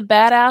 She is a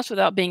badass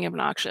without being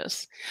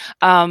obnoxious.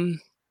 But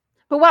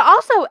what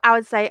also I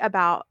would say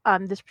about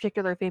this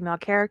particular female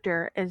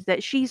character is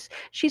that she's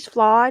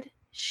flawed.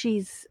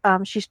 She's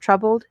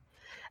troubled.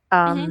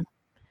 Mm-hmm.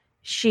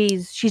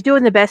 She's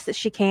doing the best that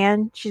she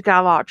can. She's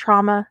got a lot of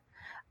trauma.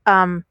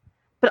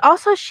 But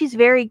also she's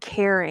very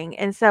caring.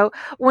 And so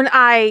when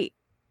I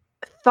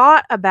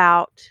thought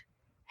about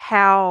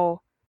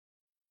how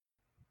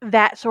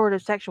that sort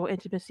of sexual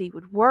intimacy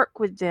would work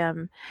with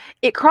them,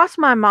 it crossed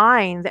my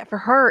mind that for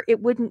her,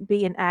 it wouldn't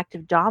be an act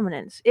of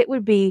dominance. It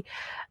would be,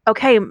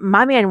 okay,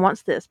 my man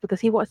wants this because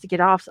he wants to get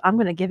off, so I'm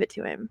going to give it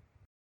to him.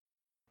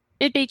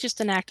 It'd be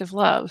just an act of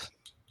love.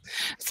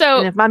 So,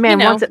 and if my man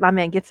wants it, my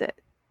man gets it.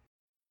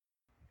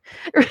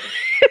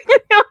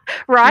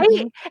 Right?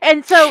 Mm-hmm.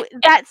 And so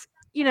that's,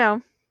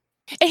 And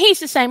he's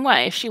the same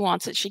way. If she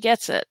wants it, she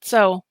gets it.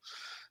 So,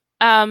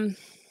 but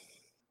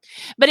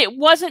it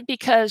wasn't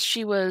because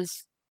she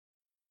was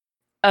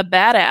a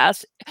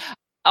badass,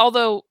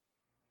 although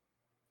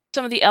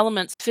some of the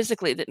elements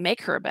physically that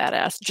make her a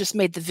badass just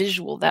made the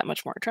visual that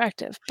much more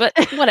attractive. But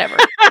whatever.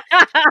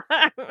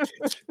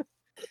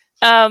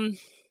 For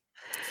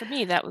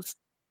me, that was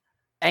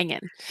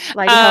banging.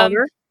 Lady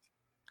Holder,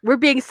 we're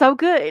being so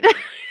good.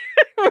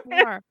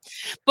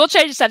 We'll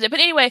change the subject, but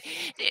anyway,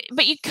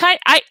 but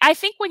I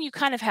think when you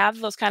kind of have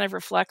those kind of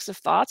reflexive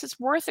thoughts, it's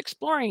worth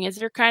exploring. Is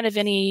there kind of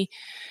any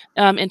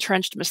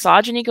entrenched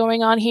misogyny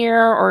going on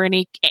here, or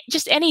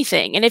just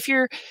anything? And if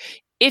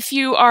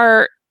you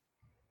are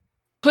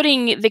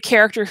putting the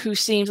character who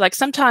seems like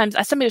somebody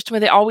was told me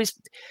they always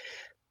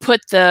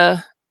put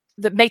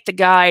make the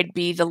guide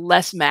be the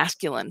less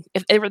masculine.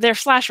 If they're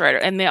slash writer,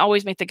 and they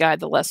always make the guide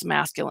the less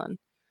masculine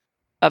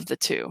of the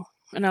two.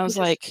 And I was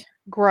Which is like,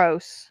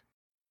 gross.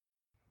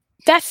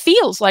 that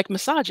feels like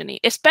misogyny,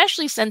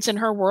 especially since in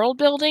her world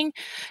building,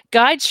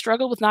 guides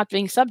struggle with not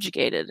being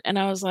subjugated. And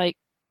I was like,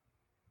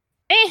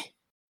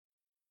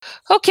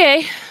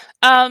 okay.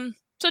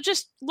 So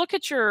just look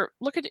at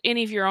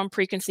any of your own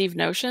preconceived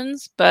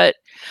notions. But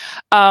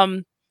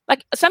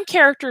like some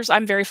characters,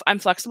 I'm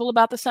flexible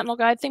about the Sentinel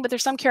guide thing, but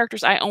there's some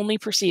characters I only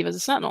perceive as a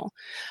Sentinel.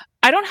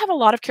 I don't have a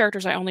lot of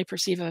characters I only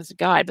perceive as a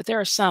guide, but there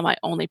are some I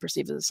only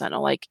perceive as a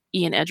Sentinel, like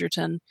Ian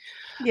Edgerton.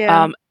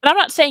 Yeah. And I'm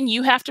not saying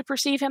you have to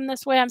perceive him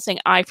this way. I'm saying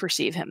I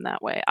perceive him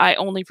that way. I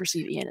only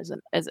perceive Ian as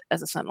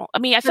a Sentinel. I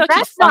mean, I feel But like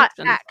that's he's not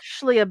functioned.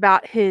 actually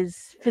about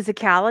his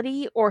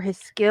physicality or his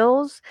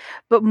skills,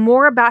 but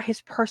more about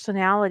his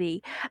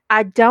personality.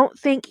 I don't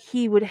think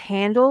he would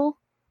handle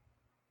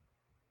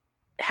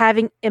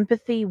having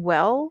empathy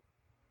well.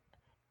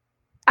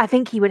 I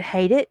think he would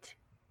hate it,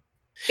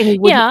 and he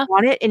wouldn't Yeah.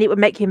 want it, and it would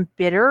make him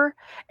bitter,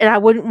 and I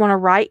wouldn't want to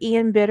write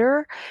Ian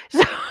bitter.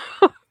 So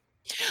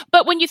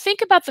But when you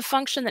think about the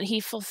function that he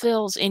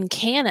fulfills in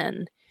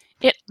canon,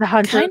 it the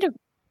hunter.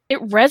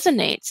 it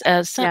resonates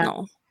as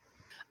Yeah.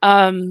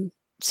 Sentinel.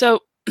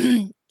 So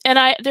and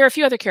there are a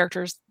few other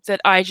characters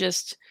that I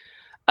just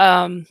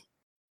and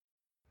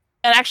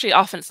actually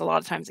often it's a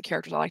lot of times the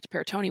characters I like to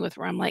pair Tony with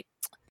where I'm like,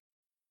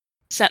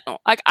 Sentinel.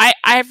 Like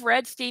I've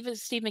read Steve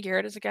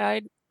McGarrett as a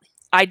guide.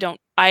 I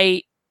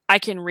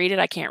can read it,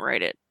 I can't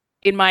write it.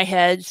 In my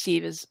head,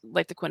 Steve is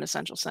like the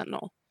quintessential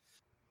Sentinel.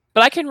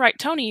 But I can write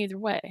Tony either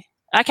way.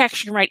 I can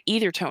actually write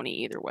either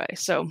Tony either way.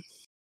 So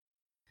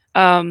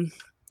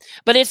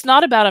but it's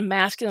not about a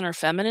masculine or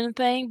feminine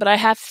thing, but I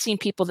have seen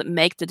people that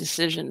make the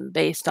decision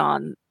based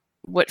on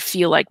what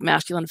feel like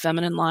masculine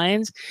feminine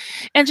lines.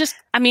 And just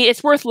I mean,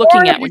 it's worth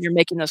looking at when you're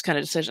making those kind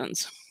of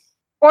decisions.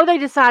 Or they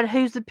decide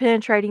who's the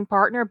penetrating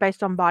partner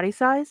based on body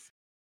size.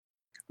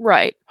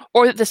 Right.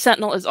 Or that the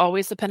Sentinel is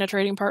always the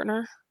penetrating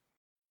partner.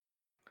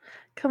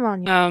 Come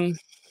on.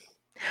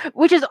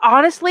 Which is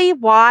honestly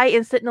why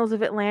in Sentinels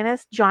of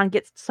Atlantis, John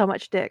gets so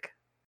much dick.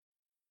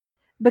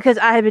 Because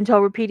I have been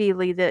told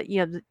repeatedly that,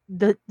 you know,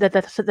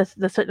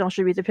 the Sentinel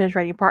should be the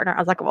penetrating partner. I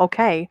was like, well,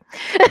 okay.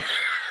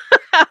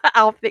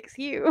 I'll fix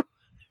you.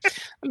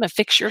 I'm going to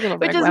fix your little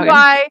Which red is wagon.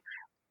 why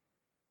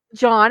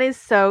John is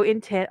so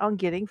intent on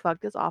getting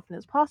fucked as often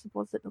as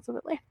possible in Sentinels of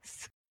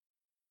Atlantis.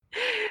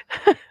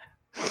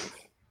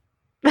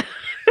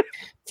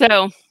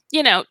 So,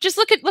 you know, just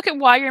look at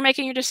why you're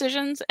making your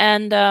decisions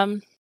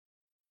and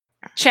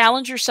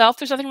challenge yourself.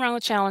 There's nothing wrong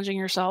with challenging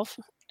yourself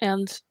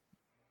and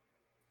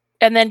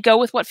then go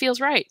with what feels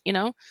right, you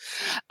know.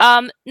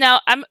 Now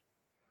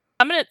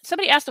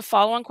somebody asked a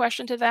follow-on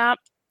question to that.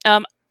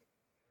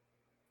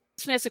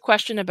 It's a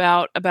question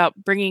about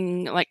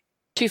bringing like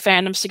two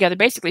fandoms together,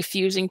 basically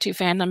fusing two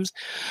fandoms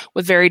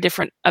with very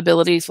different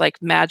abilities, like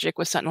magic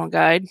with Sentinel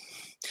Guide.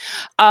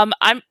 Even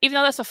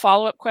though that's a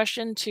follow-up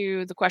question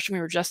to the question we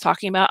were just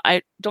talking about,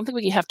 I don't think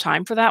we have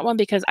time for that one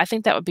because I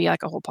think that would be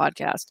like a whole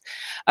podcast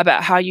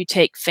about how you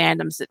take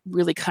fandoms that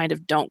really kind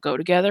of don't go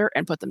together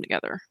and put them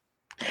together.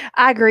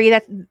 I agree.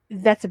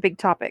 That's a big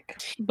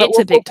topic. But It's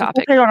a big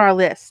topic. We'll put it on our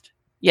list.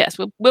 Yes,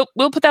 we'll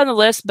put that on the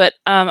list, but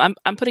I'm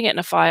putting it in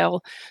a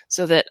file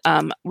so that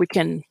we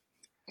can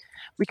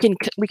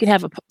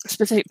have a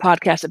specific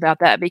podcast about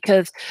that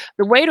because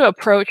the way to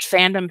approach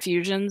fandom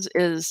fusions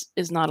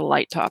is not a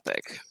light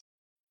topic.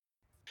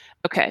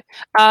 Okay,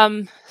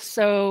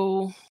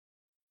 so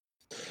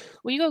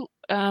will you go?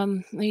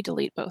 Let me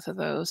delete both of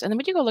those, and then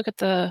would you go look at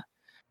the?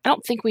 I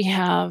don't think we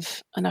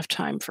have enough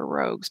time for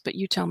rogues, but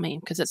you tell me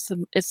because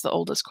it's the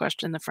oldest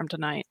question from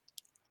tonight.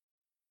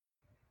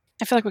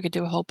 I feel like we could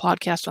do a whole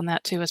podcast on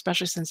that too,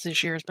 especially since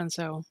this year has been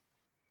so.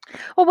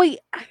 Well, we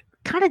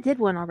kind of did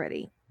one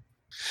already.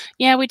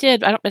 Yeah, we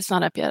did. It's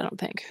not up yet, I don't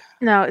think.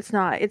 No, it's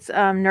not. It's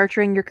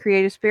nurturing your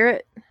creative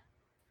spirit.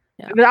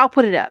 Yeah. But I'll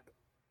put it up.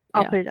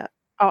 I'll put it up.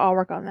 I'll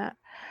work on that.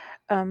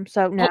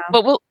 So no.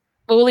 But we'll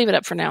leave it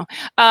up for now.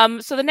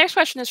 So the next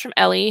question is from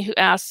Ellie, who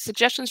asks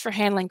suggestions for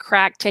handling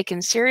crack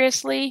taken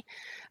seriously,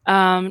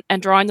 and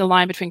drawing the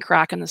line between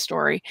crack and the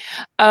story.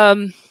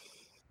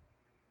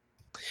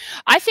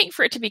 I think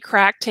for it to be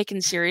crack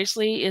taken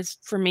seriously is,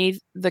 for me,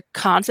 the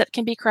concept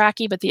can be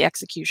cracky, but the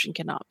execution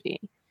cannot be.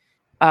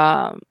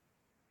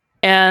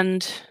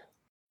 And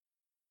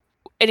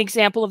an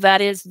example of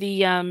that is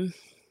the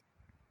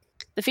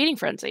feeding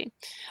frenzy.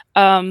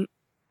 Concept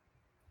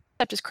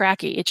is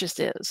cracky, it just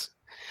is.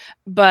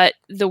 But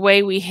the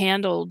way we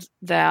handled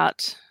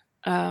that,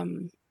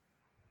 in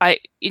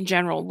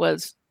general,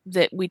 was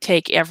that we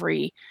take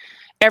every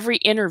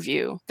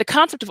interview, the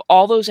concept of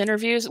all those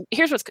interviews.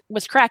 Here's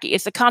what's cracky.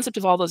 It's the concept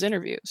of all those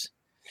interviews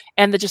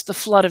and just the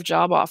flood of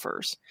job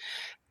offers.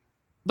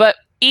 But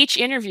each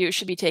interview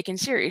should be taken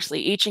seriously.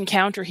 Each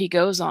encounter he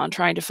goes on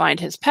trying to find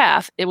his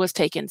path, it was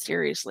taken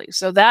seriously.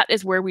 So that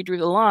is where we drew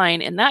the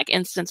line in that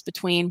instance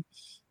between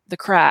the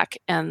crack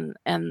and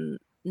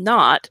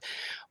not,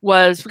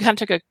 was we kind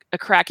of took a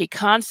cracky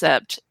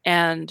concept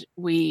and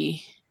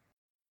we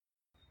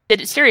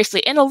did it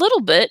seriously. And a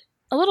little bit,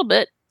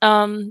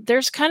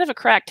 there's kind of a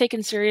crack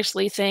taken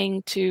seriously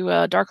thing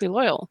to Darkly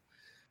Loyal.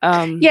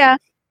 Yeah.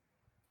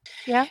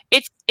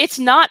 It's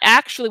not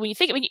actually, when you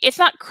think, I mean, it's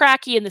not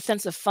cracky in the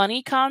sense of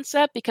funny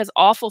concept because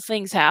awful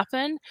things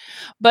happen,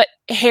 but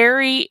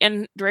Harry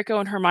and Draco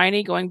and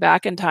Hermione going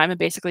back in time and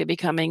basically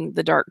becoming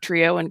the Dark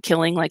Trio and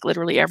killing like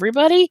literally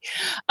everybody,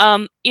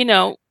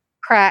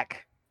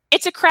 Crack.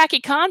 it's a cracky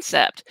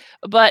concept,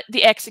 but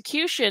the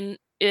execution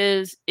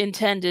is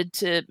intended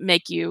to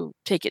make you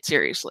take it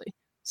seriously.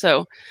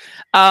 So,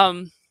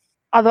 although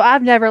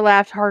I've never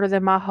laughed harder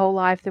than my whole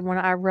life than when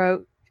I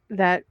wrote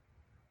that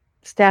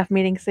staff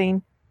meeting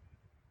scene.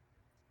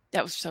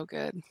 That was so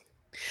good.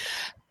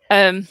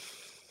 I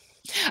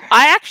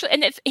actually,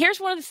 and here's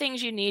one of the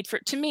things you need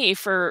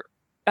for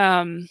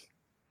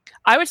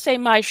I would say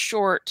my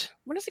short,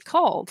 what is it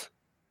called?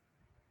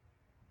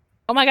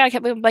 Oh my God, I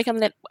can't believe I'm blanking on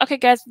that. Okay,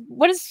 guys,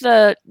 what is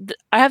I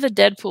have the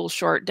Deadpool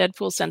short.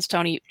 Deadpool sends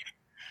Tony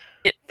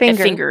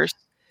fingers.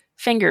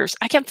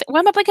 I can't, why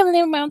am I blanking on the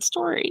name of my own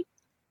story?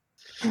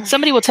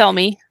 Somebody will tell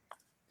me.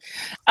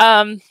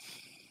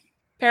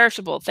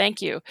 Perishable,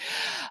 thank you.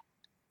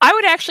 I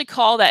would actually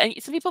call that, and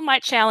some people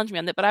might challenge me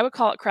on that, but I would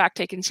call it crack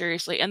taken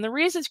seriously. And the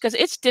reason is because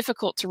it's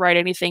difficult to write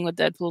anything with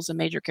Deadpool as a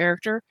major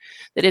character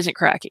that isn't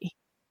cracky.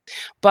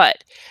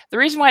 But the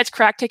reason why it's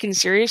crack taken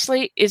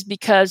seriously is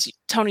because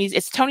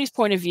it's Tony's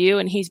point of view,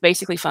 and he's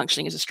basically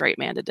functioning as a straight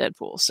man to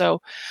Deadpool.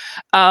 So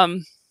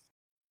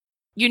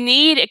you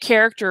need a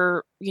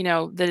character,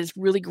 that is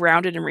really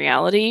grounded in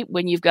reality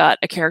when you've got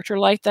a character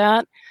like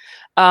that,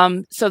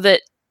 so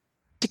that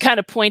to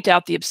kind of point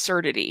out the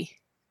absurdity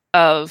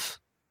of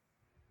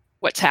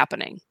what's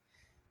happening.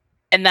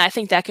 And I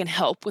think that can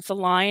help with the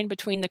line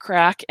between the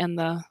crack and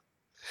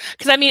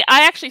because I mean,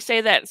 I actually say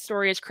that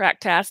story is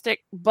cracktastic,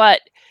 but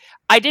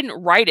I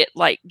didn't write it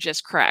like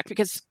just crack,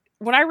 because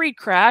when I read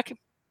crack,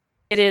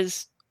 it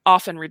is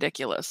often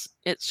ridiculous.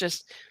 It's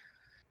just,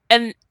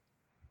 and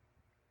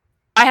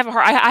I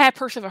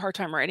personally have a hard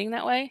time writing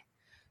that way.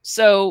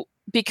 So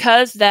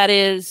because that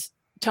is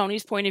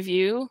Tony's point of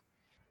view,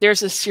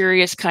 there's a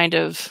serious kind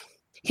of,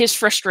 his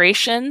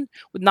frustration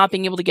with not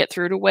being able to get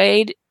through to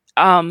Wade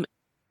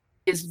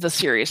is the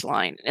serious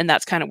line. And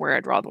that's kind of where I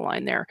draw the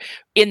line there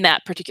in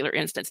that particular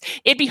instance.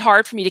 It'd be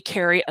hard for me to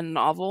carry a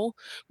novel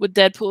with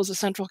Deadpool as a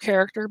central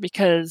character,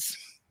 because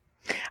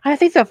I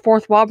think the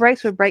fourth wall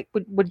breaks would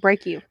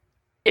break you.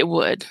 It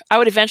would. I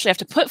would eventually have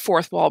to put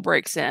fourth wall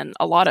breaks in,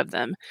 a lot of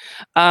them.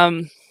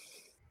 And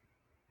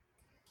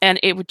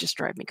it would just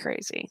drive me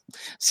crazy.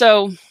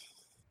 So,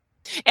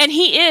 and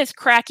he is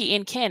cracky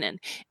in canon,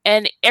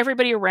 and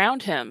everybody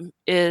around him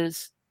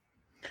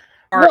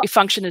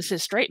function as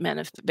his straight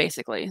man,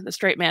 basically the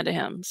straight man to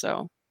him.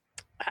 So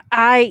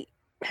I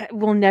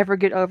will never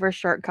get over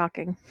shark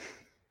cocking.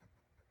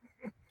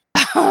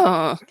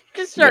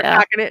 Just start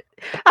cocking it.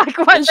 How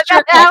is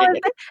that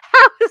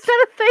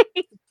a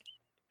thing?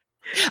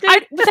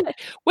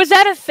 Was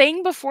that a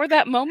thing before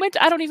that moment?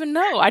 I don't even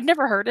know. I'd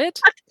never heard it.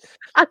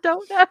 I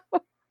don't know.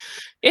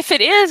 If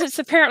it is, it's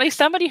apparently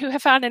somebody who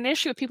have found an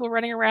issue with people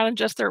running around in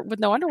just with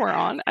no underwear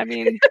on. I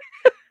mean,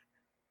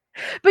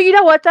 but you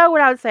know what though? What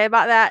I would say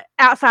about that,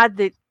 outside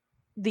the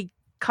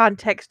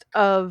context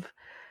of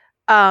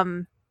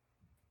Deadpool,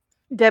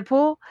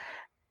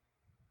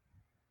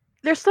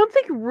 there's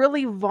something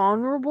really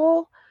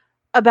vulnerable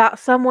about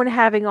someone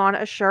having on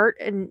a shirt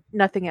and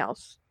nothing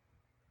else,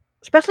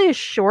 especially a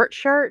short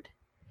shirt.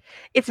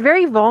 It's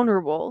very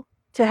vulnerable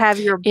to have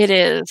your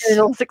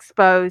genitals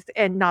exposed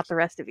and not the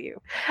rest of you.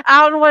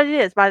 I don't know what it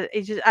is, but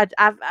it's just I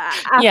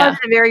find it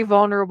a very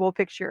vulnerable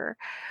picture.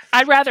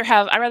 I'd rather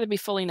be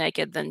fully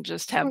naked than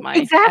just have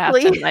my ass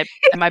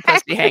and my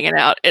pussy hanging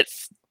out.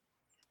 It's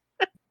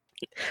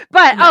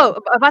But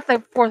about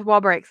the fourth wall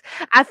breaks,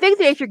 I think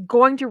that if you're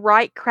going to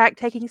write crack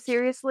taking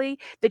seriously,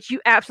 that you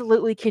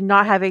absolutely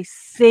cannot have a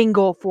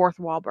single fourth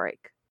wall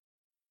break,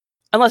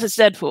 unless it's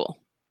Deadpool.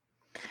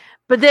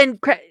 But then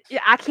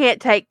I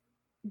can't take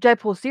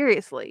Deadpool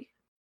seriously.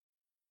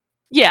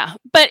 Yeah,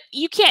 but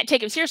you can't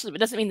take him seriously, but it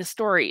doesn't mean the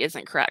story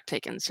isn't crack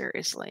taken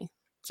seriously.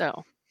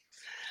 So,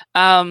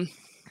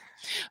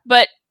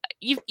 but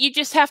you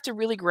just have to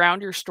really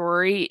ground your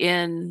story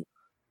in,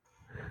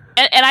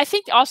 and I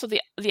think also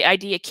the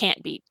idea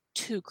can't be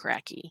too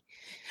cracky.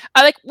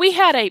 We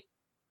had a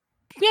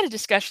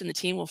discussion in the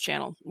Teen Wolf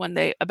channel one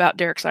day about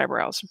Derek's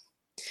eyebrows.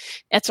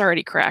 That's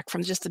already cracked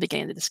from just the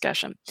beginning of the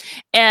discussion,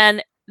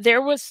 and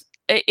it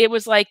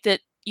was like that,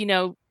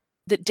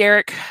 that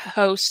Derek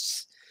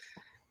hosts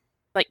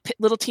like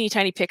little teeny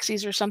tiny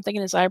pixies or something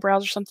in his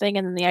eyebrows or something,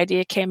 and then the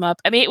idea came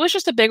up. I mean, it was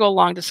just a big old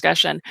long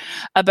discussion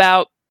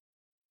about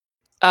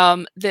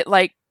that,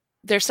 like,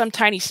 there's some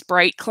tiny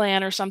sprite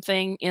clan or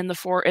something in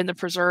the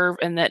preserve,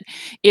 and that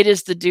it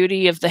is the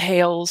duty of the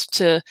Hales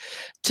to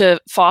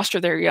foster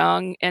their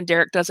young, and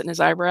Derek does it in his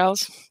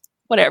eyebrows.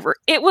 Whatever.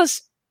 It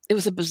was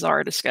a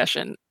bizarre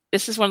discussion.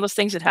 This is one of those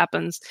things that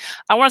happens.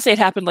 I want to say it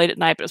happened late at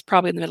night, but it was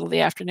probably in the middle of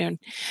the afternoon.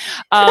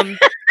 I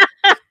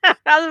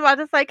was about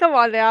to say, come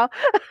on now.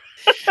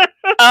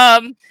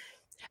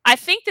 I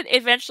think that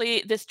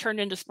eventually this turned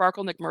into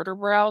Sparkle McMurder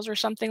Brows or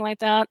something like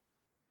that.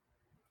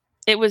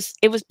 It was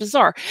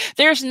bizarre.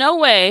 There's no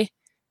way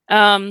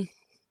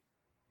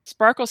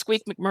Sparkle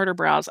Squeak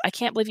McMurderbrows. I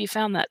can't believe you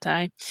found that,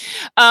 Ty.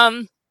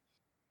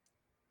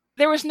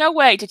 There was no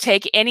way to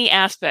take any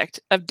aspect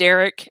of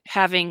Derek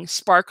having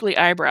sparkly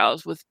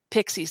eyebrows with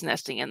pixies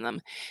nesting in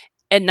them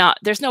and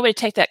there's no way to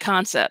take that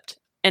concept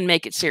and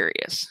make it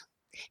serious.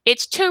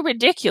 It's too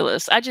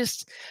ridiculous. I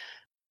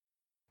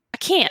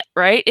can't,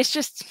 right? It's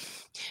just,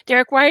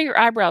 Derek, why are your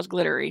eyebrows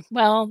glittery?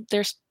 Well,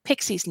 there's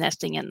pixies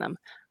nesting in them.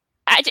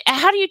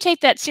 How do you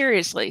take that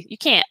seriously? You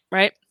can't,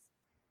 right?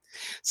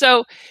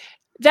 So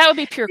that would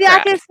be pure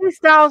crap. I guess this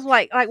style's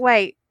like,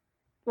 wait.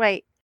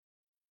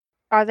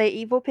 Are they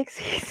evil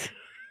pixies?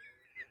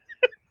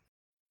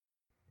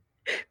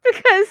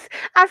 Because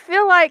I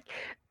feel like,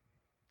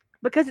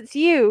 because it's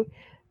you,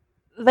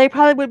 they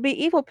probably would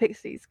be evil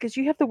pixies because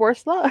you have the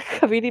worst luck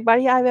of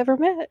anybody I've ever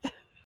met.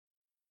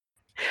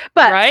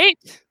 But right?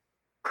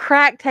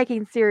 Crack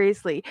taking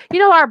seriously. You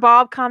know our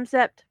Bob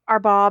concept? Our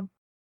Bob.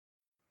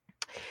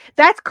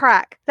 That's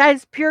crack. That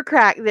is pure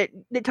crack. That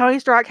Tony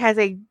Stark has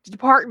a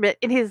department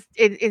in his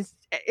is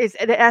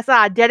an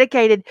SI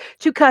dedicated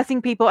to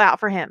cussing people out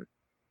for him.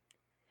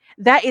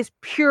 That is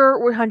pure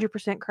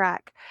 100%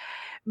 crack.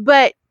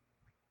 But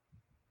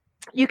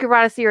you could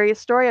write a serious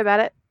story about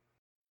it.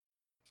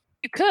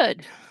 You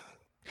could.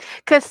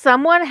 Because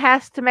someone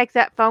has to make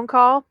that phone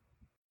call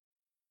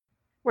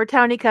where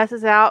Tony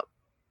cusses out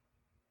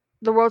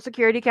the World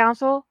Security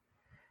Council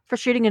for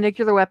shooting a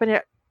nuclear weapon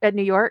at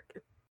New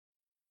York.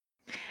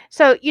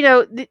 So, you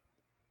know,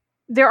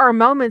 there are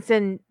moments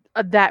in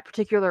that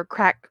particular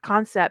crack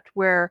concept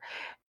where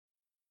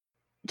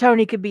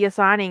Tony could be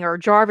assigning, or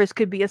Jarvis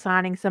could be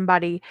assigning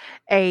somebody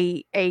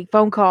a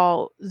phone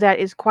call that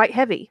is quite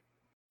heavy.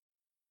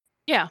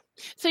 Yeah.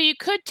 So you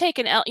could take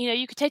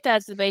you could take that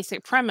as the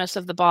basic premise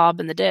of the Bob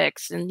and the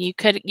Dicks, and you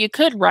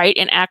could write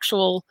an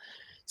actual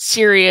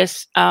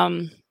serious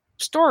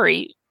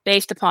story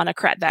based upon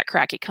that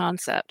cracky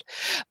concept.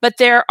 But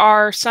there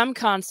are some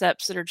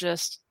concepts that are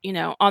just,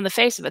 on the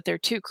face of it, they're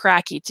too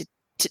cracky to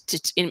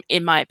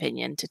in my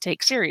opinion, to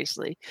take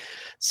seriously.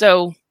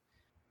 So,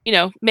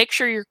 make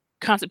sure your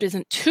concept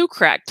isn't too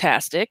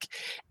cracktastic,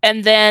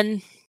 and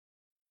then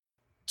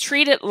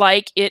treat it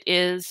like it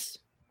is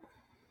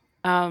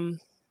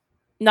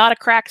not a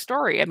crack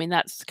story. I mean,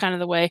 that's kind of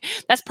the way,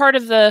 that's part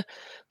of the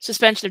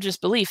suspension of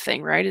disbelief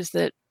thing, right? Is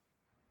that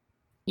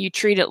you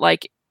treat it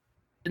like,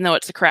 even though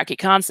it's a cracky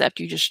concept,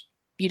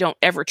 you don't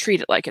ever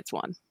treat it like it's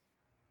one.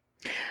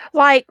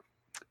 Like,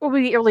 it would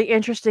be really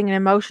interesting and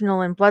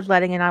emotional and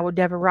bloodletting, and I would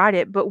never write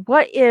it. But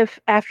what if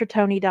after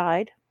Tony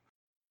died,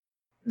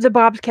 the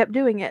Bobs kept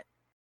doing it?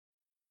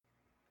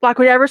 Like,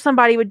 whenever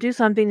somebody would do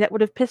something that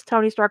would have pissed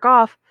Tony Stark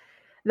off,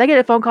 they get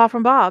a phone call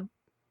from Bob.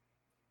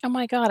 Oh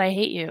my God, I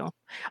hate you.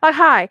 Like,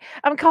 hi,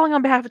 I'm calling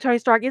on behalf of Tony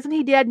Stark. Isn't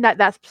he dead? No,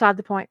 that's beside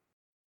the point.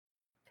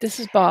 This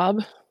is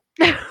Bob.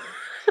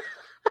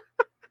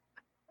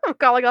 I'm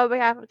calling on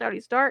behalf of Tony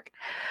Stark.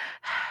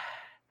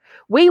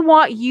 We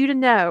want you to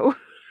know.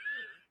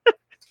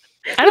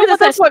 I don't know.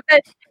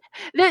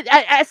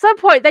 At some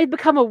point, they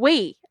become a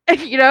we.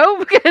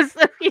 Because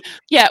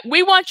yeah,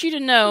 we want you to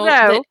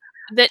know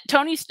that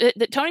Tony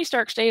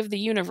Stark saved the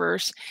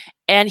universe,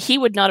 and he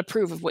would not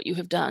approve of what you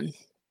have done.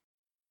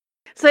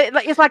 So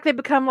it's like they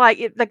become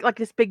like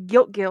this big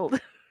guilt guild.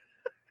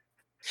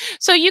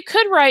 So you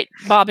could write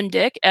Bob and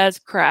Dick as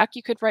crack.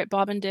 You could write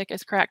Bob and Dick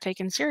as crack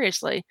taken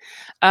seriously.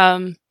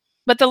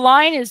 But the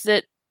line is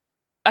that,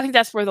 I think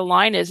that's where the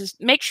line is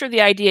make sure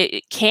the idea,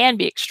 it can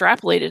be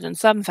extrapolated in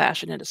some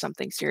fashion into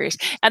something serious.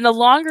 And the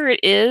longer it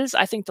is,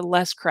 I think the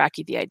less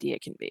cracky the idea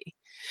can be.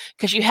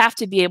 Because you have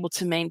to be able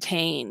to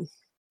maintain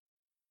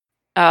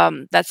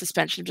that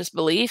suspension of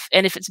disbelief.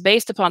 And if it's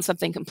based upon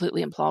something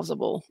completely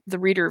implausible, the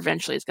reader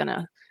eventually is going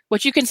to,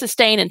 what you can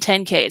sustain in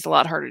 10K is a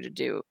lot harder to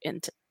do in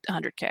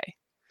 100K.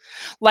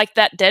 Like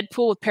that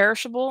Deadpool with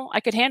Perishable, I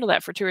could handle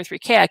that for 2 or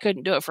 3K. I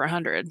couldn't do it for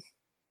 100.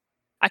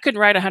 I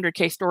couldn't write a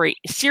 100K story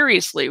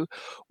seriously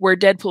where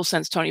Deadpool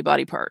sends Tony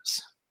body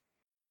parts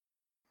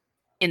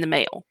in the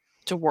mail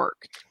to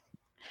work.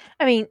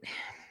 I mean,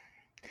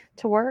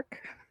 to work?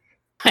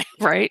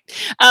 Right?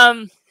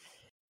 Because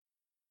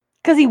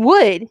he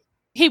would.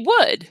 He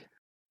would.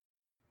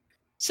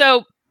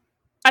 So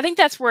I think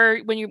that's where,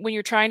 when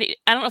you're trying to,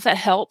 I don't know if that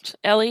helped,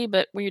 Ellie,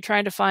 but when you're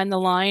trying to find the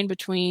line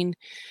between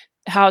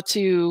how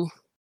to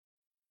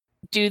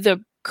do the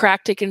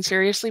crack taken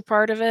seriously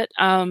part of it,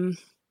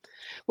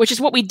 which is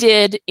what we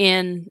did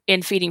in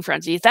Feeding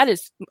Frenzy. That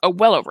is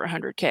well over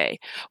 100K.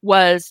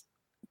 Was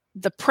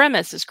the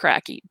premise is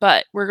cracky,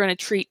 but we're going to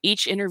treat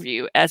each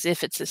interview as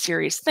if it's a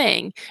serious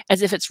thing,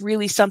 as if it's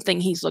really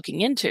something he's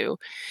looking into.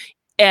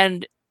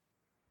 And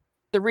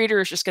the reader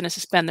is just going to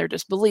suspend their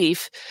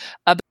disbelief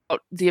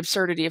about the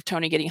absurdity of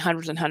Tony getting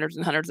hundreds and hundreds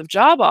and hundreds of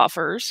job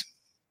offers,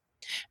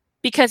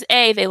 because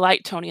A, they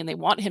like Tony and they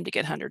want him to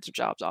get hundreds of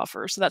jobs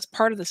offers. So that's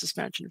part of the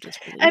suspension of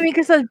disbelief. I mean,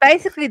 because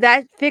basically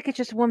that fic is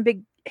just one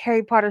big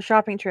Harry Potter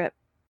shopping trip.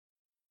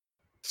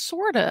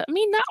 Sorta. I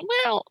mean, not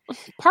well.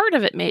 Parts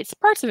of it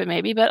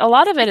maybe, but a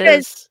lot of it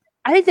is.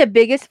 I think the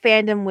biggest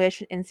fandom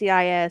wish in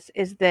NCIS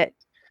is that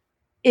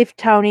if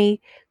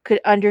Tony could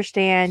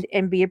understand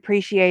and be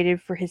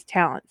appreciated for his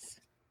talents.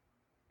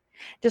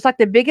 Just like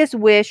the biggest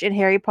wish in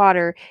Harry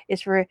Potter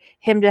is for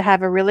him to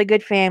have a really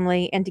good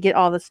family and to get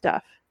all the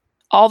stuff.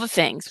 All the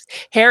things.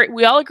 Harry,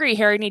 we all agree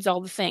Harry needs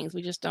all the things.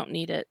 We just don't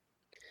need it.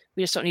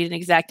 We just don't need an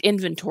exact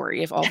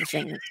inventory of all the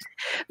things.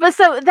 But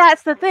so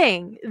that's the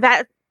thing.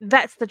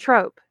 That's the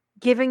trope.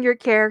 Giving your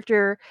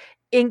character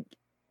in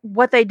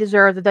what they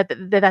deserve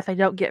that they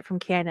don't get from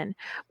canon,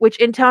 which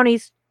in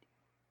Tony's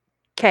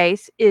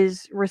case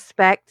is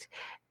respect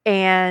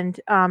and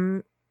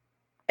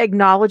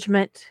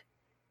acknowledgement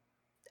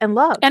and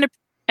love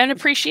and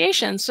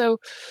appreciation. So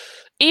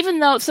even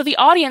though the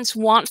audience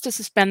wants to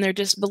suspend their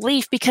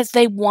disbelief because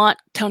they want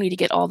Tony to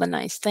get all the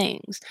nice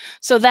things.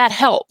 So that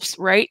helps,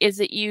 right? Is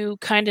that you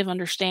kind of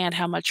understand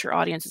how much your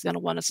audience is going to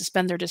want to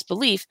suspend their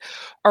disbelief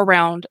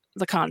around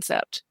the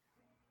concept.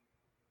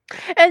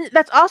 And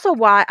that's also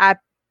why I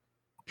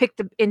picked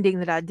the ending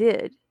that I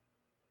did.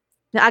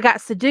 Now I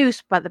got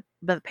seduced by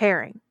the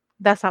pairing.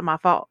 That's not my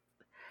fault.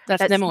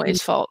 That's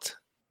Nimoy's fault.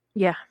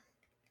 Yeah.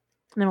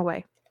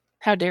 Nimue.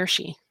 How dare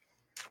she?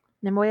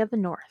 Nimue of the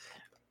North.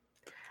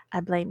 I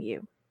blame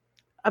you.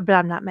 But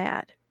I'm not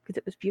mad because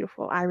it was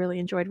beautiful. I really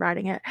enjoyed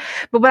writing it.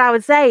 But what I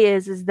would say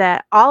is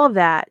that all of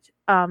that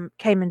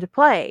came into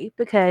play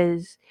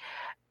because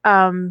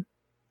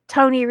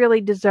Tony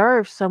really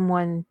deserves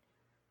someone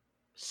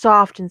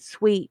soft and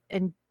sweet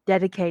and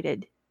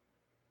dedicated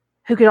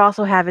who could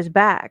also have his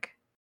back.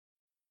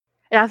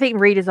 And I think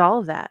Reed is all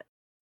of that.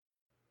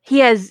 He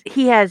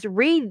has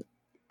Reed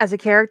as a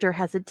character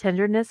has a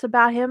tenderness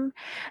about him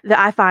that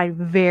I find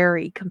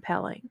very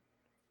compelling.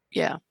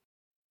 Yeah.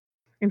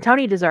 And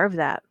Tony deserved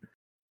that.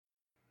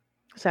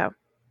 So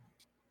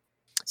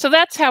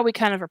that's how we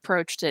kind of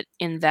approached it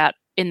in that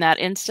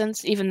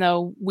instance, even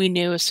though we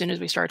knew as soon as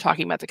we started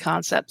talking about the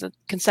concept that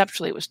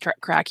conceptually it was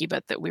cracky,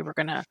 but that we were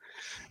going to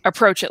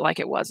approach it like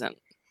it wasn't.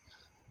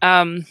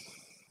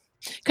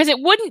 Because it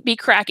wouldn't be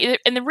cracky.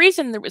 And the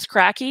reason it was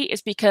cracky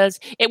is because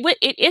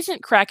it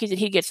isn't cracky that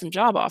he'd get some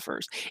job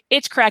offers.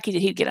 It's cracky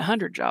that he'd get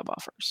 100 job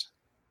offers.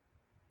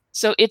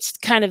 So it's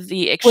kind of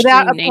the extreme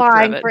without nature of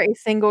applying it. for a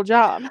single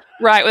job.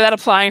 Right, without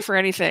applying for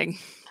anything.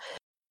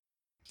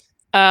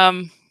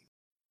 So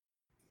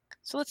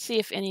let's see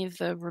if any of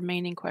the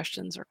remaining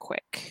questions are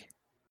quick.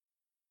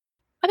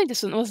 I think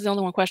this was the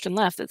only one question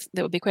left that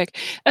would be quick.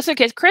 That's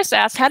okay. Chris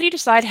asks, how do you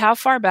decide how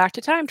far back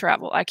to time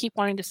travel? I keep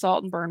wanting to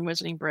salt and burn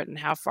Wizarding Britain.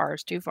 How far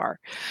is too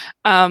far?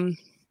 Well,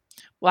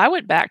 I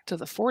went back to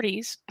the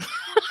 40s.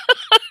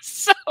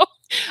 So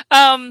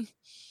I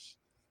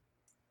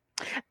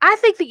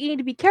think that you need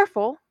to be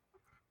careful.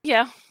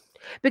 Yeah.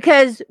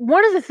 Because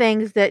one of the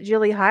things that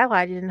Julie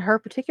highlighted in her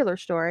particular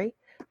story,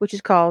 which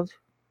is called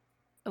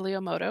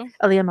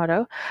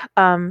Iliomoto.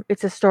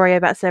 It's a story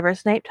about Severus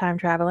Snape time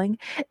traveling,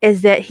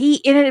 is that he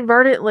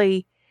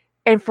inadvertently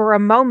and for a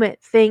moment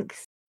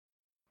thinks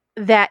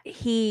that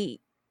he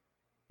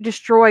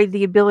destroyed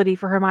the ability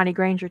for Hermione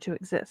Granger to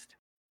exist.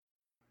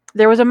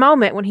 There was a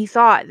moment when he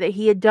thought that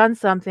he had done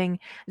something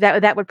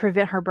that would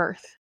prevent her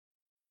birth.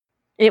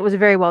 It was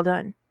very well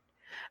done.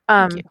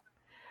 Thank you.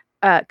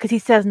 Because he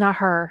says not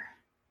her.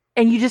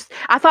 And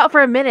I thought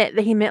for a minute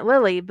that he meant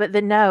Lily, but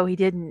then no, he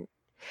didn't.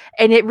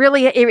 And it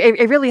really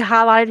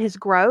highlighted his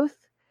growth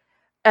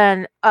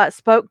and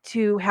spoke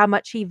to how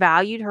much he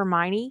valued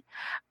Hermione.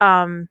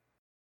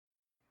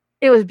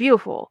 It was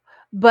beautiful.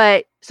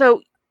 But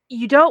so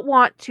you don't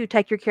want to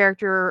take your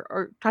character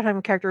or time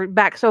character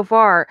back so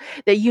far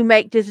that you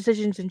make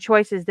decisions and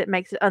choices that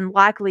makes it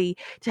unlikely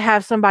to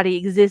have somebody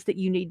exist that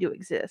you need to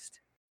exist.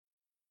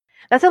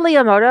 That's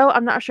Iliomoto.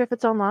 I'm not sure if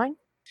it's online.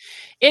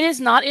 It is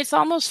not. It's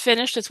almost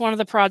finished. It's one of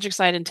the projects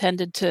I'd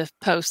intended to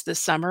post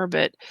this summer,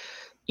 but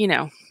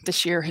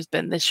this year has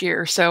been this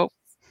year. So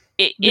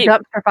the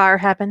dumpster fire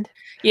happened.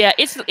 Yeah,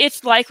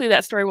 it's likely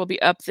that story will be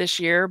up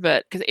this year,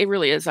 but because it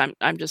really is,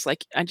 I'm just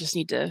like, I just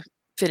need to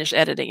finish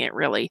editing it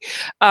really.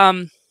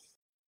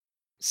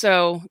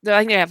 So I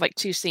think I have like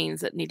 2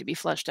 scenes that need to be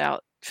fleshed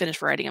out, finish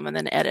writing them, and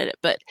then edit it.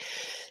 But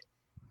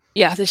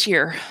yeah, this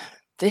year.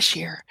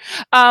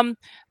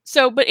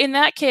 So, but in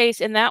that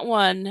case, in that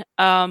one,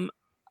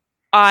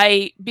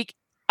 I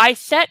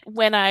set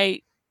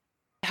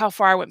how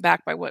far I went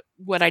back by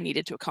what I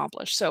needed to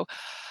accomplish. So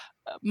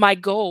my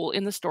goal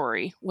in the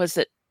story was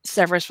that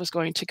Severus was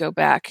going to go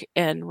back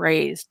and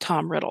raise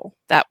Tom Riddle.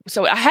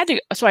 So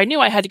I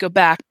knew I had to go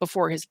back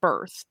before his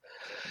birth.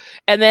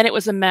 And then it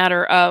was a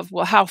matter of,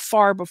 well, how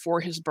far before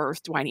his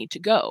birth do I need to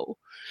go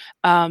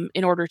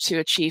in order to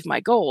achieve my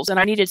goals? And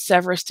I needed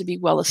Severus to be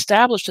well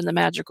established in the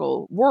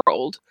magical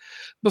world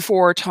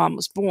before Tom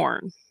was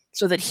born,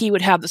 so that he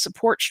would have the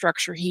support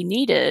structure he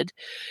needed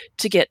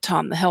to get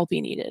Tom the help he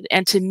needed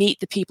and to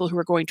meet the people who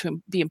are going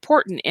to be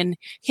important in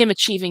him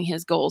achieving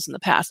his goals in the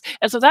past.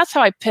 And so that's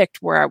how I picked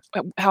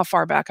how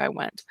far back I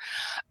went.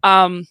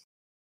 In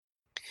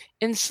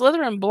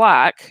Slytherin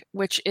Black,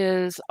 which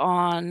is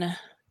on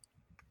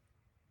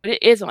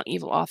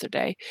Evil Author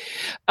Day,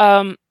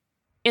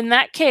 in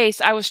that case,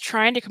 I was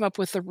trying to come up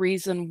with a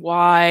reason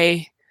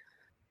why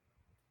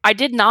I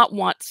did not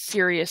want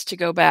Sirius to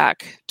go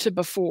back to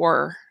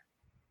before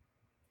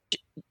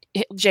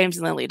James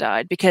and Lily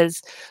died,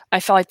 because I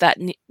felt like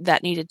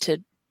that needed to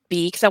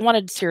be, because I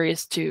wanted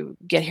Sirius to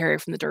get Harry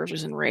from the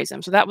Dursleys and raise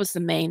him. So that was the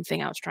main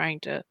thing I was trying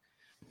to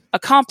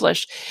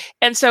accomplish.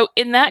 And so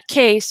in that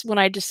case, when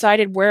I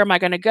decided where am I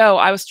going to go,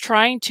 I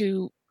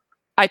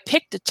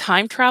picked a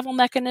time travel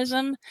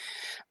mechanism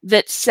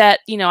that set,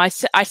 I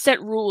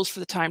set rules for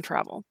the time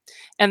travel.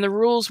 And the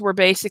rules were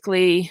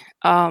basically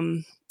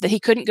that he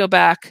couldn't go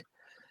back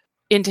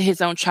into his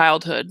own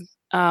childhood.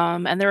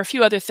 And there were a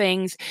few other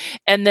things.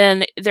 And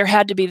then there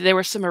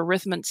was some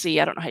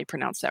arithmancy. I don't know how you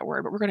pronounce that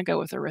word, but we're going to go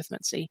with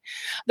arithmancy.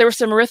 There were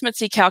some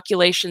arithmancy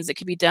calculations that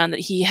could be done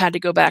that he had to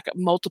go back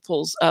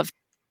multiples of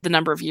the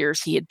number of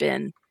years he had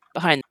been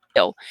behind the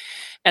wheel.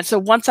 And so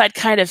once I'd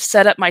kind of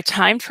set up my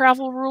time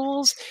travel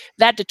rules,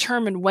 that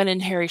determined when in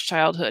Harry's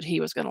childhood he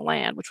was going to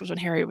land, which was when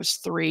Harry was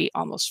 3,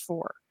 almost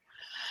 4.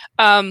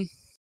 And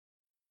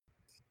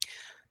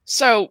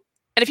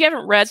if you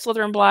haven't read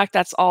Slytherin Black,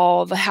 that's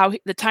all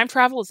the time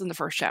travel is in the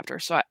first chapter.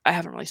 So I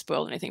haven't really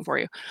spoiled anything for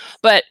you.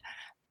 But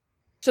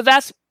so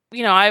that's,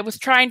 I was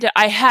trying to,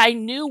 I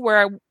knew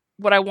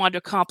what I wanted to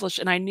accomplish,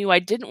 and I knew I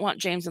didn't want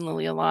James and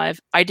Lily alive.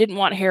 I didn't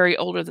want Harry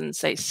older than,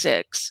 say,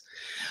 6.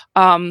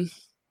 And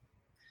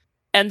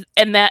then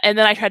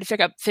I tried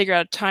to figure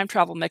out a time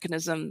travel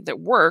mechanism that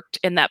worked,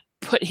 and that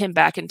put him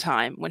back in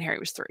time when Harry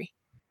was 3.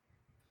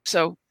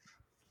 So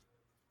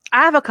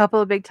I have a couple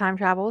of big time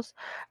travels.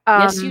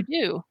 Yes, you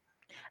do.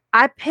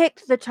 I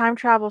picked the time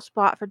travel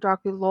spot for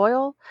Darkly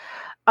Loyal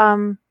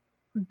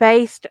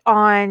based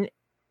on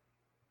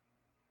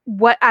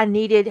what I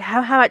needed,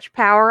 how much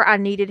power I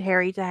needed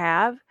Harry to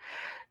have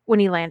when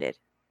he landed.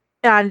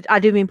 And I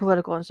do mean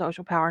political and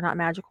social power, not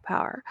magical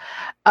power.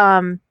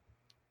 And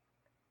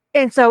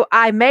so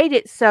I made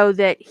it so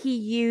that he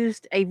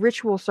used a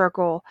ritual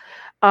circle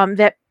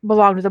that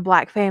belonged to the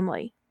Black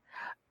family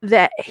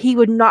that he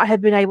would not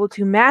have been able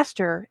to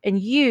master and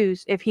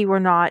use if he were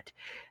not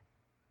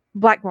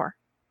Blackmore,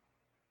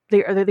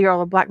 the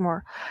Earl of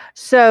Blackmore.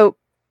 So,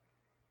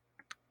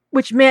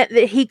 which meant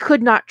that he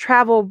could not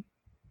travel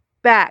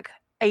back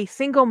a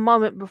single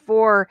moment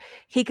before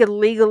he could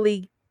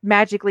legally,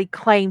 magically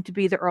claim to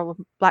be the Earl of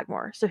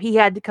Blackmore. So he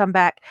had to come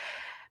back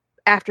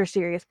after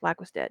Sirius Black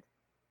was dead,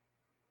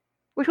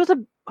 which was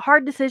a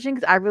hard decision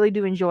because I really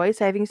do enjoy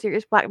saving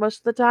Sirius Black most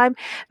of the time,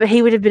 but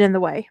he would have been in the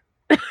way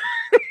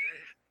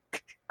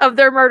of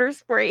their murder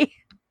spree.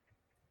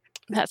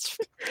 That's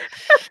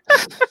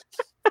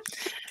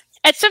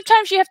and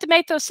sometimes you have to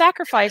make those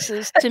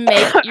sacrifices to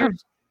make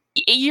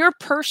your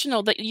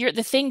personal,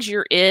 the things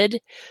your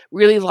id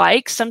really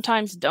likes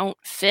sometimes don't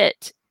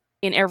fit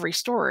in every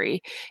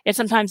story, and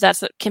sometimes that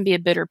can be a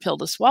bitter pill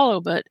to swallow.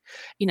 But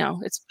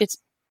it's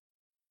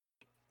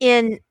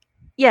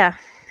it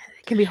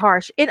can be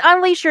harsh. In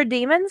Unleash Your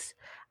Demons,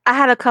 I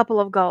had a couple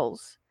of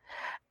goals.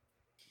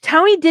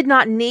 Tony did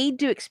not need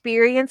to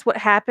experience what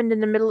happened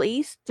in the Middle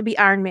East to be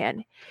Iron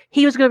Man.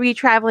 He was going to be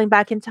traveling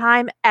back in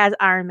time as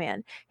Iron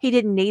Man. He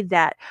didn't need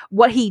that.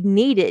 What he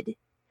needed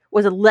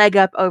was a leg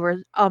up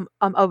over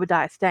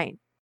Obadiah Stane.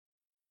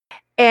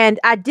 And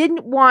I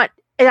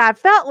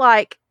felt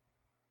like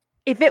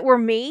if it were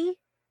me,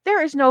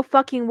 there is no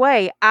fucking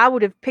way I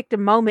would have picked a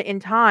moment in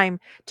time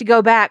to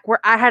go back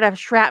where I had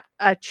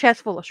a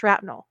chest full of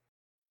shrapnel.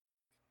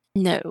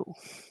 No.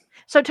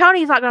 So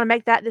Tony's not going to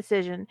make that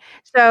decision.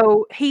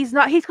 So he's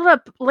going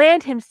to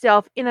land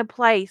himself in a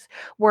place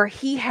where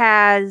he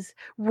has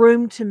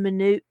room to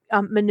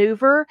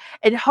maneuver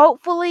and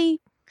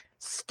hopefully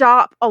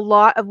stop a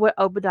lot of what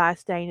Obadiah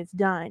Stane has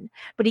done.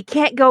 But he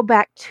can't go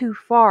back too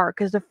far,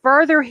 because the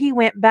further he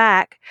went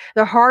back,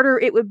 the harder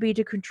it would be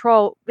to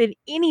control in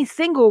any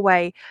single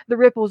way the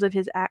ripples of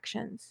his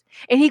actions.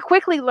 And he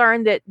quickly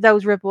learned that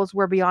those ripples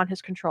were beyond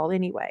his control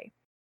anyway.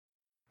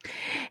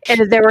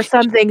 And there were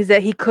some things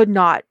that he could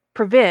not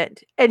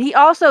prevent. And he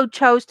also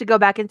chose to go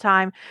back in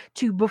time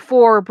to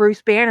before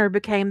Bruce Banner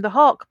became the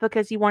Hulk,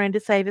 because he wanted to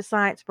save his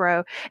science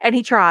bro, and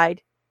he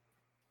tried.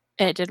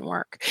 And it didn't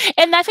work.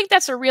 And I think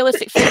that's a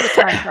realistic thing with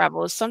time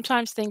travel, is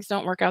sometimes things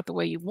don't work out the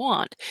way you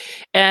want.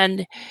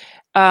 And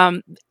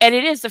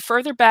it is, the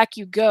further back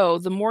you go,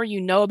 the more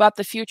you know about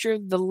the future,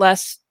 the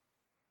less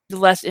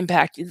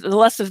impact, the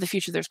less of the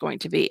future there's going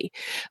to be.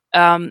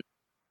 The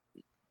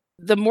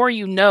more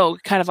you know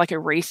kind of like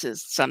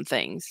erases some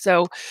things.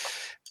 So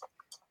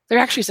there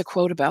actually is a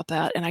quote about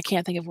that, and I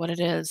can't think of what it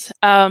is.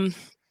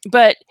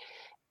 But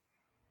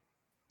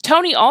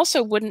Tony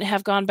also wouldn't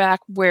have gone back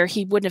where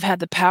he wouldn't have had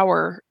the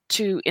power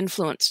to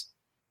influence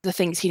the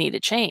things he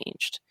needed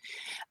changed.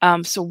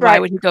 So why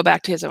would he go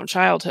back to his own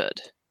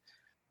childhood?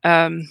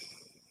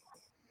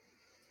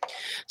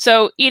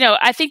 So,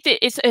 I think that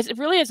it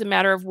really is a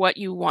matter of what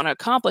you want to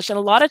accomplish. And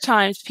a lot of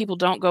times people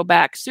don't go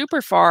back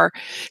super far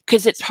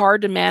because it's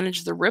hard to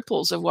manage the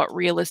ripples of what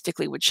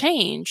realistically would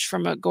change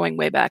from going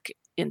way back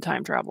in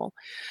time travel.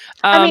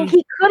 I mean,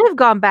 he could have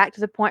gone back to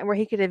the point where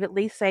he could have at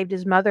least saved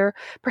his mother,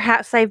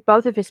 perhaps saved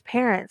both of his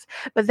parents,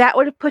 but that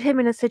would have put him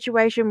in a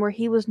situation where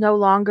he was no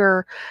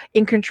longer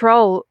in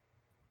control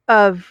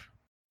of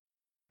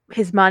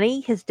his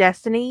money, his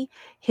destiny,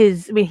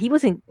 I mean, he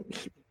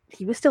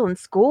was still in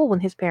school when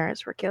his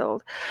parents were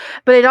killed.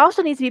 But it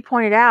also needs to be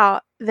pointed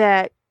out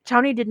that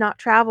Tony did not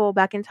travel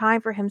back in time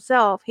for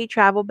himself. He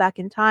traveled back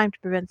in time to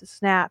prevent the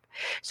snap.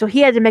 So he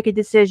had to make a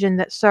decision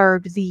that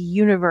served the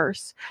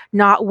universe,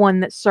 not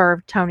one that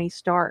served Tony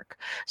Stark.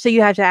 So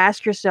you have to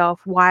ask yourself,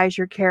 why is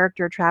your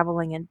character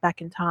traveling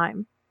back in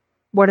time?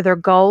 What are their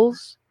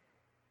goals?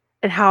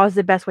 And how is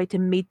the best way to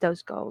meet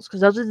those goals?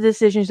 Because those are the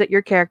decisions that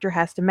your character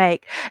has to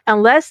make,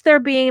 unless they're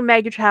being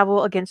made to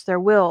travel against their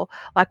will,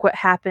 like what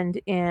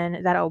happened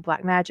in that old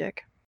Black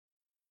Magic.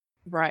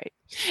 Right.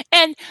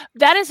 And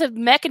that is a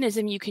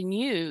mechanism you can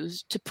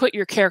use to put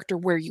your character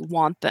where you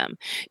want them.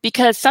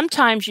 Because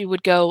sometimes you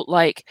would go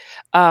like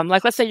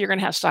let's say you're going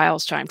to have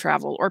Styles time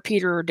travel, or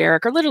Peter or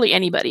Derek, or literally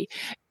anybody,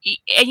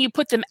 and you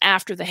put them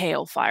after the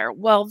hailfire.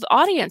 Well, the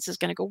audience is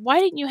going to go, why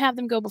didn't you have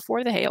them go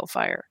before the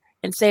hailfire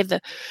and save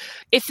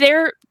if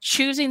they're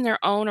choosing their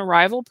own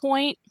arrival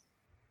point,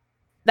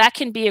 that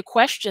can be a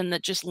question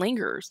that just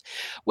lingers,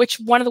 which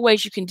one of the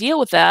ways you can deal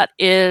with that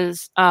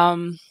is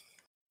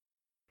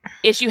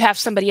you have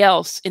somebody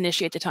else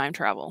initiate the time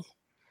travel.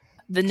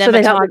 The So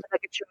they don't have to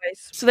make a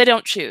choice. So they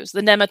don't choose.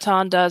 The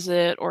Nemeton does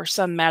it, or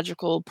some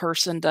magical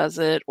person does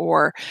it,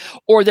 or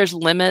there's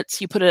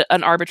limits. You put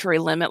an arbitrary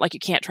limit, like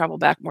you can't travel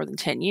back more than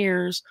 10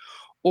 years.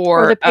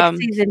 Or the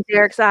Pixies and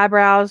Derek's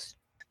Eyebrows.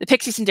 The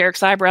Pixies and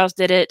Derek's Eyebrows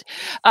did it.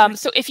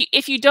 So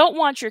if you don't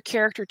want your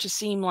character to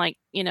seem like,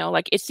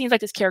 like it seems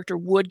like this character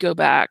would go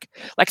back,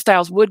 like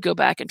Styles would go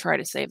back and try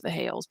to save the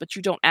Hales, but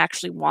you don't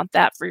actually want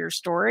that for your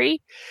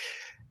story,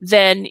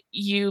 then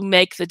you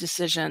make the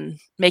decision,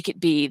 make it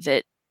be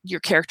that your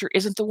character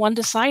isn't the one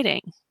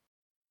deciding.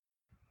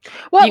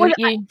 Well,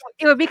 it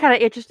would be kind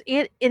of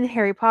interesting in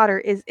Harry Potter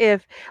is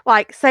if,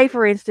 like, say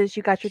for instance,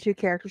 you got your two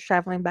characters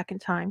traveling back in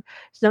time.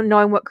 So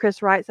knowing what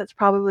Chris writes, that's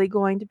probably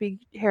going to be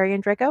Harry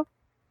and Draco.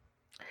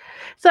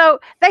 So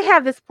they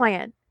have this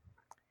plan.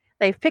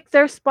 They've picked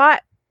their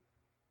spot.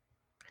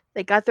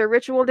 They got their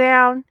ritual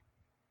down.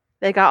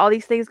 They got all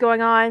these things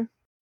going on.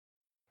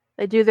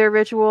 They do their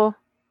ritual.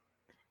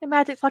 And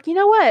Magic's like, you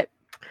know what?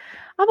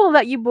 I'm going to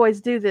let you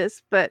boys do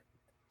this, but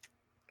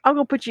I'm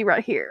going to put you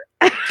right here.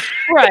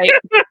 Right.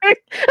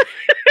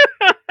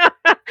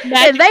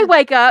 And they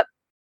wake up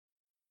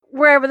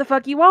wherever the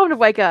fuck you want them to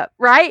wake up,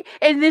 right?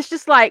 And it's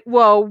just like,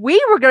 well,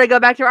 we were going to go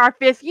back to our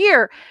 5th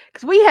year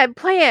because we had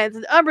plans,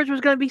 and Umbridge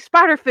was going to be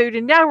spider food,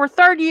 and now we're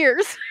 3rd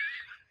years.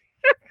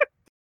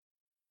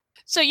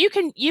 So you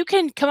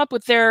can come up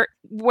with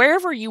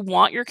wherever you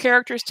want your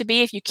characters to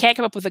be. If you can't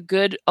come up with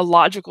a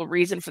logical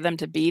reason for them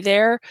to be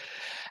there,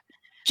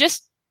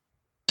 just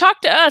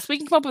talk to us. We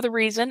can come up with a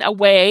reason, a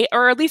way,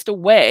 or at least a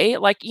way.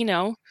 Like,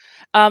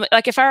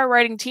 like if I were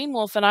writing Teen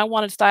Wolf and I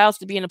wanted Styles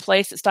to be in a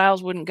place that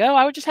Styles wouldn't go,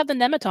 I would just have the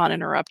Nemeton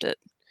interrupt it.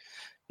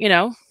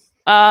 Yeah,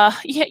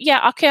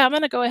 okay, I'm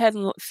going to go ahead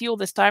and fuel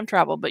this time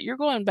travel, but you're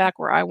going back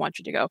where I want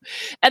you to go.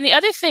 And the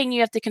other thing you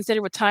have to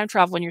consider with time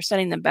travel when you're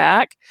sending them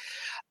back,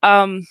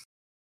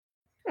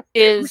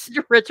 is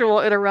Ritual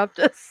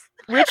Interruptus.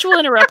 Ritual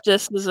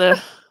Interruptus is a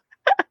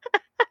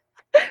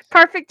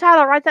perfect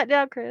title. Write that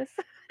down, Chris.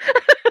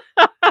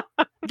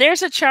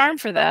 There's a charm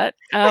for that.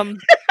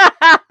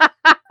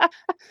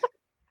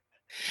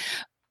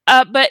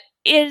 But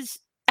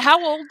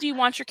how old do you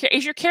want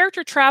is your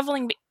character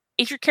traveling?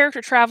 Is your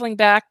character traveling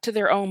back to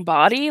their own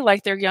body,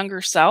 like their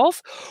younger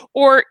self,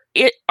 or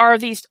are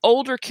these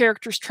older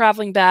characters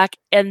traveling back,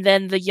 and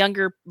then the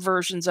younger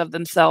versions of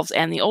themselves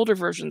and the older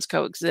versions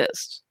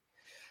coexist?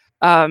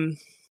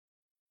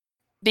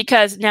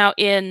 Because now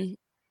in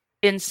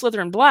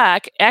Slytherin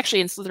Black,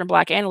 actually in Slytherin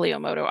Black and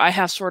Leomoto, I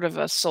have sort of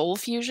a soul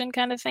fusion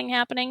kind of thing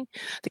happening.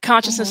 The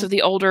consciousness of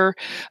the older,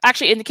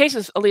 actually in the case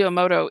of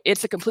Leomoto,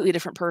 it's a completely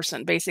different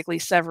person. Basically,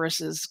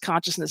 Severus's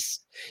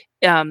consciousness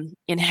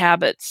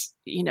inhabits,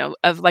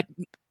 of like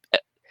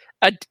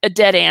a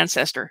dead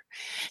ancestor,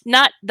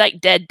 not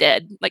like dead,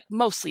 like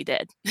mostly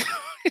dead.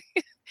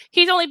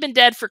 He's only been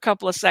dead for a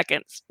couple of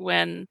seconds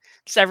when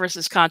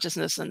Severus's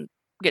consciousness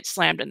gets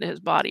slammed into his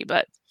body,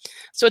 but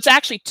so it's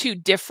actually two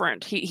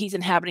different. He's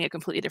inhabiting a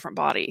completely different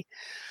body.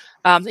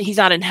 He's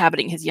not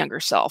inhabiting his younger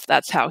self.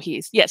 That's how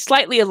he's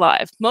slightly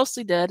alive,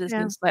 mostly dead, has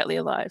been slightly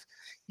alive.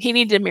 He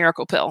needed a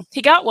miracle pill.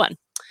 He got one.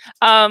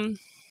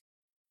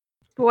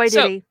 Boy,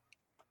 did he.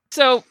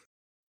 So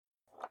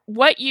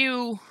what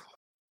you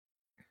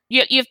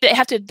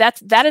have to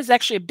that is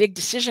actually a big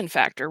decision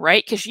factor,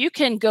 right? Because you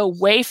can go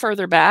way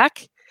further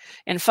back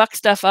and fuck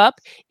stuff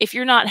up if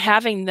you're not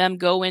having them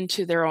go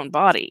into their own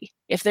body,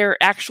 if their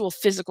actual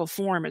physical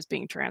form is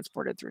being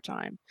transported through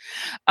time.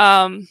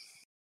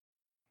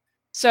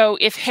 So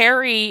if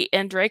Harry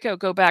and Draco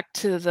go back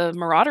to the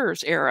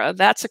Marauders era,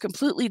 that's a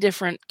completely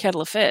different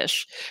kettle of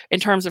fish in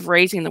terms of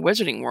raising the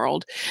wizarding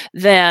world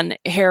than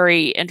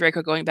Harry and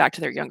Draco going back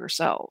to their younger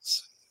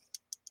selves.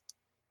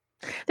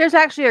 There's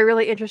actually a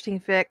really interesting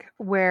fic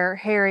where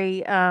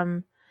Harry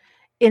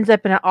ends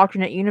up in an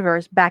alternate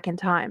universe back in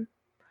time.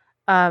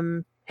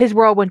 His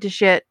world went to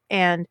shit,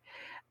 and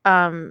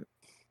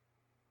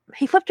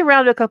he flipped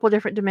around to a couple of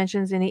different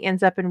dimensions, and he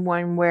ends up in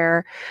one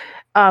where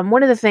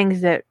one of the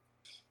things that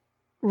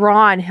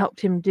Ron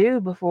helped him do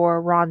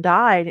before Ron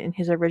died in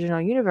his original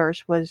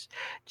universe was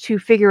to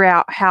figure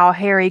out how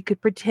Harry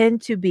could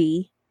pretend to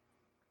be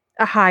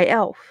a high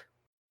elf.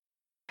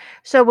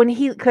 So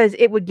because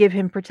it would give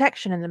him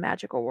protection in the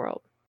magical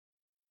world.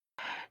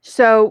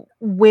 So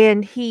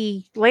when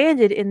he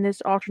landed in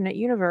this alternate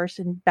universe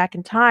and back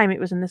in time, it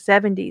was in the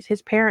 70s,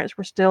 his parents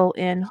were still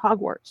in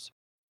Hogwarts.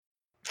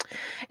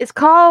 It's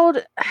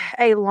called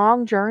A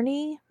Long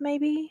Journey,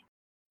 maybe?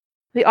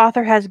 The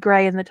author has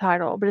Grey in the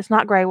title, but it's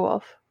not Grey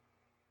Wolf,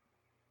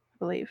 I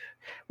believe.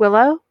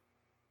 Willow?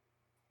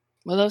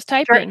 Willow's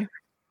typing.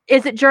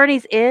 Is it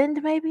Journey's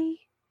End, maybe?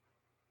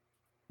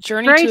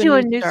 Journey to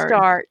a New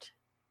Start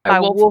by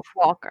Wolf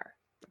Walker.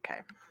 Okay.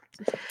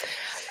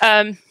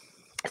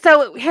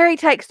 So Harry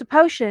takes the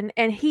potion,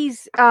 and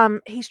he's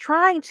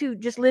trying to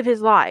just live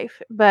his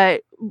life,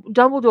 but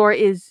Dumbledore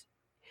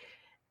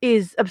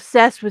is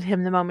obsessed with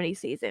him the moment he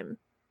sees him,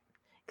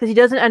 because he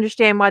doesn't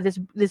understand why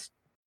this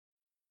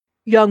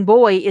young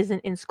boy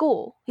isn't in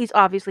school. He's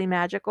obviously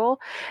magical,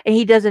 and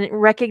he doesn't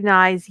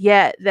recognize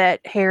yet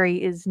that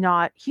Harry is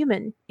not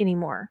human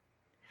anymore.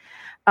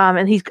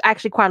 And he's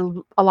actually quite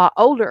a lot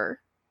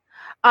older.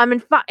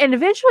 And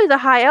eventually the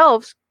High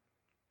Elves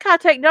kind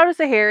of take notice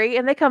of Harry,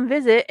 and they come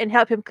visit and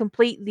help him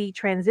complete the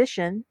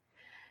transition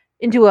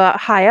into a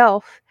High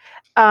Elf.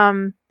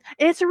 And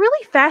it's a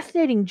really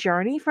fascinating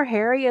journey for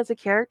Harry as a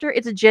character.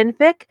 It's a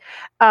genfic.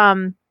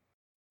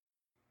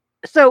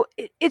 So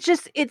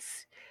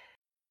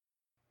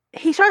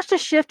he starts to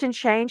shift and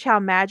change how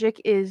magic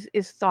is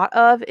thought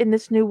of in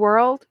this new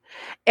world,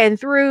 and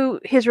through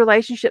his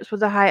relationships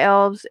with the High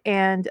Elves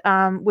and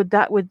with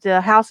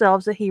the House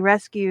Elves that he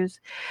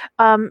rescues,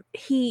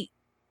 he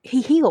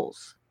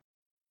heals.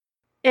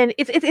 And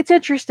it's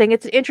interesting.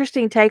 It's an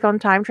interesting take on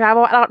time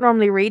travel. I don't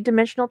normally read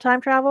dimensional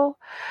time travel.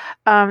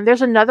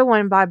 There's another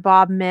one by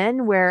Bob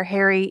Min where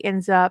Harry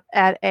ends up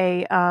at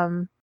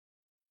in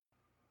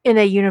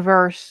a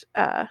universe.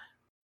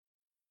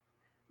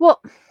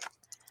 Well,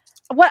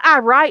 what I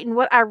write and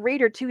what I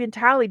read are two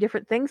entirely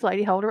different things,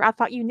 Lady Holder. I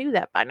thought you knew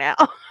that by now.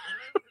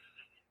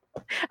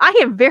 I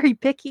am very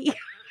picky.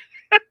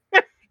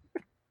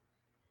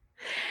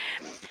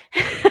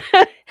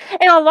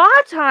 And a lot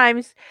of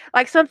times,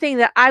 like something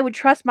that I would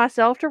trust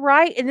myself to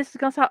write, and this is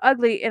gonna sound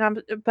ugly,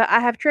 but I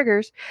have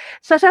triggers.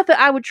 So stuff that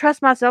I would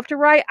trust myself to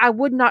write, I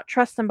would not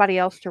trust somebody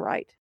else to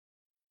write.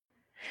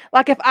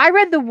 Like if I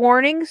read the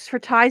warnings for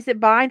Ties That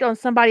Bind on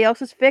somebody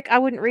else's fic, I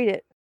wouldn't read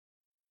it.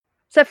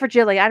 Except for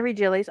Jilly. I'd read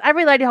Jilly's. I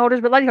read Lady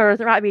Holders, but Lady Holder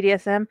doesn't write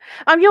BDSM.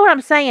 You know what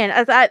I'm saying?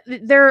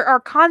 There are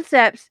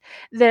concepts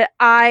that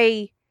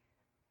I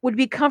would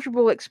be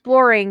comfortable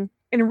exploring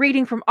and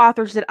reading from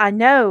authors that I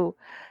know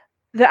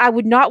that I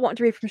would not want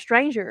to read from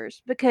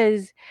strangers,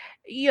 because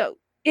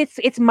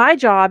it's my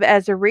job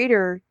as a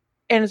reader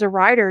and as a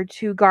writer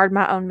to guard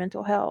my own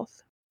mental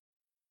health.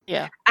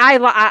 Yeah.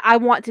 I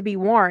want to be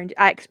warned.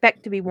 I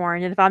expect to be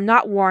warned. And if I'm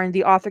not warned,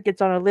 the author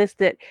gets on a list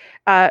that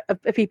of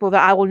people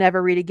that I will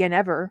never read again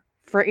ever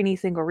for any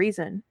single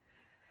reason.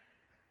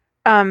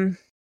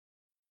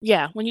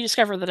 Yeah, when you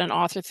discover that an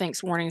author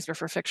thinks warnings are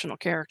for fictional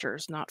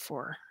characters, not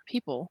for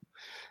people,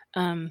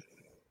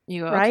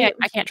 you go, right? Okay,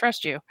 I can't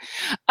trust you.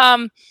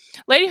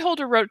 Lady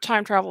Holder wrote a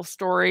time travel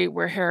story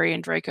where Harry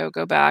and Draco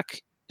go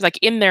back, like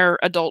in their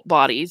adult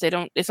bodies.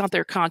 It's not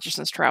their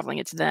consciousness traveling,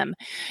 it's them.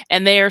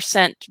 And they are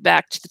sent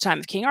back to the time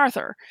of King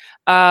Arthur.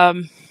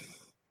 And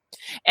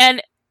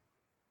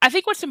I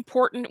think what's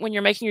important when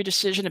you're making your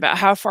decision about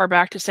how far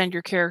back to send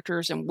your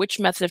characters and which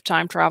method of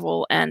time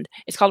travel, and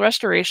it's called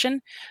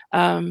restoration.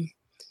 Thank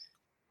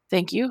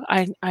you.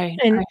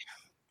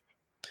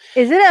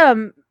 Is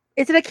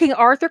it a King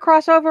Arthur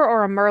crossover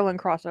or a Merlin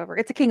crossover?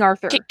 It's a King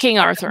Arthur. King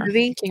Arthur.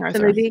 Movie? King Arthur.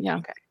 The movie? Yeah.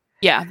 Okay.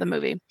 Yeah, the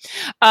movie.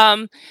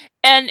 And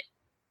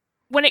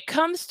when it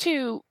comes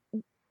to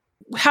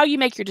how you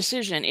make your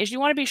decision, is you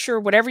want to be sure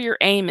whatever your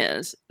aim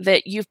is,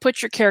 that you've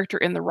put your character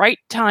in the right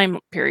time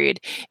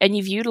period and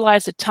you've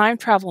utilized a time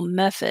travel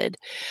method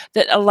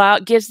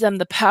that gives them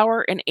the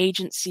power and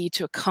agency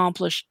to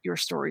accomplish your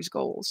story's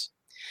goals.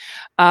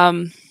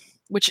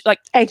 Which, like,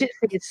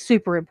 agency is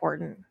super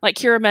important. Like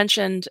Kira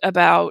mentioned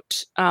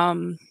about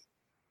not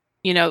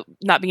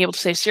being able to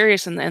say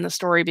Sirius in the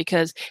story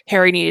because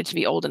Harry needed to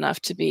be old enough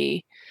to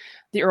be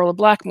the Earl of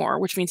Blackmore,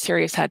 which means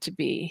Sirius had to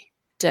be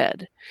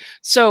dead.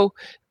 So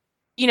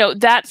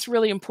that's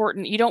really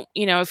important. You don't,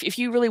 if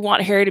you really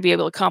want Harry to be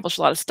able to accomplish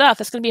a lot of stuff,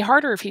 that's going to be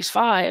harder if he's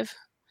 5.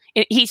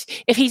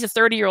 If he's a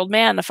 30-year-old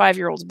man in a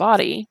 5-year-old's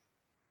body.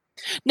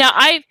 Now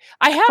I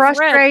have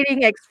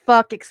frustrating as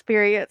fuck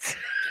experience.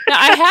 Now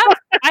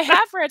I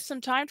have read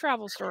some time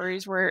travel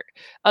stories where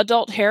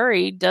adult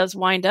Harry does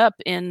wind up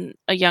in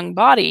a young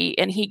body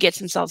and he gets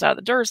himself out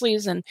of the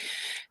Dursleys, and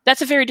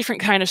that's a very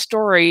different kind of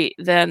story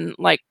than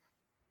like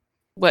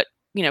what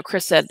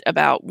Chris said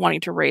about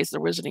wanting to raise the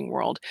Wizarding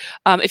World.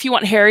 If you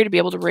want Harry to be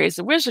able to raise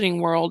the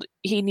Wizarding World,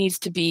 he needs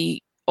to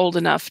be old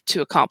enough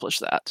to accomplish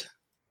that.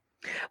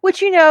 Which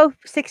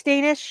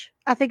 16-ish.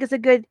 I think it's a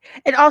good,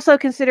 and also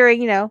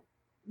considering,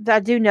 that I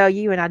do know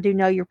you and I do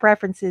know your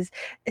preferences.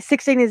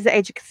 16 is the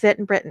age of consent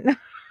in Britain.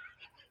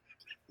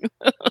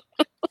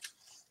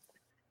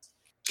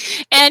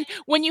 And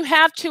when you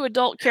have two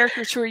adult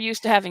characters who are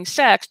used to having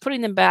sex,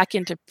 putting them back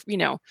into,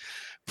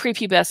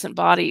 prepubescent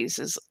bodies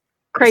is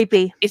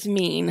Creepy. is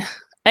mean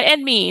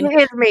and mean.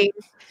 It is mean.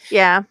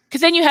 Yeah.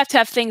 Because then you have to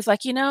have things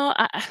like,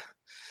 at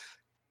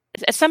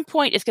some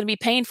point it's going to be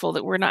painful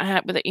that we're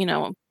not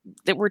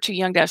that we're too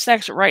young to have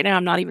sex. But right now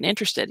I'm not even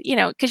interested,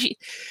 because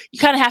you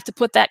kind of have to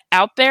put that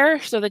out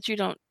there so that you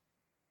don't.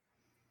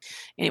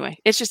 Anyway,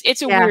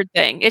 it's a weird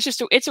thing.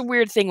 It's a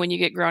weird thing when you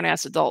get grown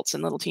ass adults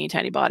in little teeny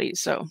tiny bodies.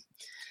 So.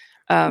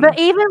 But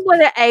even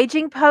with an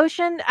aging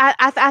potion,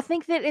 I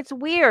think that it's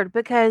weird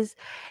because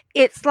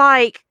it's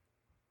like,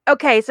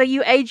 okay, so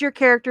you age your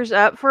characters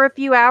up for a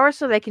few hours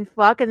so they can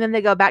fuck and then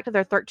they go back to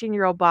their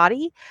 13-year-old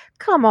body?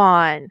 Come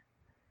on.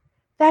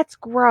 That's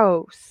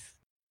gross.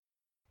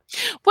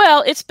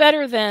 Well, it's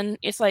better than,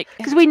 it's like,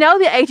 because we know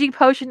the aging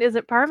potion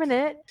isn't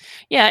permanent.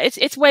 Yeah,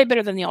 it's way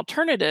better than the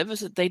alternative is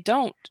that they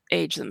don't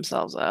age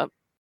themselves up.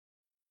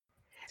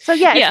 So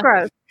yeah, it's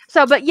gross.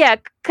 So, but yeah,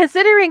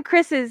 considering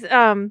Chris's,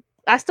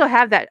 I still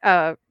have that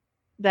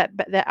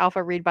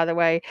alpha read, by the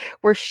way,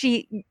 where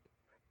she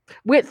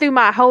went through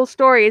my whole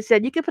story and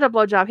said, you can put a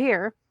blowjob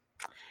here,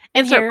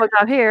 insert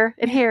blowjob here,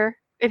 and here,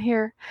 and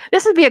here.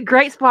 This would be a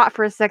great spot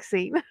for a sex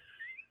scene.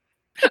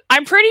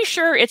 I'm pretty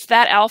sure it's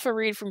that alpha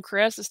read from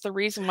Chris. It's the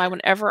reason why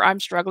whenever I'm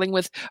struggling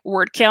with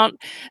word count,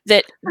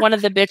 that one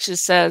of the bitches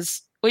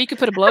says, well, you could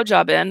put a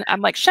blowjob in. I'm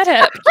like, shut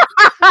up.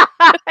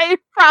 It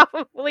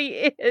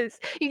probably is.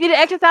 You get an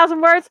extra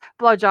 1,000 words,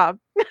 blowjob.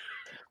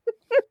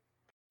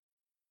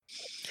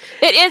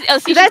 It is. Oh,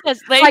 see, that's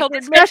says, like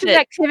discussion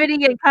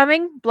activity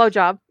incoming,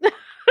 blowjob.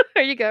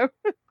 There you go.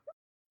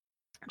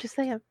 Just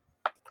saying.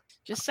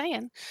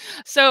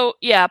 So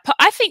yeah,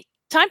 I think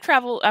time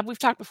travel. We've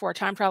talked before.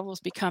 Time travel has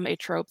become a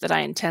trope that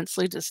I I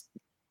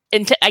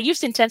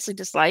used to intensely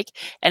dislike,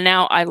 and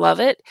now I love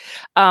it.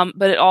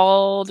 But it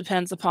all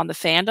depends upon the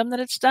fandom that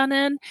it's done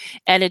in,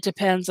 and it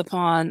depends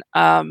upon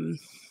how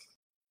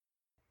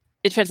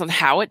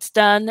it's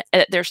done.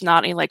 There's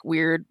not any like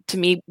weird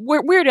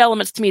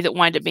elements to me that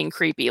wind up being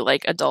creepy,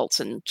 like adults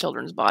in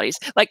children's bodies,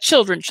 like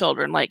children.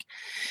 Like,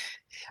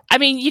 I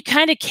mean, you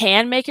kind of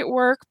can make it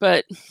work,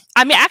 but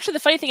I mean, actually, the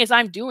funny thing is,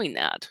 I'm doing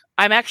that.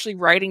 I'm actually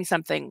writing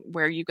something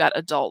where you got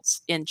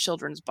adults in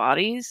children's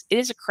bodies. It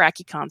is a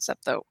cracky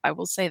concept, though. I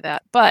will say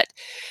that, but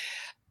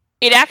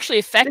it actually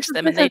affects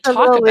them, and they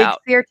talk about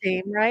their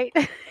team, right?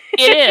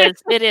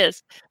 It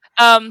is.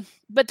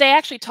 But they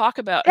actually talk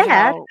about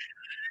how.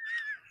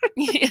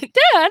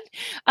 Dad,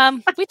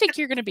 we think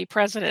you're going to be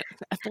president.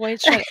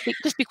 Boys,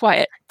 just be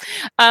quiet.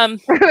 We're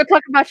going to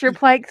talk about your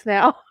planks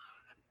now.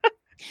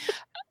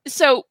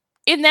 So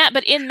in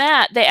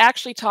that, they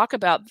actually talk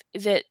about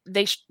that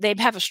they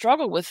have a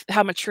struggle with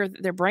how mature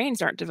their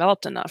brains aren't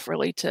developed enough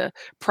really to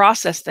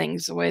process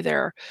things the way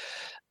their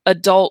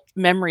adult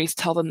memories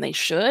tell them they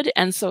should.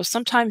 And so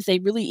sometimes they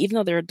really, even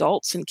though they're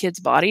adults in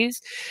kids'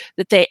 bodies,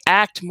 that they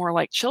act more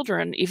like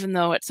children, even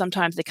though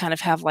sometimes they kind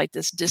of have like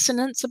this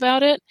dissonance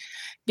about it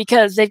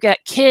because they've got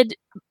kid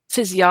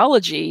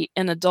physiology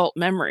and adult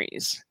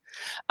memories.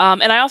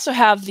 And I also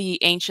have the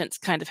ancients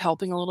kind of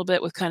helping a little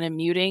bit with kind of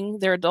muting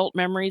their adult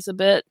memories a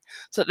bit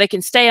so that they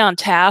can stay on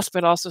task,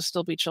 but also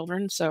still be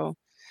children. So,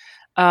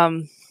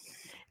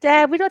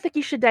 Dad, we don't think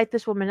you should date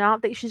this woman. I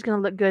don't think she's going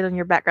to look good on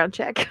your background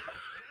check.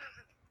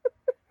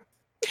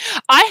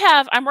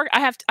 I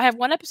have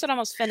one episode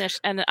almost finished,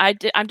 and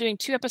I'm doing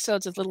 2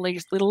 episodes of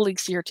Little League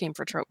Seer Team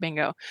for Trope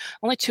Bingo.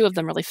 Only 2 of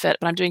them really fit,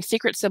 but I'm doing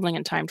Secret Sibling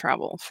and Time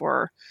Travel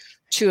for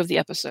 2 of the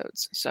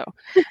episodes. So,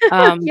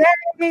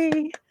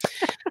 yay!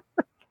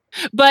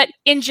 But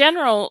in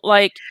general,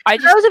 like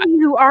those of you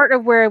who aren't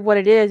aware of what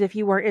it is, if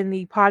you weren't in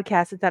the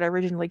podcast that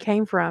originally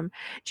came from,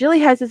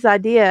 Julie has this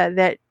idea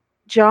that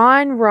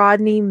John,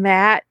 Rodney,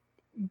 Matt,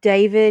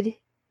 David,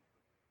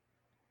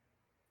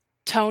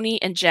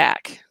 Tony, and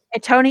Jack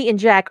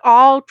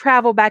all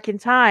travel back in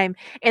time,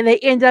 and they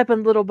end up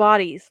in little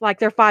bodies like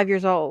they're 5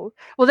 years old.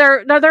 Well,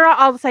 they're not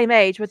all the same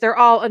age, but they're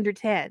all under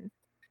 10.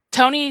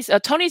 Tony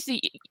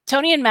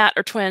and Matt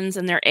are twins,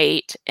 and they're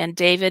 8, and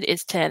David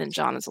is 10, and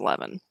John is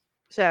 11.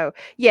 So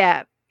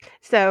yeah,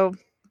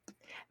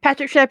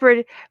 Patrick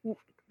Shepard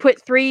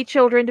put 2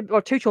 children to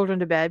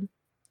bed,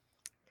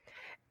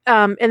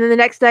 and then the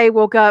next day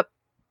woke up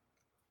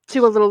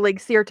to a Little League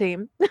Seer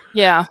team.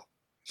 Yeah.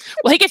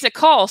 Well, he gets a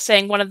call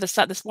saying one of the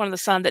son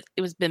that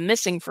it was been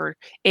missing for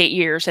 8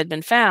 years had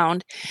been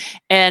found,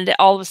 and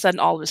all of a sudden,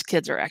 all of his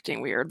kids are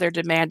acting weird. They're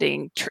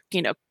demanding,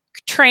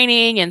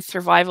 training and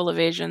survival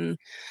evasion,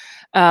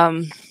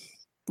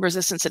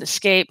 resistance and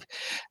escape,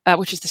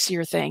 which is the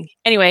Seer thing.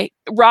 Anyway,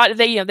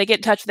 they get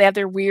in touch. They have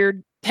their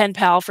weird pen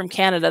pal from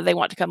Canada. They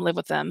want to come live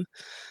with them.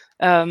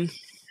 And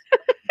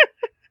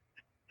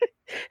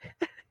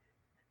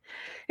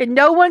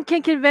no one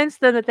can convince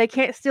them that they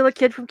can't steal a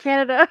kid from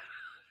Canada.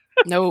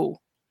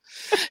 No.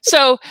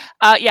 So,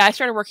 yeah, I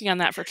started working on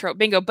that for Trope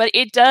Bingo, but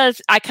it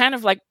does. I kind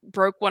of like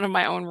broke one of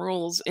my own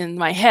rules in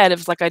my head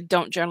of like I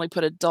don't generally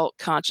put adult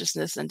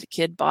consciousness into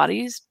kid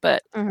bodies,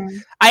 but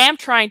I am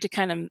trying to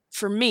kind of,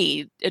 for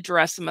me,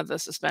 address some of the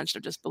suspension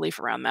of disbelief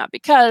around that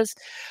because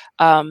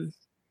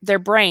their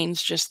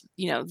brains just,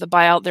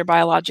 they're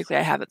biologically,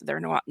 I have it, they're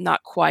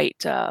not quite.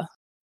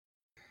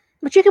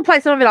 But you can play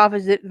some of it off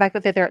as the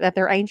fact that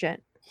they're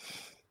ancient.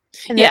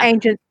 And Yeah. the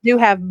ancients do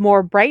have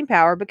more brain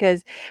power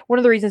because one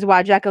of the reasons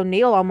why Jack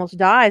O'Neill almost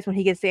dies when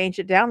he gets the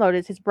ancient download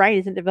is his brain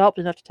isn't developed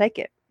enough to take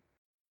it.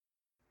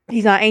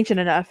 He's not ancient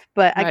enough,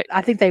 but Right.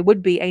 I think they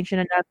would be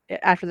ancient enough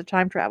after the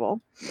time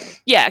travel.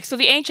 Yeah, so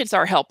the ancients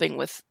are helping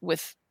with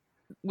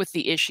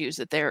the issues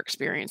that they're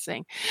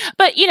experiencing.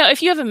 But,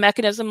 if you have a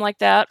mechanism like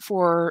that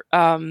for,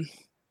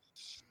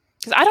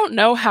 because I don't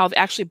know how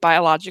actually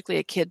biologically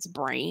a kid's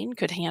brain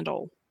could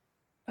handle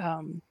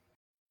an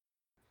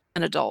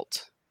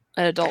adult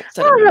set of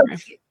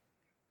memory.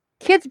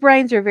 Kids'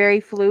 brains are very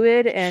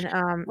fluid and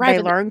Right,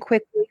 they learn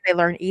quickly, they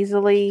learn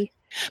easily.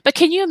 But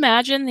can you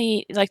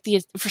imagine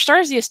for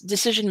starters, the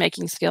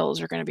decision-making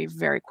skills are going to be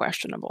very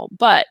questionable.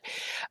 But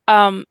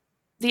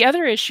the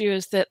other issue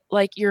is that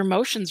like your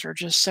emotions are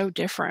just so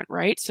different,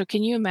 right? So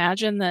can you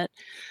imagine that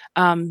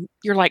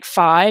you're like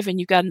 5 and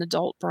you've got an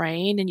adult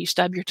brain and you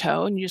stub your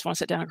toe and you just want to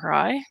sit down and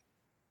cry?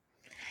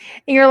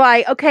 And you're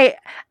like, okay,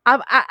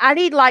 I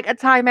need like a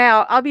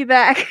timeout. I'll be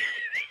back.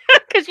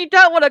 Because you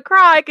don't want to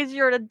cry because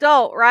you're an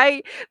adult,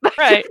 right? But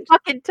Right. your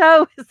fucking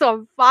toe is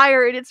on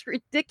fire and it's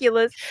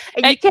ridiculous.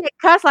 And you can't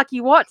cuss like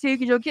you want to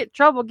because you'll get in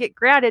trouble, get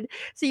grounded.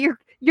 So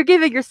you're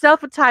giving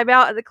yourself a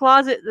timeout in the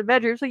closet in the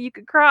bedroom so you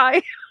can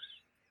cry.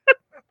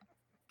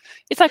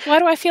 It's like, why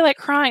do I feel like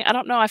crying? I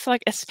don't know. I feel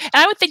like, and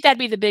I would think that'd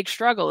be the big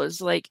struggle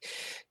is like,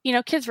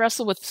 kids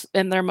wrestle with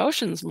and their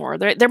emotions more.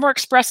 They're more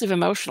expressive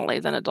emotionally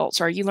than adults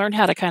are. You learn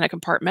how to kind of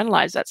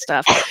compartmentalize that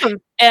stuff.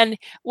 And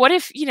what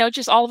if,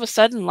 just all of a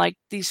sudden, like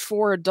these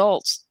 4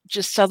 adults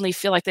just suddenly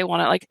feel like they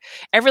want to, like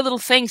every little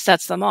thing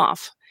sets them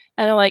off.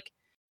 And they're like,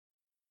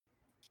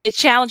 it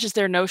challenges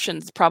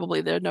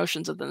probably their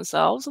notions of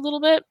themselves a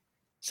little bit.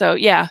 So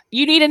yeah,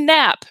 you need a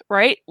nap,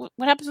 right?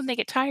 What happens when they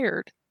get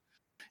tired?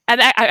 And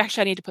I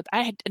need to put.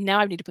 I need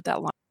to put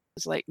that line.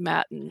 It's like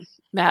Matt and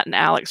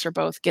Alex are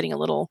both getting a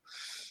little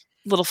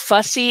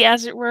fussy,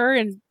 as it were,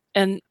 and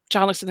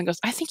John looks at them and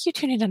goes, "I think you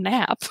two need a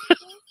nap."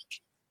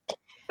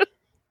 And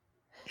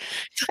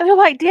they're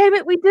like, "Damn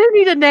it, we do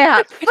need a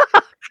nap."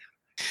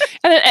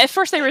 And then at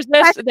first they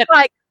resist. That,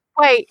 like,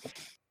 wait.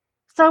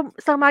 So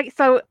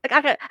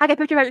I got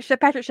picture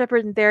Patrick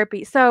Shepard in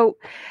therapy. So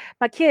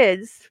my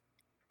kids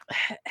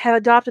have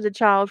adopted a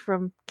child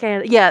from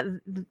Canada. Yeah,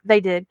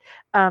 they did.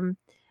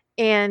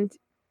 And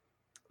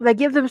they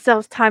give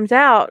themselves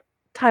timeouts,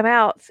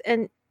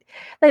 and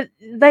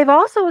they've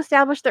also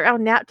established their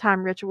own nap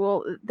time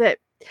ritual that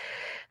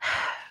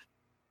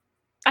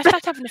I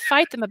stopped having to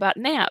fight them about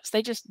naps.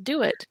 They just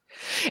do it.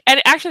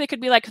 And actually they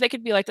could be like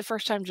the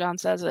first time John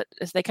says it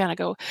is they kind of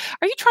go,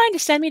 "Are you trying to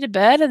send me to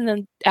bed?" And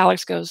then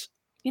Alex goes,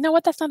 "You know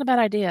what? That's not a bad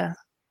idea.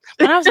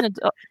 When I was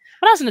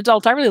an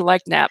adult, I really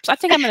liked naps. I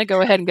think I'm going to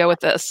go ahead and go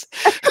with this."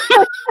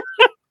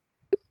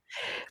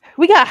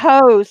 We got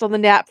hosed on the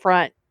nap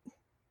front.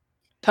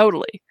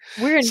 Totally.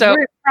 We're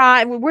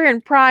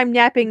in prime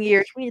napping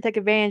years. We need to take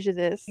advantage of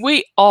this.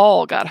 We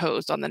all got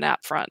hosed on the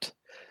nap front.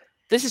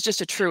 This is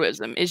just a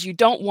truism, is you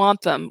don't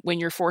want them when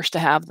you're forced to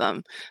have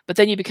them, but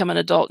then you become an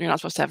adult and you're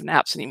not supposed to have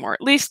naps anymore,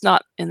 at least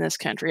not in this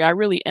country. I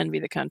really envy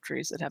the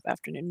countries that have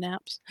afternoon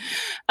naps.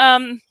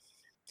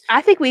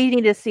 I think we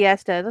need a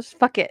siesta. Let's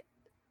fuck it.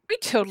 We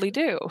totally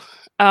do.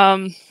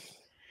 Do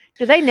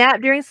they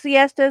nap during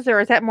siestas, or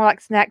is that more like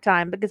snack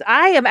time? Because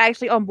I am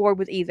actually on board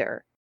with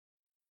either.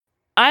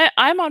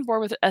 I'm on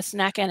board with a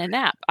snack and a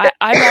nap.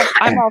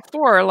 I'm all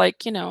for, like,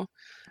 a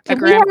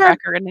graham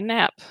cracker and a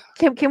nap.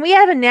 Can we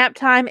have a nap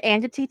time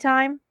and a tea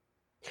time?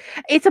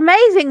 It's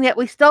amazing that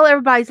we stole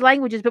everybody's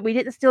languages, but we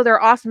didn't steal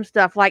their awesome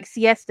stuff like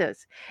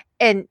siestas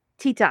and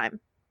tea time.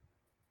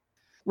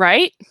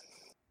 Right?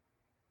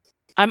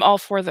 I'm all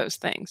for those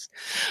things.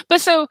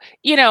 But so,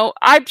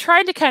 I've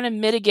tried to kind of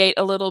mitigate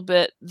a little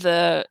bit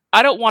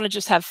I don't want to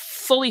just have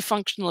fully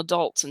functional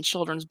adults in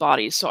children's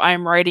bodies. So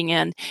I'm writing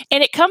in,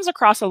 and it comes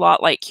across a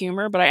lot like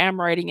humor, but I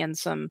am writing in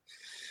some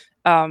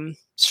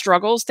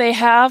struggles they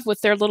have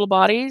with their little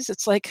bodies.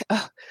 It's like,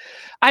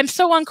 I'm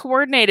so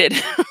uncoordinated.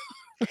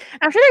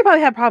 I'm sure they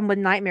probably have a problem with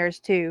nightmares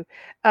too,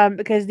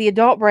 because the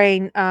adult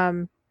brain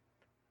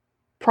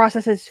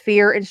processes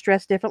fear and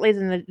stress differently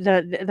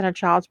than a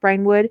child's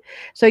brain would.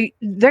 So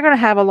they're going to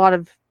have a lot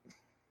of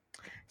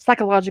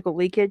psychological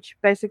leakage,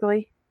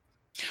 basically.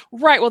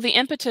 Right. Well, the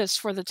impetus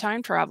for the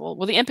time travel,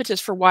 the impetus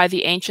for why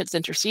the ancients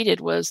interceded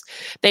was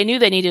they knew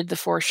they needed the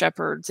 4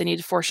 shepherds. They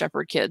needed 4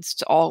 shepherd kids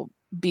to all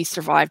be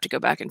survived to go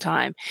back in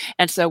time.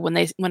 And so when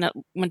Rafe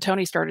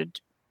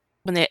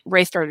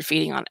started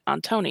feeding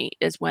on Tony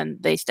is when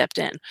they stepped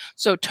in.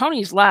 So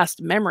Tony's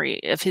last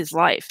memory of his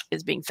life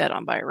is being fed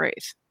on by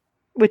Rafe.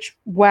 Which,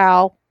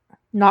 wow,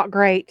 not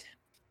great.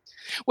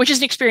 Which is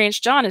an experience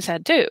John has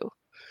had too.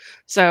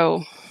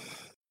 So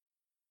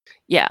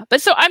Yeah,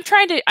 but so I'm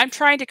trying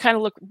to kind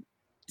of look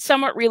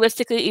somewhat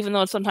realistically, even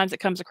though sometimes it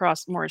comes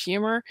across more as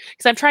humor,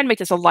 because I'm trying to make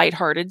this a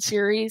lighthearted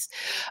series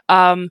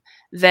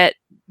that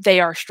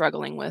they are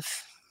struggling with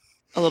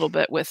a little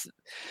bit with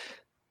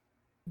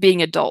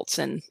being adults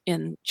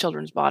in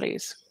children's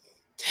bodies,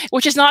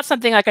 which is not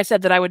something, like I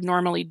said, that I would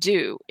normally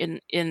do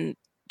in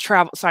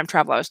travel. Time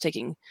travel I was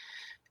taking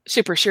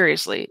super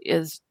seriously,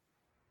 is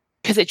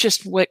because it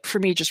just, for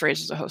me, just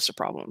raises a host of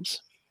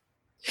problems.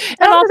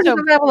 And also, there's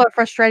a level of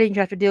frustrating you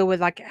have to deal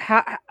with, like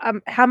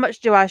how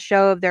much do I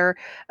show of their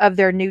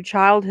new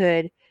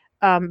childhood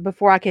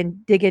before I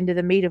can dig into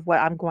the meat of what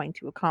I'm going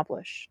to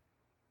accomplish.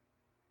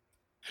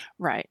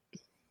 Right.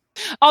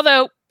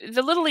 Although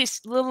the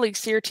Little League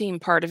Seer team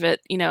part of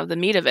it, the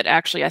meat of it,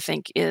 actually, I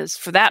think, is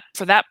for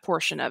that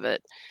portion of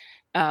it,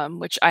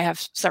 which I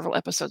have several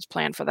episodes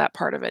planned for that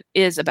part of it,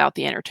 is about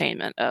the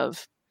entertainment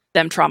of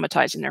them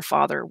traumatizing their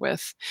father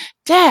with,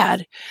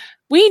 Dad,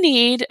 we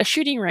need a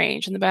shooting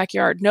range in the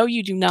backyard. No,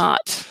 you do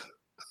not.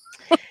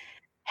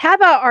 How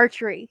about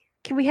archery?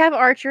 Can we have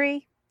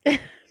archery? we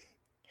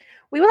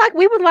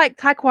would like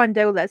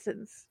Taekwondo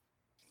lessons.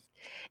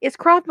 Is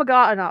Krav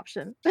Maga an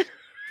option?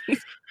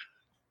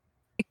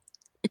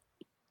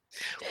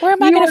 Where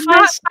am I going to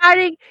find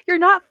fighting? You're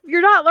not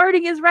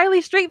learning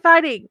Israeli street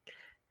fighting.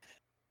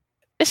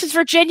 This is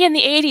Virginia in the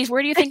 80s.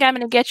 Where do you think I'm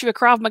going to get you a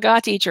Krav Maga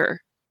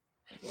teacher?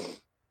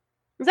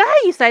 Is that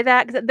how you say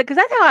that? Because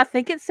that's how I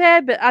think it's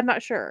said, but I'm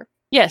not sure.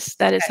 Yes,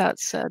 that is how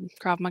it's said.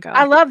 Krav Maga.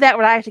 I love that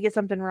when I actually get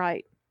something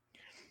right.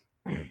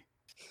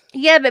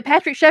 Yeah, but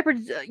Patrick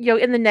Shepard's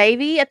in the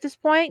Navy at this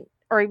point,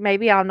 or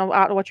maybe I don't know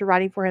what you're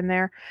writing for him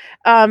there.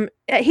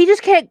 He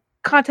just can't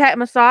contact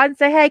Mossad and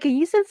say, "Hey, can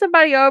you send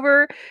somebody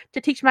over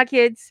to teach my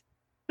kids?"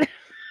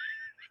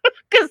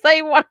 Because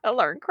they want to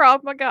learn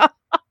Krav Maga.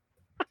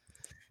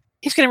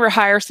 He's going to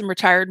hire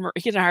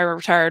a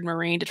retired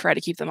Marine to try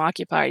to keep them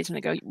occupied. He's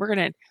going to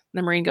go,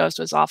 the Marine goes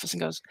to his office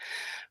and goes,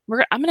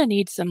 I'm going to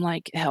need some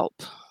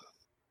help.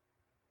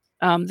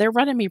 They're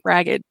running me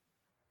ragged.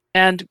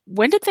 And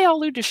when did they all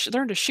learn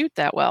to shoot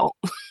that well?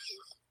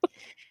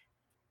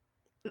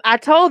 I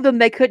told them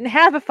they couldn't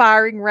have a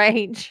firing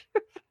range.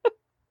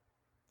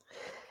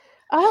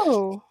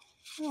 Oh,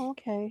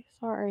 okay.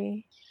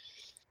 Sorry.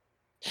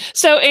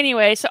 So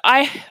anyway,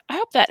 I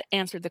hope that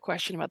answered the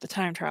question about the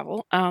time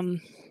travel.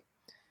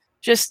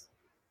 Just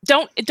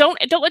don't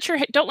let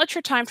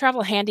your time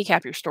travel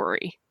handicap your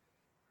story,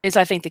 is,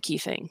 I think, the key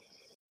thing.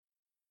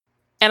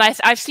 And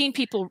I've seen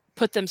people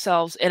put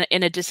themselves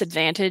in a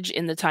disadvantage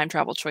in the time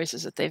travel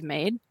choices that they've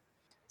made.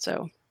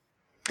 So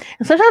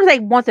and sometimes they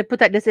want to put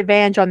that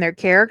disadvantage on their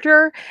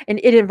character and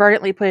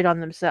inadvertently put it on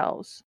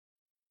themselves.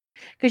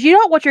 Because you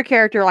don't want your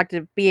character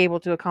to be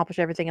able to accomplish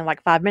everything in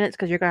 5 minutes,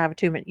 because you're gonna have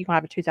you're gonna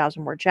have a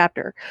 2,000-word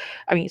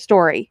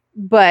story.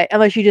 But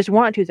unless you just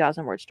want a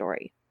 2,000-word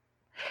story.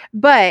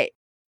 But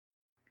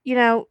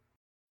don't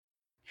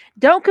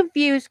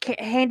confuse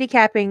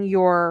handicapping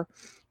your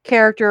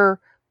character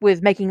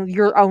with making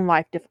your own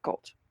life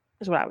difficult,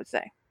 is what I would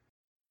say.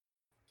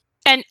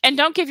 And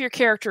don't give your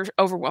character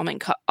overwhelming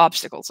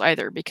obstacles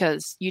either,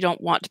 because you don't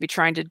want to be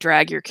trying to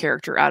drag your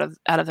character out of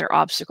their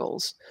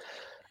obstacles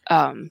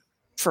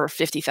for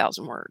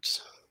 50,000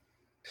 words.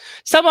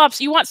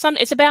 You want some.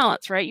 It's a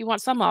balance, right? You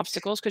want some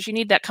obstacles because you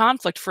need that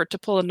conflict for it to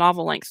pull a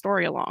novel-length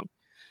story along.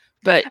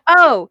 But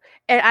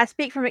and I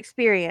speak from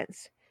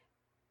experience.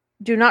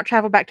 Do not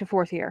travel back to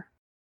 4th year.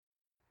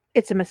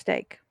 It's a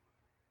mistake.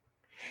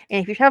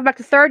 And if you travel back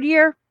to 3rd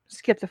year,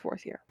 skip the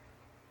 4th year.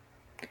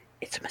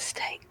 It's a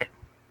mistake.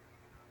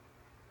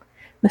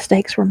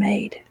 Mistakes were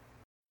made.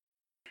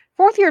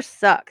 4th year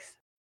sucks.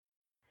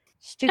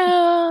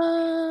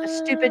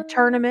 Stupid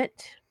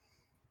tournament.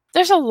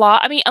 There's a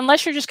lot.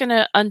 Unless you're just going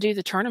to undo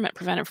the tournament,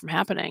 prevent it from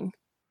happening.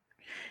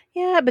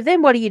 Yeah, but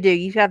then what do?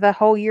 You have the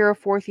whole year of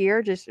 4th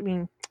year.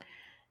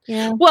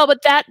 Yeah. Well, but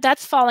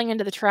that's falling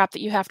into the trap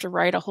that you have to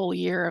write a whole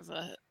year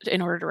in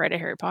order to write a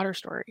Harry Potter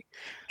story.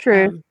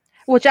 True.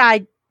 Which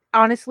I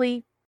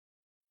honestly,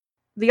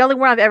 the only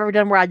one I've ever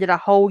done where I did a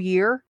whole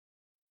year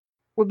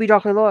would be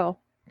Darkly Loyal,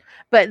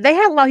 but they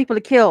had a lot of people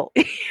to kill,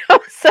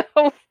 so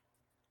that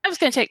was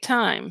going to take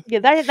time.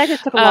 Yeah, that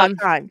just took a lot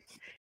of time.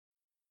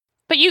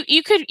 But you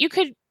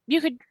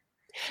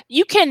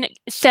can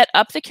set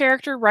up the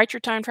character, write your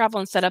time travel,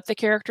 and set up the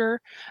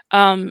character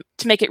to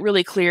make it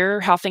really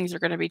clear how things are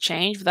going to be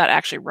changed without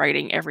actually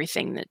writing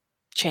everything that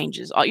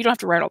changes. You don't have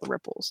to write all the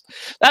ripples.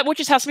 Which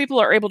is how some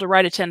people are able to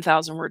write a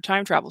 10,000-word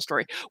time travel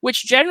story,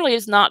 which generally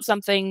is not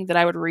something that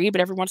I would read,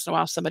 but every once in a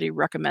while somebody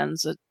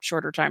recommends a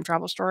shorter time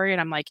travel story, and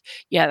I'm like,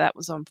 yeah, that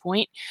was on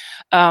point.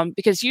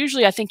 Because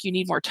usually I think you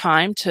need more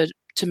time to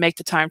make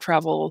the time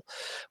travel,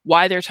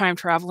 why they're time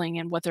traveling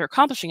and what they're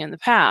accomplishing in the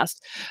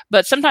past.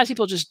 But sometimes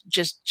people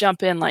just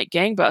jump in like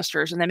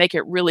gangbusters and they make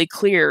it really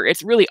clear.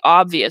 It's really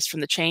obvious from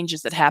the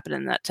changes that happen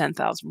in that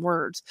 10,000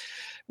 words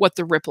what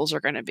the ripples are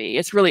going to be.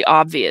 It's really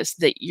obvious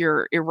that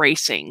you're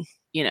erasing,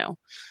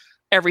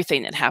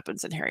 everything that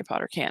happens in Harry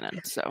Potter canon.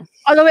 So,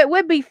 although it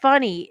would be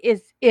funny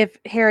is if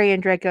Harry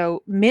and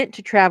Draco meant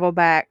to travel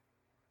back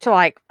to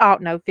like, I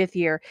don't know, 5th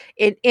year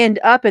and end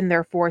up in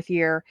their 4th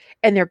year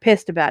and they're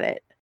pissed about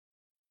it.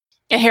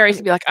 And Harry's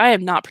gonna be like, I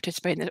am not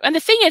participating in this. And the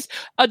thing is,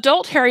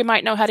 adult Harry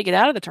might know how to get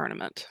out of the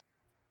tournament.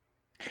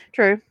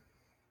 True.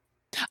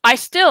 I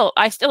still,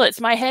 it's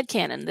my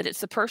headcanon that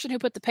it's the person who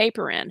put the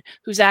paper in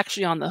who's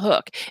actually on the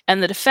hook,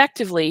 and that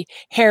effectively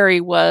Harry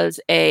was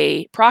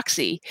a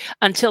proxy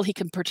until he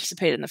can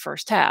participate in the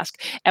first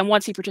task. And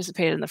once he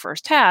participated in the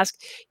first task,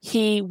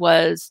 he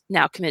was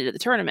now committed to the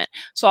tournament.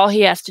 So all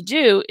he has to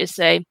do is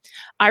say,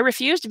 I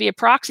refuse to be a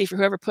proxy for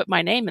whoever put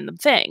my name in the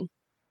thing.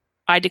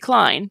 I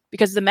decline,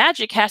 because the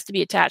magic has to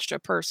be attached to a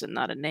person,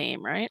 not a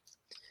name, right?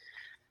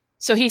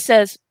 So he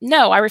says,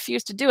 no, I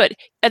refuse to do it.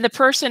 And the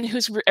person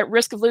who's at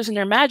risk of losing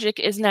their magic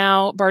is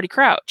now Barty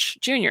Crouch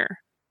Jr.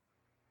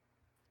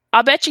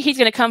 I'll bet you he's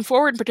going to come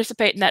forward and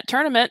participate in that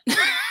tournament.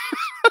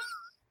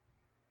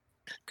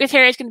 Because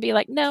Harry's going to be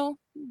like, no,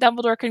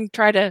 Dumbledore can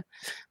try to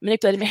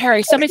manipulate him.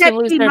 Harry, somebody's going to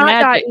lose their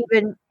magic.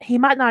 He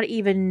might not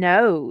even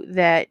know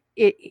that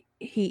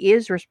he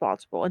is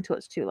responsible until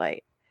it's too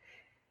late.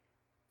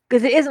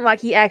 Because it isn't like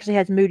he actually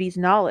has Moody's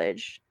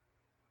knowledge.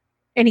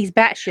 And he's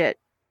batshit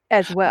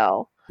as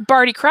well.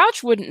 Barty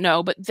Crouch wouldn't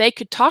know, but they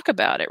could talk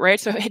about it,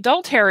 right? So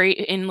adult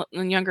Harry and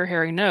younger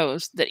Harry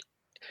knows that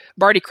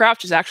Barty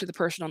Crouch is actually the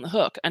person on the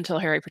hook until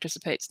Harry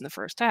participates in the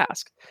first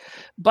task.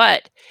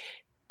 But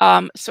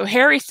so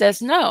Harry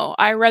says, no,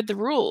 I read the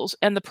rules,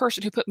 and the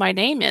person who put my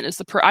name in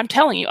is I'm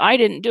telling you, I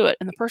didn't do it.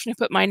 And the person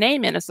who put my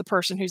name in is the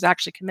person who's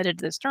actually committed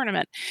to this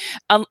tournament.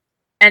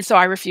 And so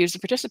I refuse to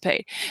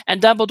participate.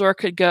 And Dumbledore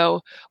could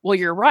go, well,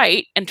 you're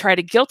right, and try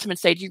to guilt him and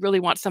say, do you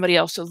really want somebody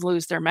else to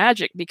lose their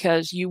magic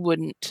because you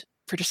wouldn't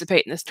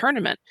participate in this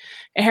tournament?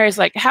 And Harry's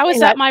like, how is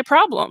that my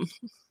problem?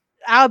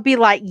 I would be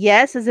like,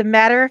 yes, as a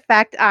matter of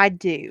fact, I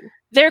do.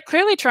 They're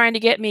clearly trying to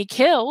get me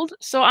killed,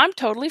 so I'm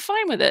totally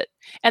fine with it.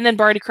 And then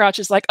Barty Crouch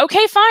is like,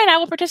 okay, fine, I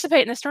will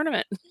participate in this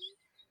tournament.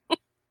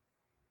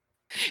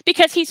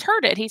 Because he's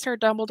heard it. He's heard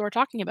Dumbledore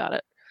talking about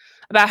it,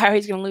 about how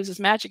he's going to lose his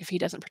magic if he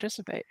doesn't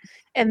participate.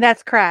 And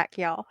that's crack,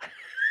 y'all.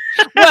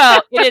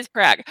 Well, it is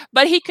crack.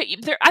 But he could.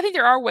 I think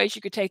there are ways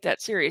you could take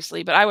that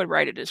seriously, but I would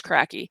write it as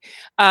cracky.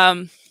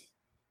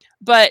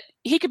 But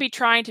he could be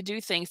trying to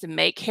do things to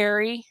make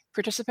Harry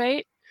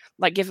participate,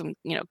 like give him,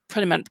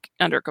 put him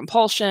under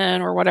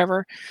compulsion or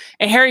whatever.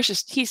 And Harry's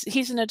just,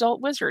 he's an adult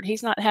wizard.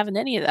 He's not having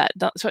any of that.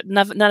 So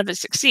none of it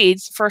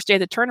succeeds. First day of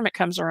the tournament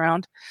comes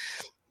around,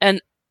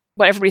 and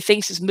what everybody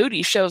thinks is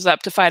Moody shows up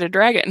to fight a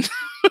dragon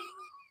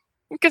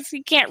because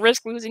he can't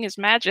risk losing his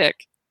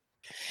magic.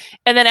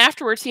 And then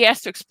afterwards, he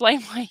has to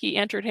explain why he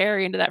entered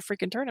Harry into that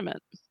freaking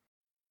tournament.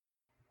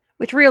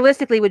 Which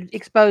realistically would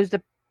expose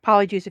the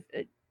Polyjuice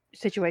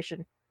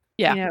situation.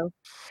 Yeah.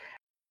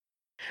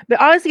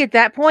 But honestly, at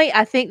that point,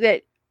 I think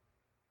that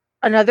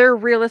another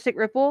realistic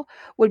ripple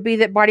would be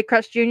that Barty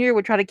Crouch Jr.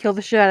 would try to kill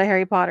the shit out of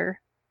Harry Potter.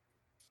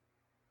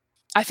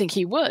 I think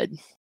he would.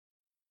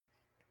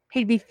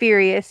 He'd be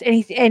furious, and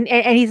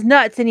he's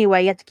nuts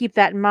anyway. You have to keep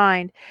that in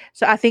mind.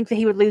 So I think that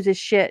he would lose his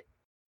shit.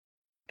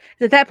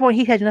 At that point,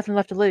 he has nothing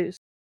left to lose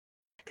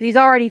because he's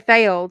already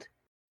failed,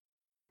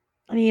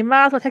 and he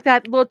might as well take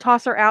that little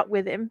tosser out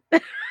with him.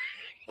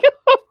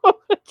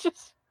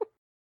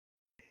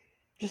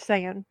 Just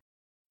saying.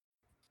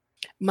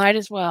 Might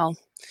as well.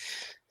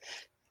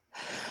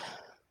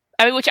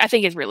 I mean, which I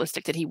think is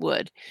realistic that he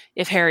would,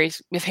 if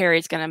Harry's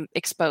going to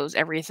expose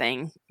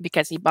everything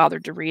because he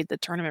bothered to read the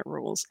tournament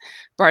rules.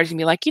 Barty's going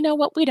to be like, you know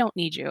what? We don't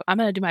need you. I'm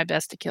going to do my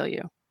best to kill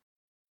you.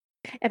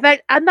 In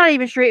fact, I'm not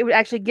even sure it would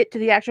actually get to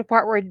the actual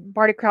part where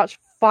Barty Crouch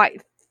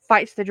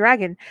fights the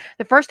dragon.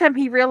 The first time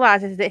he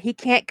realizes that he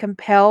can't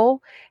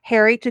compel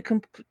Harry to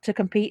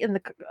compete in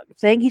the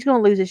thing, he's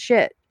going to lose his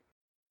shit.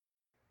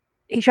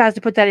 He tries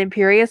to put that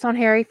Imperius on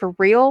Harry for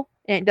real,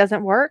 and it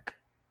doesn't work.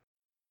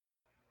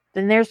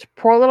 Then there's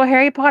poor little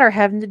Harry Potter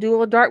having to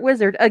duel a dark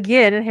wizard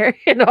again in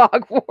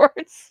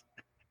Hogwarts.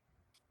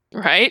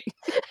 Right?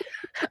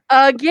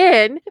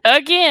 Again.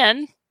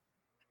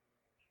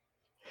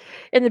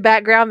 In the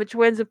background, the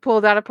twins have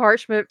pulled out a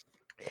parchment.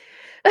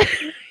 That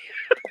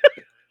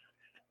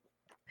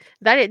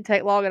didn't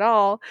take long at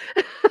all.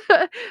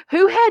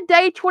 Who had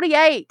day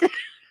 28?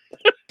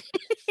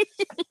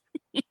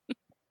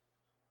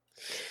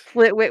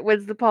 Flitwick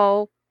wins the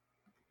poll.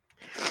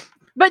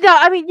 But no,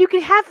 I mean, you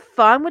can have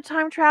fun with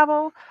time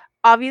travel,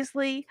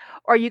 obviously,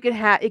 or it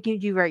can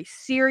do very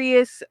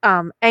serious,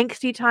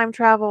 angsty time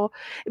travel.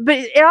 But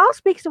it all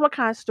speaks to what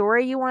kind of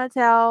story you want to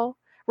tell.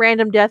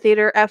 Random Death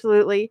Eater,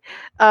 absolutely.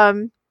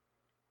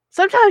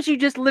 Sometimes you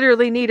just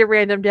literally need a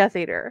random Death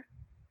Eater.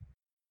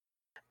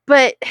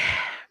 But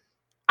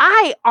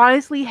I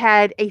honestly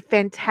had a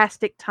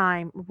fantastic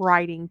time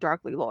writing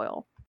Darkly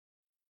Loyal.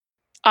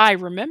 I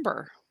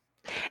remember.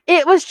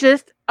 It was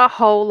just a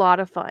whole lot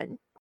of fun.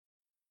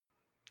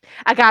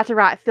 I got to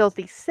write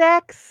filthy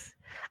sex.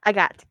 I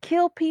got to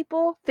kill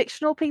people,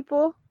 fictional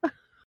people.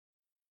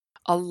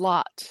 A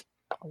lot.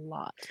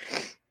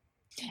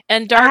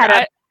 And Dark,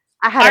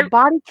 I had a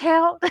body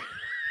count.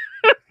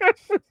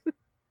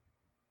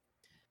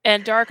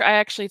 And Dark, I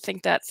actually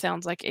think that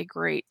sounds like a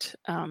great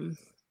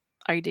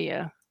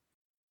idea.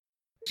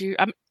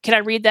 Can I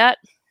read that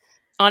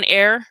on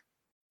air?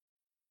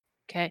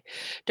 Okay.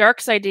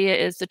 Dark's idea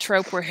is the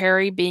trope where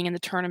Harry being in the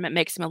tournament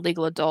makes him a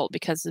legal adult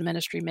because the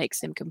ministry makes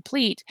him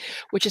complete,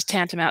 which is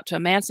tantamount to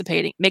makes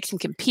him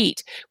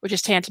compete, which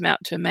is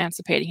tantamount to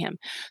emancipating him.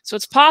 So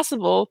it's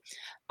possible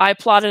I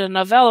plotted a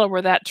novella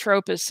where that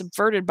trope is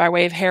subverted by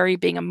way of Harry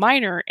being a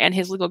minor and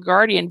his legal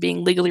guardian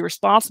being legally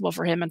responsible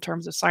for him in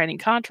terms of signing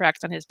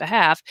contracts on his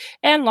behalf.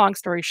 And long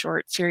story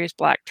short, Sirius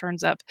Black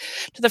turns up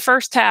to the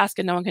first task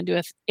and no one can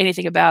do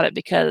anything about it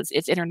because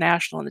it's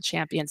international and the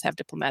champions have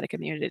diplomatic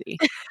immunity.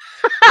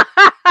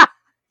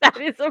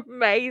 That is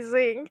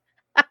amazing.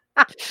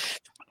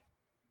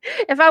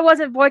 If I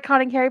wasn't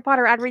boycotting Harry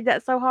Potter, I'd read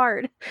that so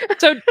hard.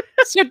 So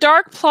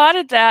Dark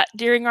plotted that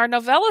during our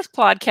novellas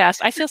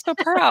podcast. I feel so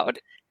proud.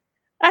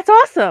 That's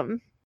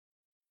awesome.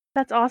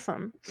 That's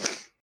awesome.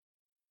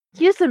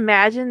 You just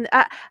imagine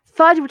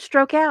Fudge would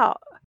stroke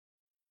out.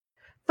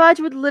 Fudge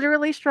would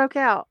literally stroke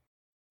out.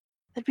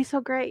 That'd be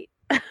so great.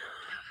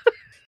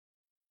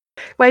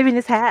 Waving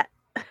his hat.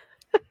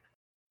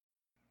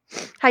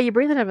 How you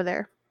breathing over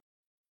there?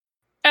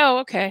 Oh,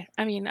 okay.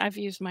 I mean, I've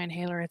used my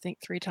inhaler, I think,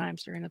 3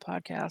 times during the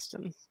podcast,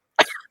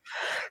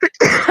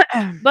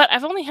 but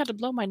I've only had to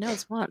blow my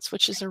nose once,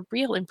 which is a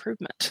real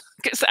improvement.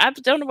 Because I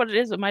don't know what it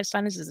is, but my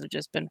sinuses have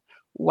just been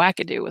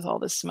wackadoo with all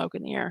this smoke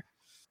in the air.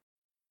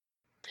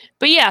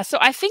 But yeah, so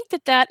I think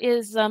that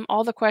is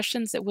all the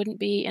questions that wouldn't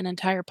be an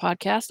entire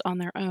podcast on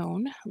their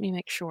own. Let me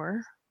make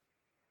sure.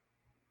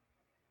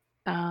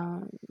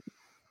 Yeah,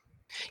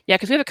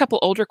 because we have a couple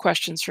older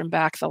questions from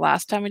back the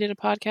last time we did a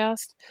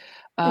podcast.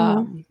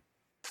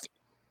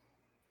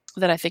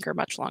 That I think are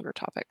much longer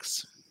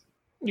topics.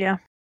 Yeah.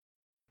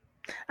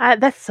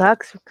 That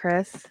sucks,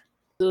 Chris.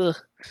 Ugh.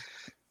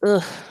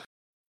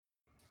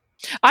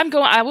 I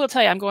will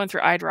tell you, I'm going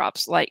through eye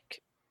drops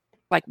like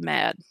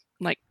mad.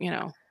 Like,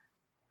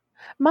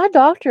 My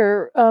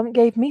doctor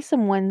gave me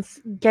some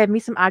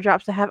eye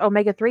drops that have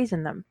omega-3s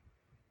in them.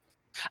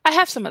 I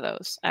have some of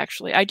those,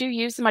 actually. I do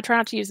use them. I try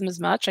not to use them as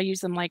much. I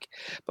use them like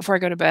before I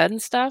go to bed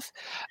and stuff.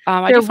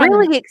 They're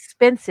really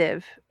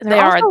expensive. And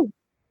they're also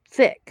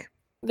thick.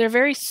 They're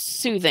very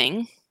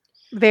soothing.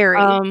 Very.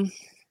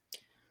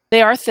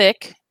 They are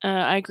thick.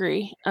 I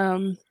agree.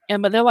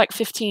 But they're like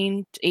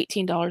 $15 to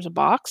 $18 a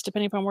box,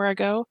 depending upon where I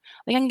go.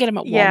 I think I can get them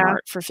at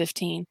Walmart for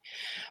 $15.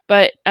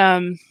 But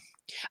because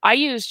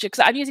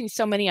I'm using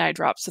so many eye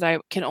drops that I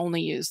can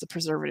only use the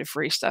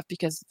preservative-free stuff,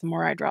 because the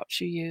more eye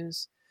drops you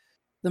use,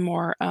 the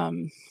more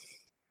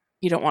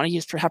you don't want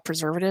to have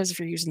preservatives if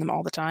you're using them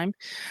all the time.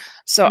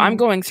 So I'm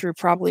going through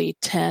probably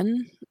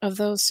 10 of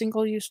those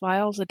single-use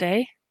vials a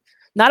day.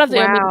 Not of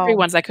the omega-3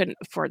 ones. I couldn't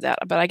afford that,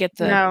 but I get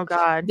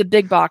the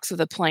big box of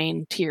the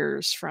plain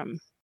tiers from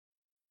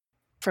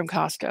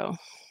Costco.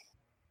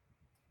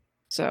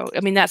 So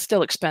I mean, that's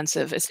still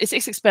expensive.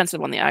 It's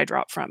expensive on the eye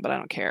drop front, but I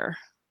don't care.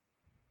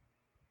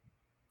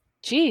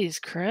 Jeez,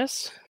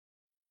 Chris.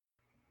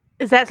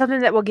 Is that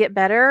something that will get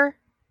better?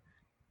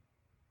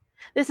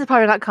 This is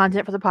probably not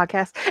content for the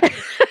podcast.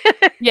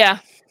 Yeah.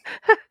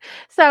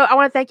 So I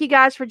want to thank you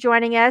guys for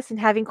joining us and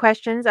having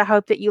questions. I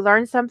hope that you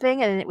learned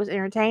something and it was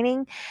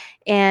entertaining.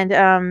 And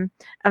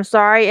I'm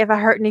sorry if I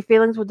hurt any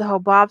feelings with the whole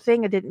Bob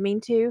thing. I didn't mean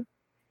to.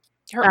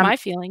 Hurt my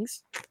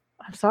feelings.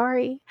 I'm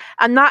sorry.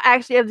 I'm not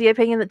actually of the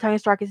opinion that Tony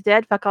Stark is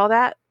dead. Fuck all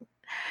that.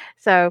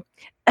 So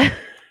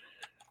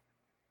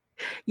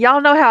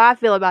y'all know how I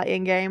feel about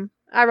Endgame.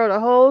 I wrote a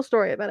whole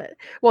story about it.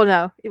 Well,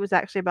 no, it was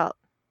actually about.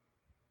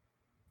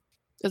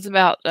 It's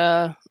about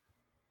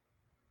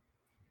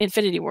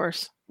Infinity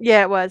Wars.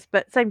 Yeah, it was,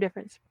 but same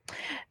difference.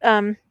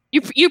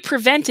 You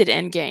prevented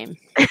Endgame.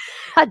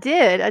 I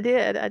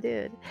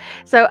did.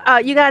 So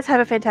you guys have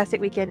a fantastic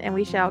weekend, and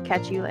we shall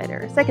catch you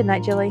later. Say good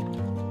night, Jilly.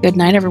 Good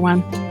night,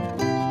 everyone.